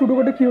দেখবেন যে সুডো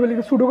কোডটা কীভাবে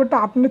লিখে। সুডো কোডটা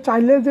আপনি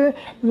চাইলে যে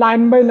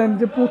লাইন বাই লাইন,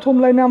 যে প্রথম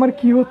লাইনে আমার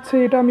কী হচ্ছে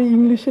এটা আমি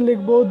ইংলিশে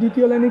লিখবো,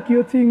 দ্বিতীয় লাইনে কী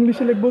হচ্ছে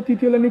ইংলিশে লিখবো,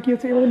 তৃতীয় লাইনে কী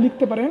হচ্ছে এভাবে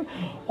লিখতে পারেন।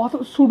 অত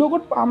সুডো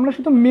কোড আমরা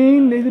শুধু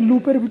মেইন এই যে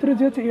লুপের ভিতরে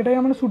যে হচ্ছে এটাই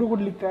আমরা সুডো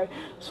কোড লিখতে হয়।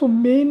 সো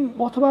মেইন,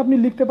 অথবা আপনি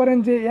লিখতে পারেন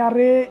যে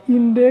অ্যারে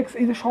ইন্ডেক্স,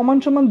 এই যে সমান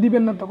সমান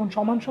দিবেন না, তখন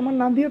সমান সমান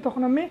না দিয়ে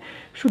তখন আমি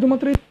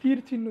শুধুমাত্র এই তীর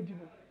চিহ্ন দিব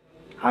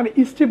আর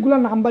স্টেপগুলো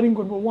নাম্বারিং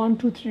করবো 1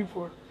 2 3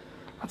 4।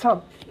 আচ্ছা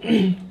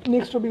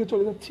নেক্সট টপিকে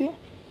চলে যাচ্ছি,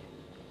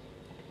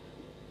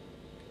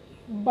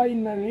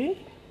 বাইনারি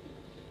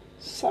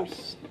সার্চ।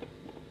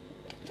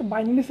 আচ্ছা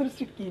বাইনারি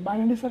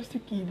সার্চটা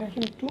কি,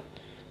 দেখেন একটু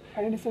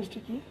বাইনারি সার্চটা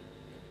কি।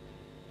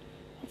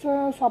 আচ্ছা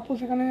সাপোজ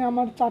এখানে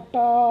আমার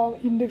 4টা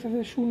ইন্ডেক্স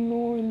আছে,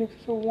 0, ইন্ডেক্স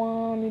আছে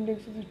 1,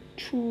 ইন্ডেক্স আছে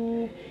 2,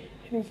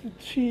 ইন্ডেক্স আছে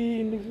 3,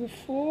 ইন্ডেক্স আছে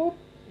 4,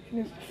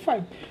 ইন্ডেক্স আছে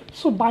 5।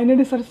 সো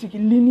বাইনারি সার্চটা কি,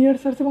 লিনিয়ার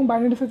সার্চ এবং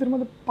বাইনারি সার্চের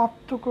মধ্যে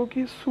পার্থক্য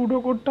কি, সুডো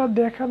কোডটা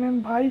দেখালেন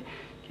ভাই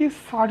কি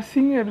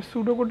সার্চিংয়ের,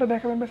 সুডো কোডটা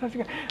দেখাবেন ভাই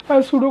সার্চিংয়ের।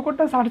 সুডো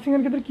কোডটা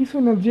সার্চিংয়ের ক্ষেত্রে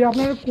কিছুই না, যে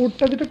আপনার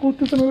কোডটা যেটা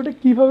করতেছেন ওটা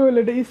কীভাবে হলো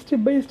এটা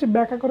স্টেপ বাই স্টেপ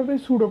ব্যাখ্যা করাটাই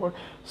সুডো কোড।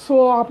 সো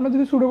আপনার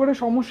যদি সুডো কোডের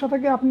সমস্যা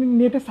থাকে আপনি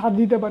নেটে সার্চ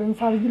দিতে পারেন,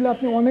 সার্চ দিলে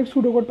আপনি অনেক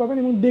সুডো কোড পাবেন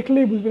এবং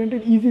দেখলেই বুঝবেন এটা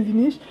ইজি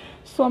জিনিস।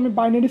 সো আমি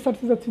বাইনারি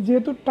সার্চে যাচ্ছি,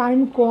 যেহেতু টাইম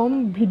কম,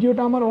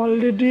 ভিডিওটা আমার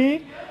অলরেডি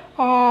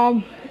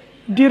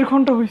 1.5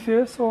 ঘন্টা হয়েছে,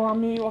 সো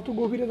আমি অত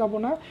গভীরে যাব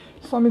না।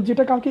 সো আমি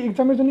যেটা কালকে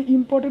এক্সামের জন্য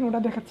ইম্পর্টেন্ট ওটা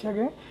দেখাচ্ছি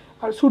আগে।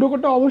 আর সুডো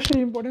কোডটা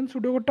অবশ্যই ইম্পর্টেন্ট,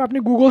 সুডো কোডটা আপনি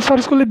গুগল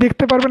সার্চ করলে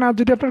দেখতে পারবেন, আর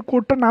যদি আপনার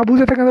কোডটা না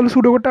বুঝে থাকেন তাহলে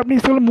সুডো কোডটা আপনি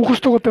ইচ্ছা করলে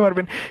মুখস্থ করতে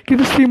পারবেন,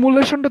 কিন্তু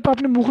সিমুলেশনটা তো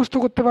আপনি মুখস্থ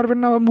করতে পারবেন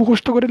না বা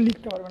মুখস্থ করে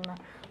লিখতে পারবেন না।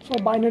 সো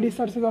বাইনারি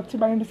সার্চে যাচ্ছি,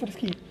 বাইনারি সার্চ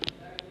কি।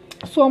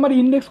 সো আমার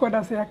ইন্ডেক্স কয়টা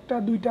আছে, 1টা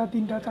 2টা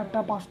 3টা 4টা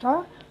 5টা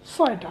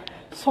 6টা।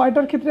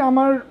 6টার ক্ষেত্রে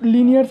আমার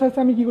লিনিয়ার সার্চে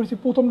আমি কী করছি,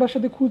 প্রথমটার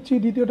সাথে খুঁজছি,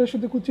 দ্বিতীয়টার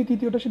সাথে খুঁজছি,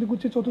 তৃতীয়টার সাথে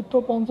খুঁজছি, চতুর্থ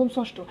পঞ্চম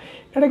ষষ্ঠ।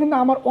 এটা কিন্তু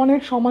আমার অনেক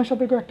সময়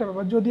সাপেক্ষ একটা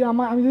ব্যাপার। যদি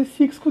আমি যদি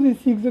 6 খুঁজি,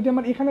 6 যদি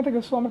আমার এখানে থাকে,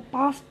 সো আমার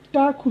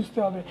 5টা খুঁজতে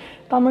হবে,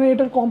 তার মানে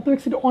এটার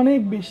কমপ্লেক্সিটি অনেক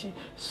বেশি।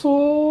 সো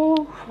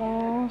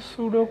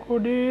সুডো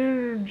কোডের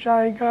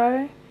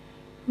জায়গায়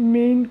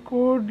মেইন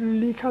কোড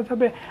লেখা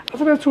যাবে।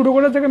 আচ্ছা ভাই সুডো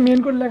কোডের জায়গায় মেইন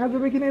কোড লেখা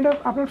যাবে কিনা এটা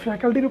আপনার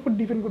ফ্যাকাল্টির উপর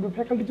ডিপেন্ড করবে।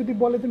 ফ্যাকাল্টি যদি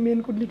বলে যে মেইন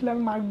কোড লিখলে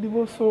আমি মার্ক দিব,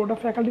 সো ওটা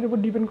ফ্যাকাল্টির উপর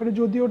ডিপেন্ড করে,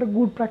 যদিও ওটা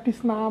গুড প্র্যাকটিস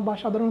না বা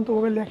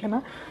সাধারণতভাবে লেখে না।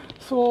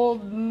 সো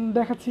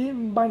দেখাচ্ছি,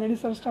 বাইনারি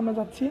সার্চটা আমরা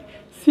যাচ্ছি।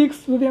 6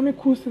 যদি আমি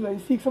খুঁজতে যাই,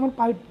 6 আমার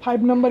 5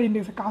 নাম্বার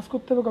ইন্ডেক্সে কাজ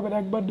করতে হবে কবে,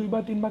 1বার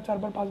 2বার 3বার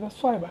 4বার 5বার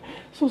 6বার।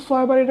 সো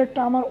 6বার এটা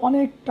একটা আমার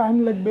অনেক টাইম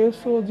লাগবে।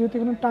 সো যেহেতু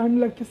এখানে টাইম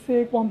লাগতেছে,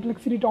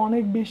 কমপ্লেক্সিটিটা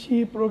অনেক বেশি,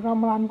 প্রোগ্রাম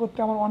রান করতে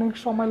আমার অনেক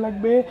সময়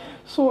লাগবে।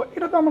 সো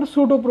এটা তো আমার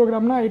ছোটো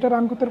প্রোগ্রাম না, এটা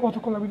রান করতে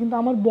কতক্ষণ লাগবে, কিন্তু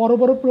আমার বড়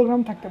বড়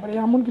প্রোগ্রাম থাকতে পারে।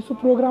 এমন কিছু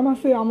প্রোগ্রাম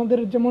আছে আমাদের,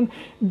 যেমন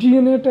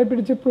ডিএনএ টাইপের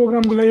যে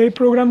প্রোগ্রামগুলো, এই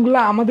প্রোগ্রামগুলো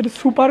আমাদের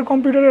সুপার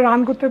কম্পিউটারে রান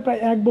করতে প্রায়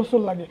 1 বছর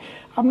লাগে।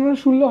 আপনারা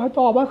শুনলে হয়তো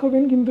অবাক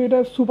হবেন, কিন্তু এটা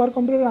সুপার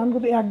কম্পিউটারে রান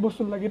করতে 1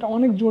 বছর লাগে। এটা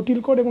অনেক জটিল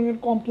কোড এবং এর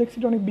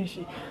কমপ্লেক্সিটি অনেক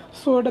বেশি।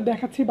 সো এটা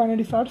দেখাচ্ছি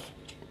binary search.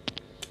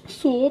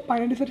 So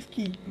binary search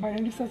কী,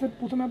 বাইনারি সার্চের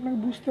প্রথমে আপনাকে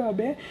বুঝতে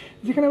হবে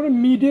যেখানে আমরা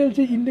মিডল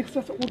যে ইন্ডেক্সটা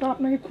আছে ওটা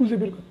আপনাকে খুঁজে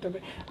বের করতে হবে।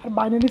 আর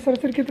বাইনারি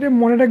সার্চের ক্ষেত্রে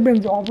মনে রাখবেন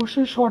যে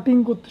অবশ্যই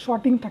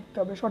শর্টিং থাকতে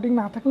হবে, শর্টিং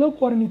না থাকলেও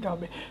করে নিতে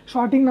হবে।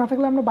 শর্টিং না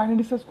থাকলে আমরা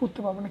বাইনারি সার্চ করতে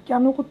পারবো না।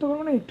 কেন করতে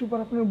পারবো না একটু পর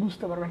আপনারা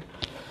বুঝতে পারবেন।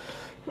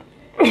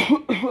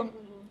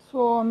 সো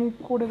আমি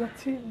করে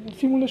যাচ্ছি,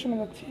 সিমুলেশনে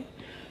যাচ্ছি।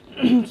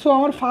 সো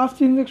আমার ফার্স্ট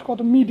ইন্ডেক্স কত,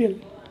 মিডল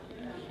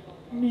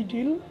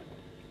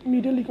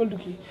ইকুয়াল টু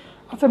কি।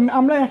 আচ্ছা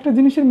আমরা একটা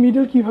জিনিসের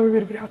মিডল কিভাবে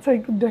বের করি? আচ্ছা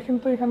একটু দেখেন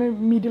তো এখানে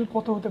মিডল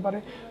কত হতে পারে।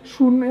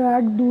 0,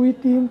 1, 2,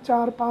 3,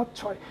 4, 5,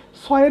 6,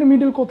 6-এর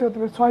মিডল কত হতে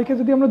পারে? 6-কে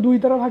যদি আমরা 2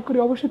 দ্বারা ভাগ করি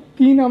অবশ্যই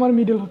 3 আমার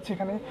মিডল হচ্ছে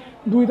এখানে।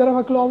 2 দ্বারা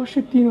ভাগ করলে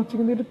অবশ্যই 3 হচ্ছে,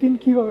 কিন্তু এটা 3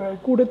 কীভাবে হয়?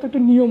 কোডের তো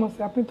একটা নিয়ম আছে,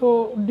 আপনি তো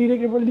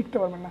ডিরেক্ট এবার লিখতে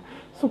পারবেন না।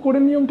 সো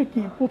কোডের নিয়মটা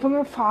কি? প্রথমে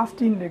ফার্স্ট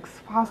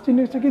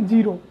ইন্ডেক্সটা কি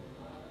 0,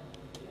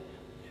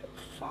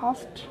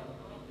 first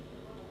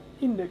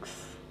index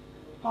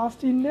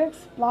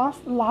plus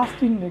last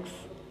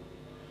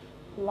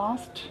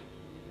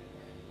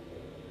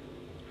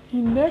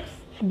index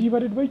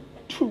divided by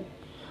 2।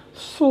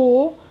 So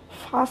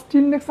first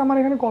index আমার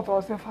এখানে কত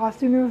আছে? ফার্স্ট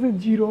ইন্ডেক্স আছে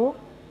 0,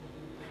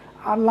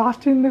 আর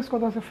লাস্ট ইন্ডেক্স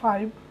কত আছে?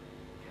 5।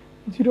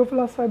 0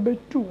 প্লাস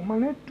 5/2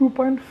 মানে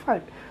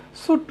 2.5।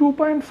 সো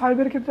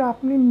 2.5-এর ক্ষেত্রে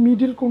আপনি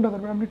মিডিল কোনটা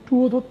ধরবেন? আপনি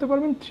 2ও ধরতে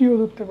পারবেন, 3ও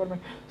ধরতে পারবেন।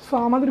 সো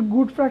আমাদের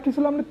গুড প্র্যাকটিস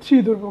হলো আমরা 3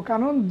 ধরবো,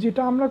 কারণ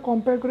যেটা আমরা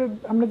কম্পেয়ার করে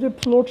আমরা যে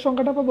ফ্লোট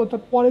সংখ্যাটা পাবো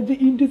তার পরে যে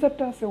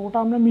ইন্টিজারটা আছে ওটা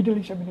আমরা মিডল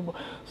হিসাবে নেব।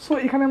 সো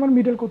এখানে আমার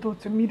মিডল কত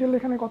হচ্ছে? মিডল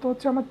এখানে কত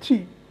হচ্ছে? আমার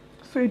 3।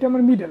 সো এটা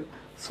আমার মিডল।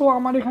 সো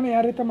আমার এখানে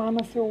অ্যারেতে মান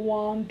আছে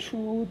 1,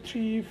 2,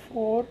 3,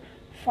 4,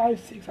 5,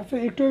 6। আচ্ছা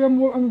একটু আগে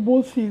আমি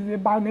বলছি যে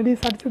বাইনারি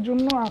সার্চের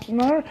জন্য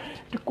আপনার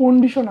একটা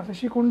কন্ডিশন আছে,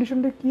 সেই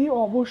কন্ডিশনটা কি?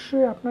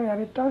 অবশ্যই আপনার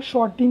অ্যারেটা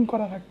শর্টিং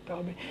করা থাকতে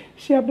হবে।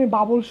 সে আপনি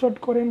বাবল শর্ট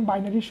করেন,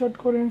 বাইনারি শর্ট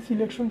করেন,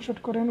 সিলেকশন শর্ট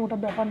করেন, ওটা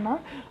ব্যাপার না।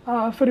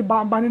 সরি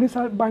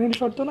বাইনারি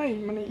শর্ট তো নাই,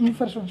 মানে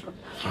ইনসারশন শর্ট।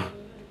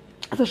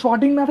 আচ্ছা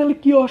শর্টিং না থাকলে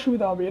কী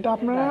অসুবিধা হবে এটা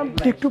আপনারা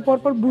একটু পর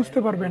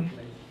বুঝতে পারবেন।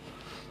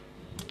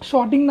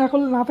 শর্টিং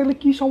না থাকলে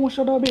কী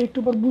সমস্যাটা হবে একটু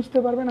পর বুঝতে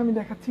পারবেন, আমি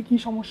দেখাচ্ছি কী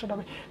সমস্যাটা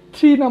হবে।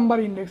 3 নাম্বার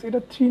ইন্ডেক্স, এটা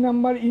 3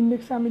 নাম্বার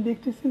ইন্ডেক্সে আমি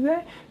দেখতেছি যে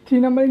 3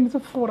 নাম্বার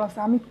ইন্ডেক্সে 4 আছে।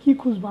 আমি কি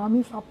খুঁজবো? আমি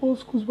সাপোজ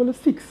খুঁজবো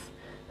 6,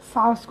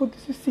 সার্চ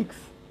করতেছি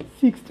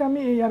 6টা আমি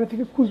এই আরে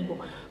থেকে খুঁজবো।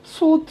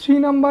 সো 3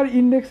 নাম্বার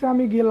ইন্ডেক্সে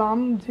আমি গেলাম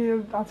যে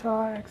আচ্ছা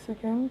এক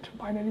সেকেন্ড,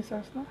 বাইনারি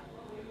সার্চ না,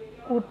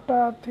 কোডটা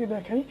থেকে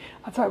দেখাই।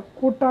 আচ্ছা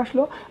কোডটা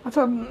আসলো।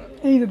 আচ্ছা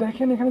এই যে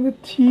দেখেন এখানে যে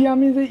 3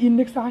 আমি যে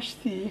ইন্ডেক্সে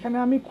আসছি, এখানে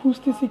আমি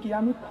খুঁজতেছি কি?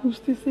 আমি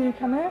খুঁজতেছি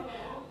এখানে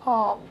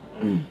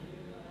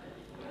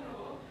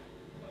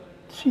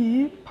 3,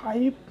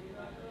 5,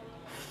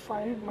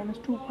 5 minus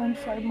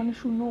 2.5 মানে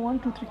 0, 1,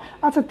 2, 3।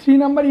 আচ্ছা 3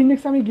 নাম্বার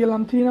ইন্ডেক্সে আমি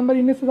গেলাম, 3 নাম্বার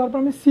ইন্ডেক্সে তারপর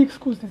আমি 6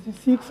 খুঁজতেছি।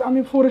 6 আমি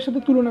 4-এর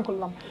সাথে তুলনা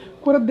করলাম,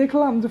 করে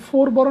দেখলাম যে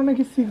 4 বড়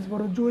নাকি 6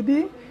 বড়। যদি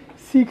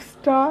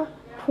 6টা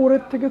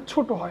 4-এর থেকে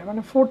ছোট হয়,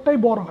 মানে 4টাই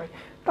বড় হয়,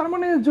 তার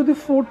মানে যদি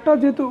 4টা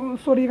যেহেতু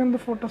সরি এখানে তো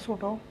 4টা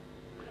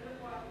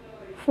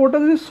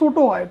যদি ছোট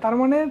হয়, তার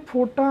মানে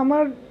 4টা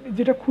আমার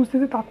যেটা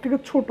খুঁজতেছি তার থেকে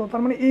ছোট,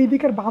 তার মানে এই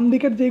দিকের বাম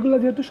দিকের যেগুলো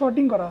যেহেতু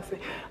শর্টিং করা আছে,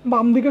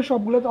 বাম দিকের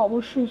সবগুলো তো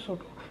অবশ্যই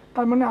ছোট।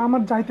 তার মানে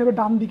আমার যাইতে হবে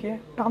ডান দিকে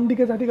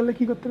যাইতে গেলে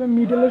কী করতে হবে?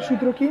 মিডলের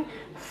সূত্র কি?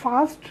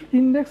 First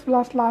index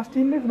plus last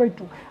index by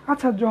 2।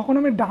 আচ্ছা যখন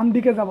আমি ডান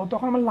দিকে যাব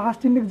তখন আমার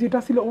লাস্ট ইন্ডেক্স যেটা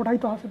ছিল ওটাই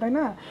তো আছে, তাই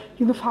না?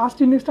 কিন্তু ফার্স্ট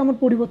ইন্ডেক্সটা আমার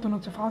পরিবর্তন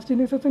হচ্ছে, ফার্স্ট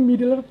ইন্ডেক্স হচ্ছে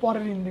মিডলের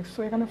পরের ইন্ডেক্স। সো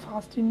এখানে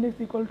ফার্স্ট ইন্ডেক্স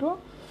ইকুয়াল টু,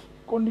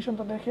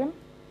 কন্ডিশনটা দেখেন,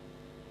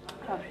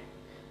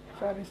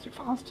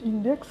 first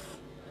index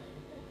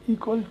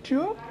equal to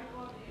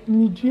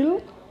middle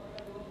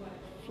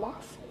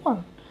plus 1।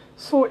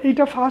 So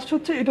এইটা ফার্স্ট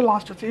হচ্ছে, এটা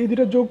লাস্ট হচ্ছে, এই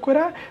দুটো যোগ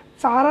করে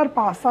 4 আর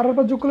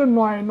 5 যোগ করলে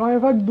 9,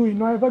 9/2,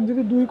 9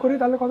 যদি 2 করি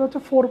তাহলে কত হচ্ছে?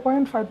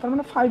 4.5। তার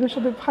মানে 5-এর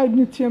সাথে 5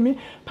 নিচ্ছি আমি,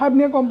 5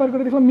 নিয়ে কম্পেয়ার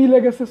করে দেখলাম মিলে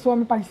গেছে। সো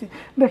আমি পাইছি।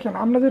 দেখেন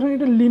আমরা যখন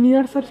এটা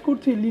লিনিয়ার সার্চ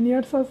করছি,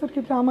 লিনিয়ার সার্চের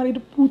ক্ষেত্রে আমার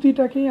এটা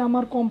প্রতিটাকেই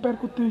আমার কম্পেয়ার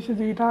করতে হয়েছে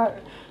যে এটা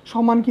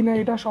সমান কিনা,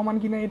 এটা সমান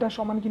কিনা, এটা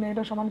সমান কিনা,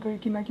 এটা সমান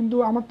কিনা। কিন্তু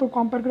আমার তো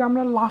কম্পেয়ার করে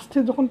আমরা লাস্টে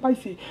যখন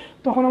পাইছি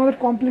তখন আমাদের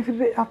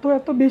কমপ্লেক্সিটি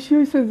এত বেশি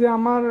হয়েছে যে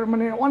আমার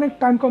মানে অনেক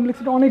টাইম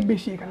কমপ্লেক্সিটি অনেক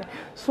বেশি এখানে।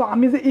 সো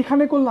আমি যে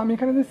এখানে করলাম,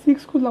 এখানে যে 6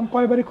 খুঁজলাম,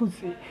 কয়বারে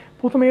খুঁজছি?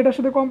 প্রথমে এটার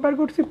সাথে কম্পেয়ার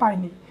করছি,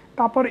 পাইনি।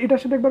 তারপর এটার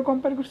সাথে একবার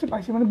কম্পেয়ার করছি,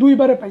 পাইছি, মানে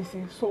 2বারে পাইছি।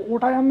 সো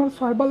ওটাই আমার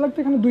 6বার লাগছে,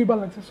 এখানে 2বার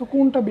লাগছে। সো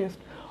কোনটা বেস্ট?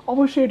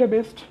 অবশ্যই এটা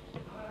বেস্ট।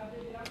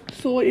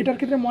 সো এটার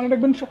ক্ষেত্রে মনে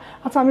রাখবেন।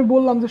 আচ্ছা আমি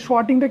বললাম যে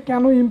শর্টিংটা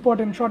কেন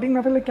ইম্পর্টেন্ট, শর্টিং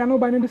না থাকলে কেন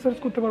বাইনারি সার্চ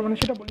করতে পারবো না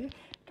সেটা বলি।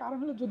 কারণ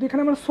হলো যদি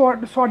এখানে আমার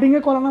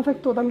শর্টিংয়ে করা না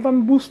থাকতো তাহলে তো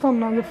আমি বুঝতাম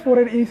না যে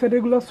 4-এর এই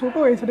সাইডেগুলো ছোটো,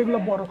 এই সাইডেগুলো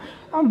বড়।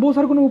 আমার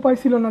বোঝার কোনো উপায়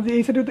ছিল না যে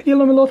এই সাইডে তো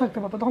এলোমেলোও থাকতে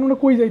পারতো, তখন আমরা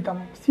কই যাইতাম?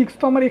 6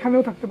 তো আমার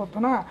এখানেও থাকতে পারতো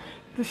না।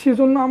 তো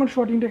সেজন্য আমার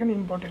শর্টিংটা এখানে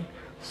ইম্পর্টেন্ট।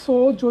 সো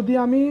যদি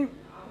আমি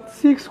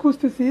 6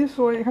 খুঁজতেছি,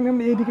 সো এখানে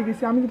আমি এইদিকে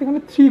গেছি, আমি যদি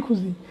এখানে 3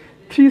 খুঁজি,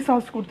 3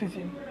 সার্চ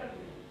করতেছি,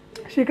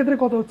 সেক্ষেত্রে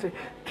কত হচ্ছে?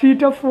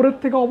 3টা 4-এর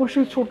থেকে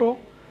অবশ্যই ছোট।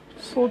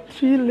 So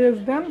 3 less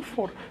than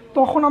 4।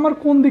 তখন আমার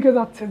কোন দিকে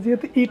যাচ্ছে?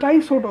 যেহেতু এটাই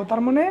ছোট,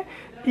 তার মানে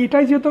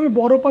এটাই যেহেতু আমি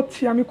বড়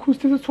পাচ্ছি, আমি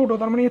খুঁজতেছি ছোট,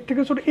 তার মানে এর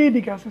থেকে ছোট এই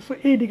দিকে আসছে। সো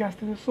এই দিকে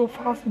আসতেছে। সো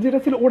ফার্স্ট যেটা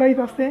ছিল ওটাই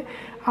আসছে,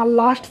 আর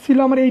লাস্ট ছিল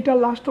আমার এইটা,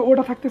 লাস্ট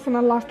ওটা থাকতেছে না,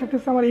 লাস্ট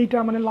থাকতেছে আমার এইটা,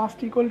 মানে last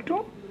equal to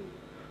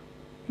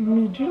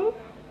middle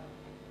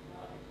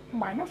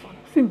 -1।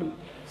 Simple.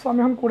 So আমি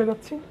এখন করে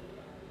যাচ্ছি।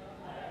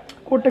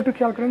 কোডটা একটু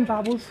খেয়াল করেন, যা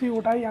বলছি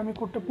ওটাই, আমি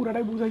কোডটা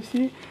পুরাটাই বুঝাইছি।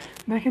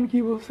 দেখেন কি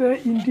বলছে,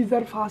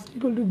 ইন্টিজার ফার্স্ট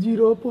ইকুয়াল টু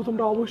 0,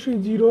 প্রথমটা অবশ্যই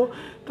 0,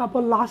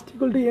 তারপর লাস্ট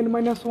ইকুয়াল টু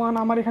n-1।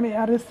 আমার এখানে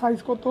অ্যারের সাইজ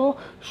কত?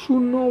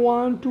 0,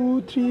 1, 2,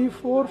 3,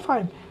 4,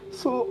 5।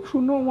 সো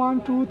 0, 1,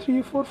 2, 3,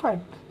 4, 5।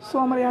 সো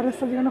আমার অ্যারের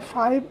সাইজ এখানে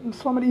 5,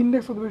 সো আমার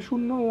ইন্ডেক্স হতে হবে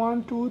 0 1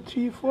 2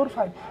 3 4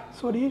 5,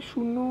 সরি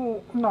 0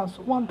 না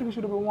 1 থেকে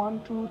শুরু হবে 1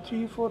 2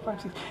 3 4 5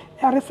 6,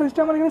 অ্যারের সাইজটা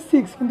আমার এখানে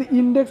 6 কিন্তু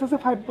ইন্ডেক্স আছে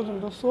 5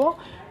 পর্যন্ত। সো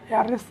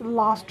অ্যারের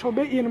লাস্ট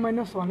হবে n-1,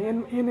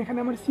 n এখানে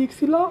আমার 6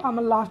 ছিল,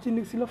 আমার লাস্ট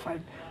ইন্ডেক্স ছিল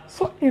 5,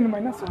 সো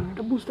n-1।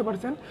 এটা বুঝতে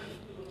পারছেন?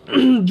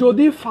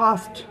 যদি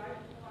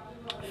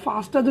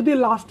ফার্স্টটা যদি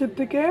লাস্টের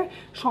থেকে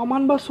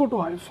সমান বা ছোটো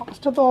হয়,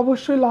 ফার্স্টটা তো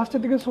অবশ্যই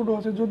লাস্টের থেকে ছোটো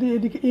আছে, যদি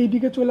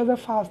এইদিকে চলে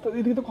যায় ফার্স্ট,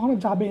 এইদিকে তো কখনো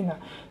যাবেই না।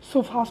 সো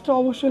ফার্স্টটা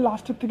অবশ্যই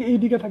লাস্টের থেকে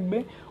এইদিকে থাকবে,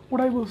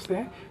 ওটাই বলছে।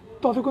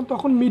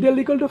 তখন middle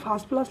equal to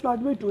first plus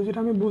last by 2, যেটা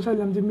আমি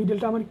বোঝাইলাম যে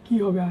মিডলটা আমার কী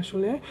হবে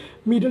আসলে,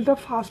 মিডলটা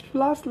first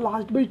plus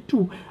last by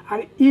 2। R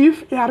if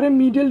array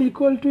middle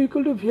equal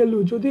to value,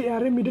 যদি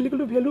array middle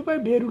equal to value পাই,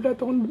 ভ্যালুটা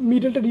তখন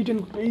মিডলটা রিটার্ন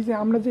করবে। এই যে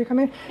আমরা যে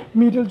এখানে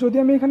মিডল, যদি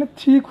আমি এখানে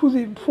 3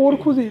 খুঁজি 4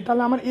 খুঁজি,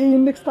 তাহলে আমার এই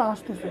ইন্ডেক্সটা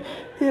আসতেছে,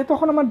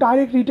 তখন আমার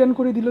ডাইরেক্ট রিটার্ন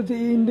করে দিল যে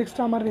এই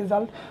ইন্ডেক্সটা আমার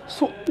রেজাল্ট।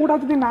 সো ওটা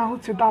যদি না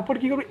হচ্ছে, তারপর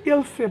কী করবো,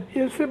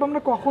 এলসেপ আমরা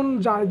কখন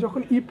যাই,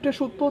 যখন ইফটা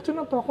সত্য হচ্ছে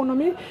না তখন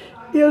আমি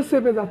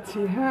এলসেপে যাচ্ছি।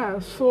 হ্যাঁ,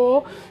 সো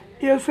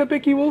এলসেপে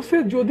কী বলছে,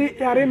 যদি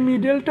অ্যারে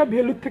মিডলটা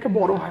ভ্যালুর থেকে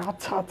বড় হয়।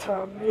 আচ্ছা,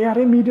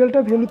 অ্যারে মিডলটা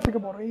ভ্যালুর থেকে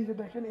বড়, এই যে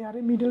দেখেন অ্যারে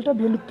মিডলটা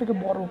ভ্যালুর থেকে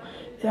বড়,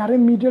 অ্যারে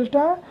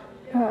মিডলটা,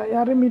 হ্যাঁ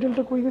অ্যারে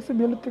মিডলটা কই গেছে,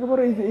 ভ্যালুর থেকে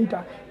বড়, এই যে এইটা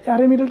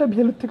অ্যারে মিডলটা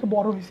ভ্যালুর থেকে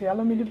বড় হয়েছে।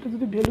 অ্যারে মিডলটা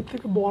যদি ভ্যালুর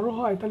থেকে বড়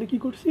হয়, তাহলে কী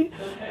করছি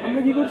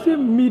আমরা,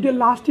 middle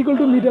last equal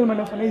to middle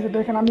minus 1। এই যে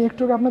দেখেন আমি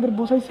একটু আগে আপনাদের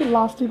বোঝাইছি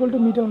last equal to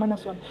middle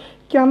minus 1,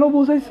 কেন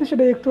বোঝাইছি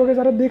সেটা একটু আগে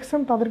যারা দেখছেন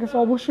তাদের কাছে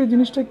অবশ্যই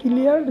জিনিসটা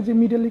ক্লিয়ার, যে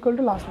middle equal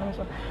to last minus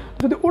 1।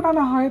 যদি ওটা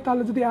না হয়,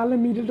 তাহলে যদি অ্যারে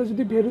মিডলটা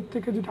যদি ভ্যালুর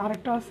থেকে, যদি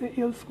আরেকটা আছে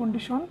এলস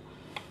কন্ডিশন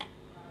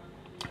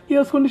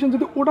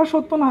যদি ওটা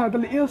সত্য না হয়,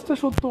 তাহলে এলসটা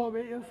সত্য হবে।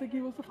 এলসে কি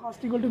বলছে,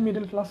 first equal to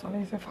middle plus 1।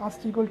 এই যে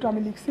ফার্স্ট ইকুয়াল টু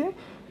আমি লিখছি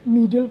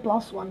মিডল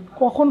প্লাস 1।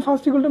 কখন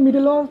first equal to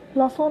middle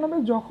plus 1 হবে,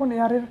 যখন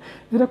এয়ারের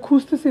যেটা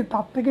খুঁজতেছি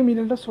তার থেকে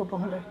মিডলটা ছোটো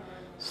হলে।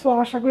 সো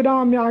আশা করি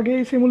আমি আগে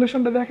এই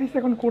সিমুলেশনটা দেখাইছি,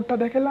 এখন কোডটা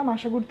দেখালাম।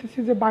 আশা করতেছি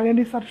যে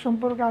বাইনারি সার্চ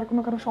সম্পর্কে আর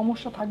কারো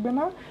সমস্যা থাকবে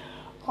না,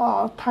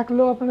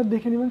 থাকলেও আপনারা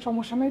দেখে নেবেন,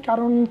 সমস্যা নেই।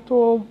 কারণ তো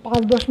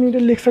 5-10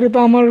 মিনিটের লেকচারে তো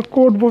আমার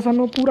কোড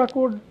বোঝানো, পুরা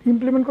কোড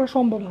ইমপ্লিমেন্ট করা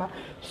সম্ভব না।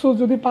 সো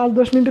যদি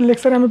 5-10 মিনিটের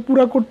লেকচারে আমি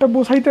পুরা কোডটা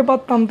বোঝাইতে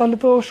পারতাম, তাহলে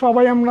তো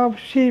সবাই আমরা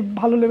সেই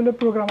ভালো লেভেলের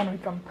প্রোগ্রামার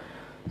হইতাম।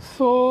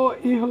 সো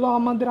এই হলো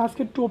আমাদের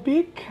আজকের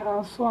টপিক।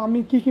 সো আমি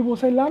কি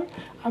বোঝাইলাম,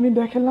 আমি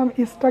দেখালাম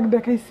স্ট্যাক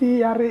দেখাইছি,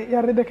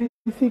 এয়ারে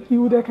দেখাইছি,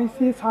 কিউ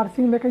দেখাইছি,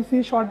 সার্চিং দেখাইছি,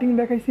 শর্টিং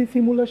দেখাইছি,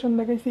 সিমুলেশন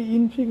দেখাইছি,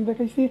 ইনফিক্স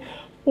দেখাইছি,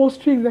 পোস্ট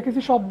ফিক্স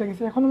দেখাইছি, সব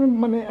দেখেছি। এখন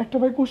আমি একটা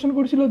ভাই কোশ্চেন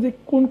করেছিল যে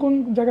কোন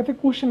জায়গাতে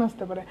কোশ্চেন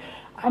আসতে পারে,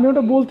 আমি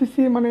ওটা বলতেছি,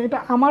 এটা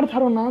আমার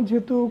ধারণা,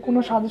 যেহেতু কোনো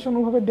সাজেশন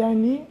ওভাবে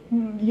দেয়নি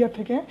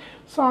থেকে।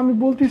 সো আমি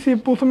বলতেছি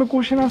প্রথমে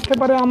কোশ্চেন আসতে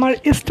পারে আমার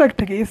স্ট্যাক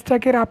থেকে।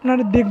 স্ট্যাকের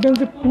আপনারা দেখবেন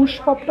যে পুশ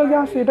পপটা যে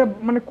আছে, এটা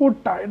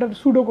কোডটা, এটা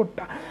সুডো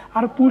কোডটা।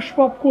 আর পুশ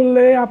পপ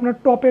করলে আপনার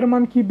টপের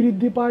মান কি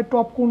বৃদ্ধি পায়,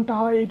 টপ কোনটা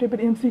হয়, এই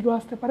টাইপের এমসিকিউ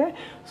আসতে পারে।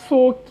 সো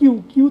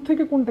কিউ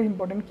থেকে কোনটা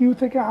ইম্পর্টেন্ট, কিউ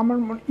থেকে আমার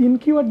in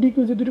Q R D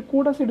Q যে দুটো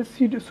কোড আছে, এটা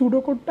সুডো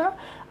কোডটা।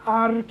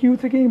 আর কিউ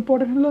থেকে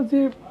ইম্পর্টেন্ট হলো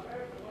যে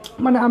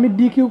আমি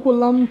ডি কিউ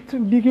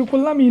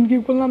করলাম, ইন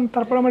কিউ করলাম,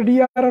 তারপর আমার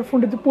রিআর আর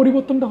ফোনটা যে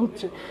পরিবর্তনটা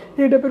হচ্ছে,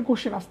 এই টাইপের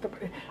কোশ্চেন আসতে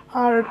পারে।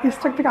 আর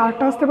স্ট্যাক থেকে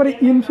আরেকটা আসতে পারে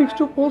ইনফিক্স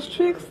টু পোস্ট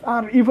ফিক্স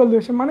আর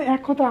ইভালুয়েশন।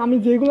 এক কথা আমি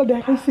যেগুলো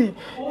দেখাইছি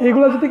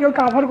এগুলো যদি কেউ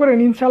কাভার করেন,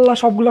 ইনশাল্লাহ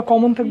সবগুলো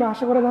কমন থাকবে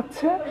আশা করা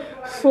যাচ্ছে।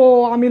 সো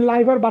আমি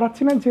লাইভ আর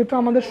বাড়াচ্ছি না, যেহেতু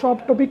আমাদের সব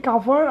টপিক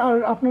কাভার। আর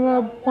আপনারা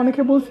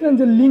অনেকে বলছিলেন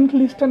যে লিঙ্ক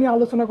লিস্টটা নিয়ে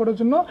আলোচনা করার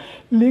জন্য,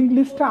 লিঙ্ক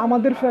লিস্টটা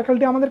আমাদের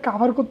ফ্যাকাল্টি আমাদের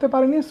কাভার করতে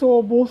পারেনি। সো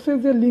বলছে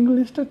যে লিঙ্ক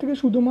লিস্টের থেকে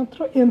শুধুমাত্র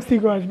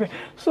এমসিকিউ আসবে।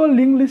 সো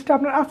লিঙ্ক লিস্টে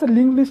আপনার, আচ্ছা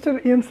লিঙ্ক লিস্টের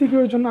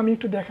এমসিকিউর জন্য আমি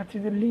একটু দেখাচ্ছি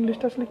যে লিঙ্ক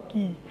লিস্ট আসলে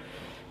কী।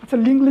 আচ্ছা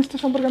লিঙ্ক লিস্টের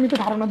সম্পর্কে আমি একটু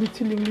ধারণা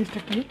দিচ্ছি, লিঙ্ক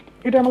লিস্টটা কী।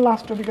 এটা আমার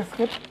লাস্ট টপিক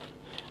আজকে,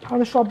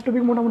 আমাদের সব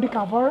টপিক মোটামুটি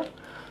কাভার।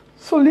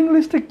 সো লিঙ্ক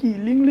লিস্টে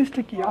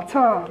কী,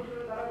 আচ্ছা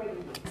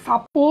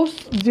সাপোজ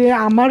যে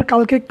আমার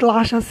কালকে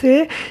ক্লাস আছে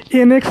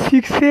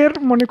NX6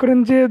 মনে করেন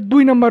যে 2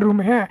 নম্বর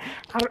রুমে, হ্যাঁ।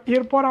 আর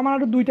এরপর আমার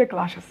আরও 2টা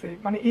ক্লাস আছে,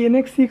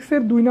 NX6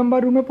 2 নম্বর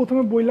রুমে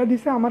প্রথমে বইলা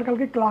দিছে আমার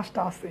কালকে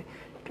ক্লাসটা আছে,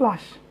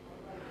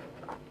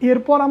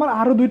 এরপর আমার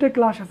আরও 2টা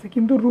ক্লাস আছে,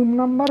 কিন্তু রুম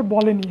নাম্বার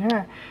বলেনি,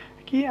 হ্যাঁ।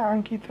 কি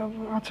আঙ্কিতা,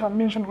 আচ্ছা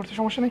মেনশন করছি,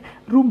 সমস্যা নেই।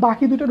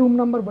 বাকি 2টা রুম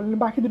নাম্বার বলেনি।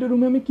 বাকি 2টা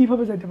রুমে আমি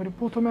কীভাবে যাইতে পারি,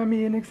 প্রথমে আমি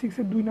NX6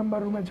 2 নম্বর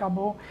রুমে যাব,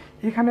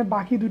 এখানে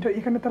বাকি 2টা,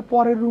 এখানে তার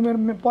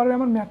পরে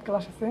আমার ম্যাথ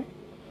ক্লাস আছে,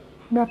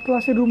 ম্যাথ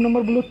ক্লাসের রুম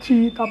নাম্বার বললো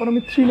 3, তারপর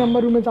আমি 3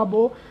 নম্বর রুমে যাব।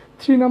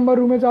 3 নম্বর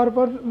রুমে যাওয়ার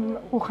পর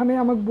ওখানে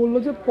আমাকে বললো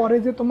যে পরে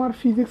যে তোমার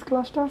ফিজিক্স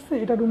ক্লাসটা আছে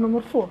এটা রুম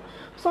নম্বর 4।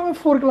 সো আমি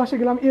 4 ক্লাসে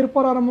গেলাম,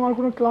 এরপর আর আমার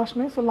কোনো ক্লাস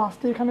নেই। সো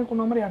লাস্টে এখানে কোনো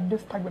আমার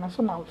অ্যাড্রেস থাকবে না।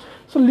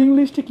 সো লিঙ্ক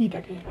লিস্টে কী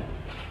থাকে,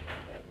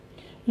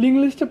 লিঙ্ক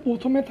লিস্টে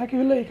প্রথমে থাকে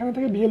হলো এখানে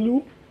থাকে ভ্যালু,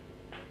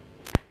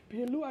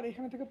 ভ্যালু আর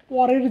এখানে থেকে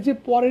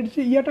পরের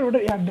যে ইয়াটা ওটা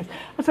অ্যাড্রেস।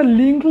 আচ্ছা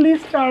লিঙ্ক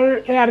লিস্ট আর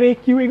অ্যারে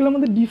কিউ এগুলোর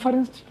মধ্যে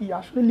ডিফারেন্স কি,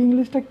 আসলে লিঙ্ক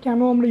লিস্টটা কেন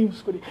আমরা ইউজ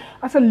করি?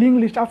 আচ্ছা লিঙ্ক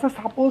লিস্ট, আচ্ছা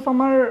সাপোজ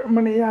আমার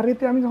মানে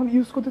অ্যারেতে আমি যখন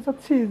ইউজ করতে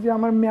চাচ্ছি যে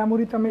আমার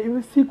মেমোরিতে আমি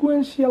এবার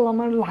সিকোয়েন্সিয়াল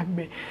আমার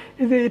লাগবে,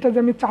 এই যে এটা যে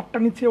আমি 4টা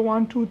নিচ্ছি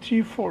 1 2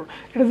 3 4,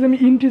 এটা যদি আমি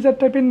ইন্টিজার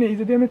টাইপের নেই,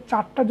 যদি আমি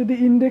 4টা যদি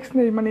ইন্ডেক্স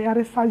নেই মানে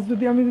অ্যারে সাইজ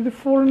যদি আমি যদি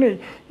 4 নেই,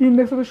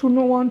 ইন্ডেক্স হবে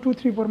 0 1 2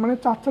 3 4 মানে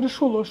 4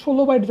 4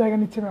 16 বাইট জায়গা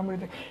নিচ্ছে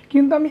মেমোরিতে,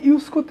 কিন্তু আমি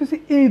ইউজ করতেছি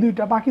এই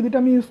দুইটা, বাকি দুইটা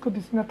আমি ইউজ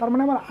করতেছি না, তার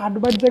মানে আমার 8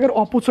 বাইট জায়গার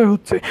অপচয়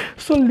হচ্ছে।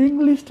 সো লিঙ্ক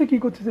লিস্টে কী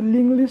করতেছে,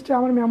 লিঙ্ক লিস্টে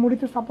আমার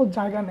মেমোরিতে সাপোজ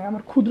জায়গা নেই,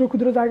 আমার ক্ষুদ্র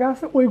ক্ষুদ্র জায়গা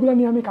আছে, ওইগুলো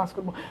নিয়ে আমি কাজ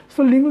করবো। সো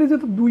লিঙ্ক লিস্ট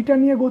যেহেতু দুইটা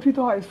নিয়ে গঠিত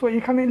হয়, সো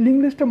এখানে লিঙ্ক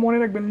লিস্টে মনে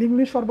রাখবেন লিঙ্ক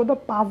লিস্ট সর্বদা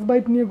 5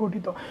 বাইট নিয়ে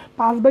গঠিত।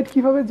 5 বাইট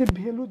কীভাবে, যে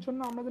ভ্যালুর জন্য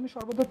আমরা জানি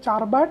সর্বদা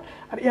 4 বাইট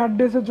আর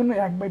অ্যাড্রেসের জন্য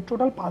 1 বাইট,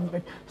 টোটাল 5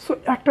 বাইট। সো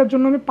একটার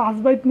জন্য আমি 5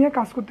 বাইট নিয়ে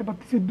কাজ করতে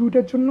পারতেছি,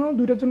 দুইটার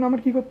জন্য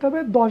আমার কী করতে হবে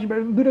 10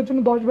 বাইট, দুইটার জন্য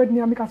 10 বাইট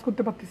নিয়ে আমি কাজ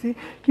করতে পারতেছি,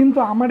 কিন্তু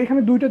আমার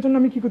এখানে দুইটার জন্য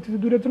আমি কী করতেছি,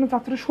 দুইটার জন্য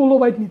 4 16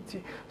 বাইট নিচ্ছি।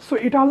 সো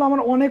এটা হলো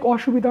আমার অনেক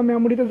অসুবিধা,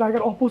 মেমোরিতে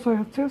জায়গার অপচয়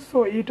হচ্ছে। সো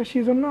এটা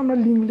সেই জন্য আমরা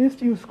লিঙ্ক লিস্ট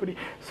ইউজ করি।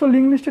 সো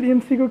লিঙ্ক লিস্টের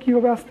এমসিকিউ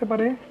কীভাবে আসতে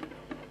পারে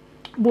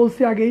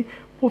বলছি আগেই,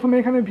 প্রথমে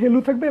এখানে ভ্যালু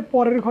থাকবে,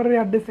 পরের ঘরের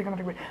অ্যাড্রেস এখানে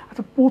থাকবে।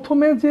 আচ্ছা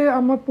প্রথমে যে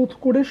আমার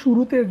কোডের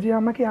শুরুতে যে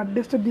আমাকে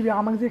অ্যাড্রেসটা দিবে,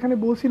 আমাকে যে এখানে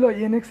বলছিল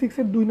NX6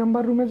 এর 2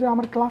 নম্বর রুমে যে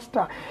আমার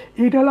ক্লাসটা,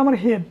 এইটা হলো আমার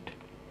হেড,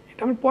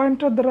 এটা আমি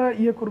পয়েন্টার দ্বারা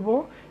ইয়ে করব,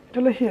 এটা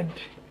হলো হেড,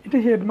 এটা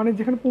হেড মানে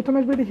যেখানে প্রথমে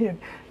আসবে এটা হেড,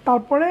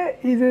 তারপরে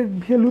এই যে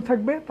ভ্যালু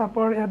থাকবে,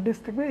 তারপর অ্যাড্রেস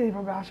থাকবে,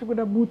 এইভাবে। আশা করি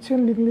বুঝছেন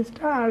লিঙ্ক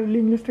লিস্টটা, আর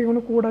লিঙ্ক লিস্ট থেকে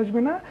কোনো কোড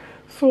আসবে না।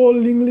 সো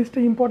লিঙ্ক লিস্টটা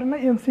ইম্পর্টেন্ট না,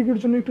 এমসিকিউর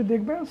জন্য একটু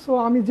দেখবেন। সো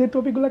আমি যে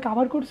টপিকগুলো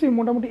কাভার করছি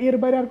মোটামুটি এর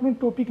বাইরে আর কোনো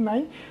টপিক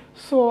নাই।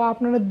 সো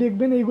আপনারা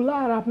দেখবেন এইগুলো,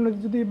 আর আপনাদের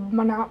যদি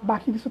মানে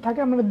বাকি কিছু থাকে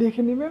আপনারা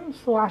দেখে নেবেন।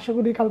 সো আশা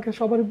করি কালকে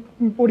সবার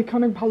পরীক্ষা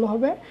অনেক ভালো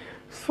হবে।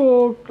 সো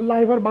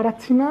লাইভ আর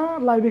বাড়াচ্ছি না,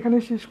 লাইভ এখানে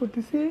শেষ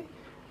করতেছি।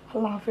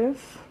 আল্লাহ হাফেজ।